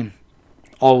of the game.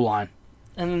 O-line.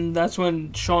 And that's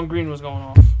when Sean Green was going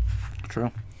off.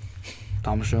 True.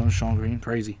 Thomas Jones, Sean Green,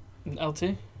 crazy.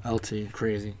 LT,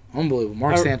 crazy. Unbelievable.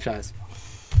 Mark Sanchez.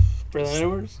 Braylon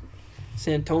Edwards.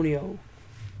 Santonio.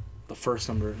 The first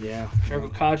number, yeah. Trevor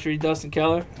Cotchery, Dustin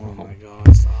Keller. Oh my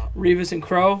god, stop. Revis and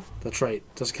Crow. That's right.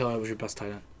 Dustin Keller was your best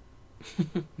tight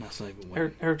end. That's not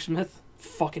even Eric Smith.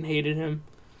 Fucking hated him.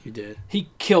 You did. He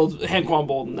killed Anquan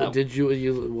Bolden. Did you?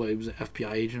 What? He was an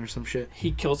FBI agent or some shit.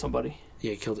 He killed somebody.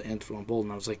 Yeah, he killed Anquan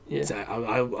Bolden. I was like, Yeah.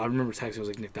 I remember texting. I was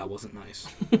like, Nick, that wasn't nice.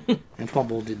 Anquan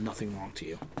Bolden did nothing wrong to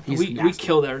you. We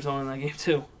killed Arizona in that game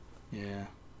too. Yeah,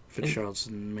 Fitzgerald's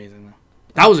amazing though.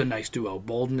 That was a nice duo,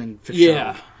 Bolden and Fitzgerald.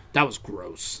 Yeah. That was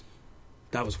gross.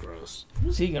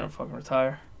 When's he gonna fucking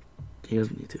retire? He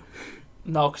doesn't need to.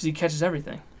 No, because he catches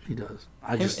everything. He does.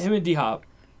 Him and D-Hop.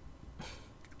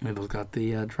 We both got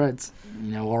the dreads.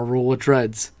 You know our rule with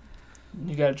dreads.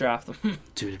 You gotta draft them.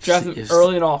 Dude, Draft them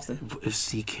early and often. If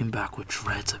Zeke came back with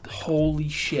dreads, I'd be like, Holy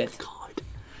shit. God.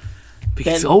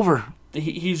 Because it's over.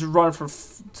 He's running for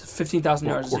 15,000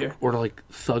 yards this year. Or like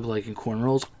thug like in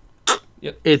cornrows.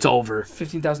 Yep. It's over.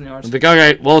 15,000 yards. I'm like,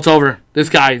 okay, well it's over. This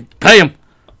guy, pay him.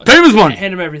 Pay him his money.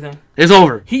 Hand him everything. It's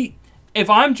over. If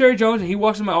I'm Jerry Jones and he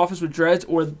walks in my office with dreads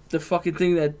or the fucking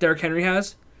thing that Derrick Henry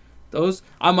has,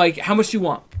 I'm like, how much do you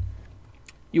want?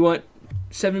 You want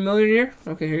 $70 million a year?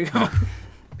 Okay, here you go.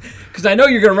 Because I know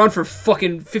you're gonna run for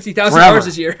fucking 50,000 yards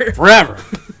this year. Forever.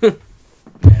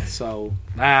 So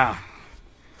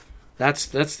that's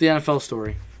the NFL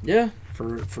story. Yeah.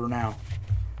 For now.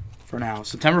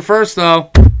 September 1st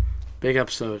though, big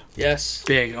episode. Yes.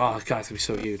 Big. Oh, God, it's gonna be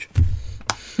so huge.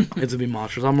 It's gonna be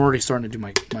monsters. I'm already starting to do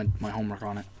my homework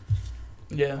on it.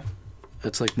 Yeah.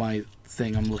 That's like my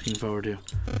thing I'm looking forward to.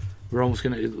 We're almost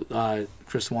gonna.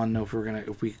 Chris wanted to know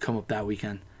if we could come up that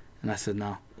weekend, and I said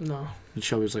no. No. And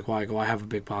Shelby was like, "Why?" I go, "I have a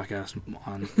big podcast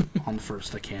on the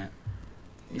 1st. I can't."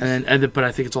 But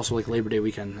I think it's also like Labor Day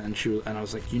weekend, and I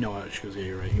was like, "You know what?" She goes, "Yeah,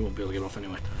 you're right. You won't be able to get off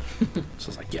anyway." So I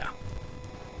was like, "Yeah."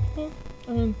 Well,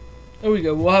 I mean, there we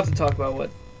go. We'll have to talk about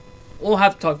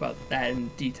that in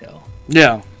detail.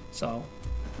 Yeah. So.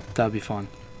 That'd be fun.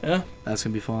 Yeah. That's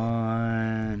gonna be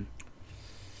fun.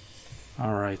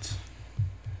 All right.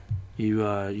 You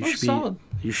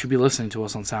should be listening to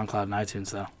us on SoundCloud and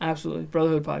iTunes though. Absolutely.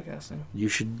 Brotherhood Podcasting. You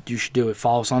should do it.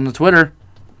 Follow us on the Twitter.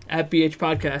 At BH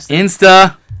Podcasting.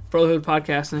 Insta. Brotherhood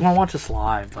Podcasting. You want to watch us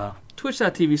live though.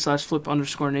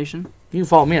 Twitch.tv/flip_nation. You can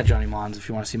follow me at Johnny Mons if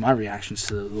you want to see my reactions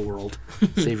to the world.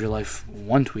 Save your life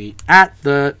one tweet at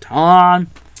the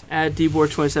time. At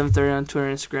dboard2730 on Twitter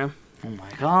and Instagram. Oh my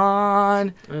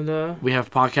God. And we have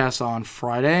podcasts on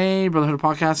Friday. Brotherhood of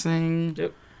Podcasting.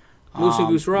 Yep. Moose and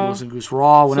Goose Raw. Moose and Goose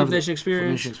Raw. Flip Nation Experience.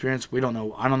 Flip Nation Experience. We don't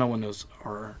know. I don't know when those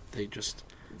are. They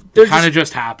kind of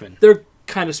just happen. They're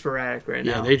kind of sporadic right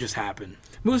now. Yeah, they just happen.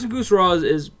 Moose and Goose Raw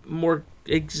is more.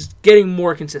 It's getting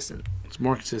more consistent. It's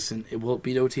more consistent. It will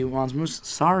beat OT with Mons Moose.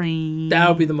 Sorry.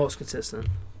 That'll be the most consistent.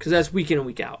 Because that's week in and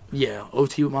week out. Yeah,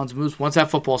 OT with Mons Moose. Once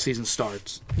that football season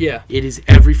starts. Yeah. It is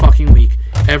every fucking week.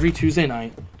 Every Tuesday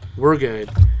night. We're good.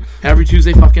 Every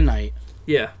Tuesday fucking night.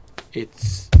 Yeah.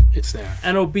 It's there.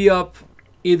 And it'll be up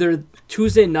either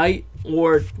Tuesday night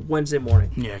or Wednesday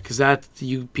morning. Yeah, because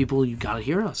you gotta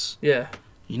hear us. Yeah.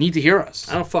 You need to hear us.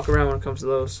 I don't fuck around when it comes to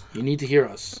those. You need to hear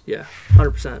us. Yeah,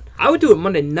 100%. I would do it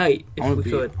Monday night if we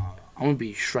could. I'm gonna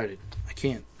be shredded. I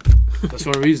can't. That's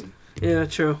the only reason. Yeah,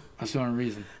 true. That's the only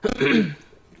reason.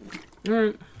 All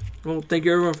right. Well, thank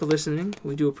you everyone for listening.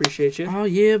 We do appreciate you. Oh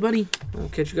yeah, buddy. We'll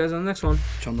catch you guys on the next one.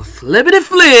 On the flippity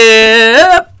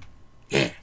flip. Yeah.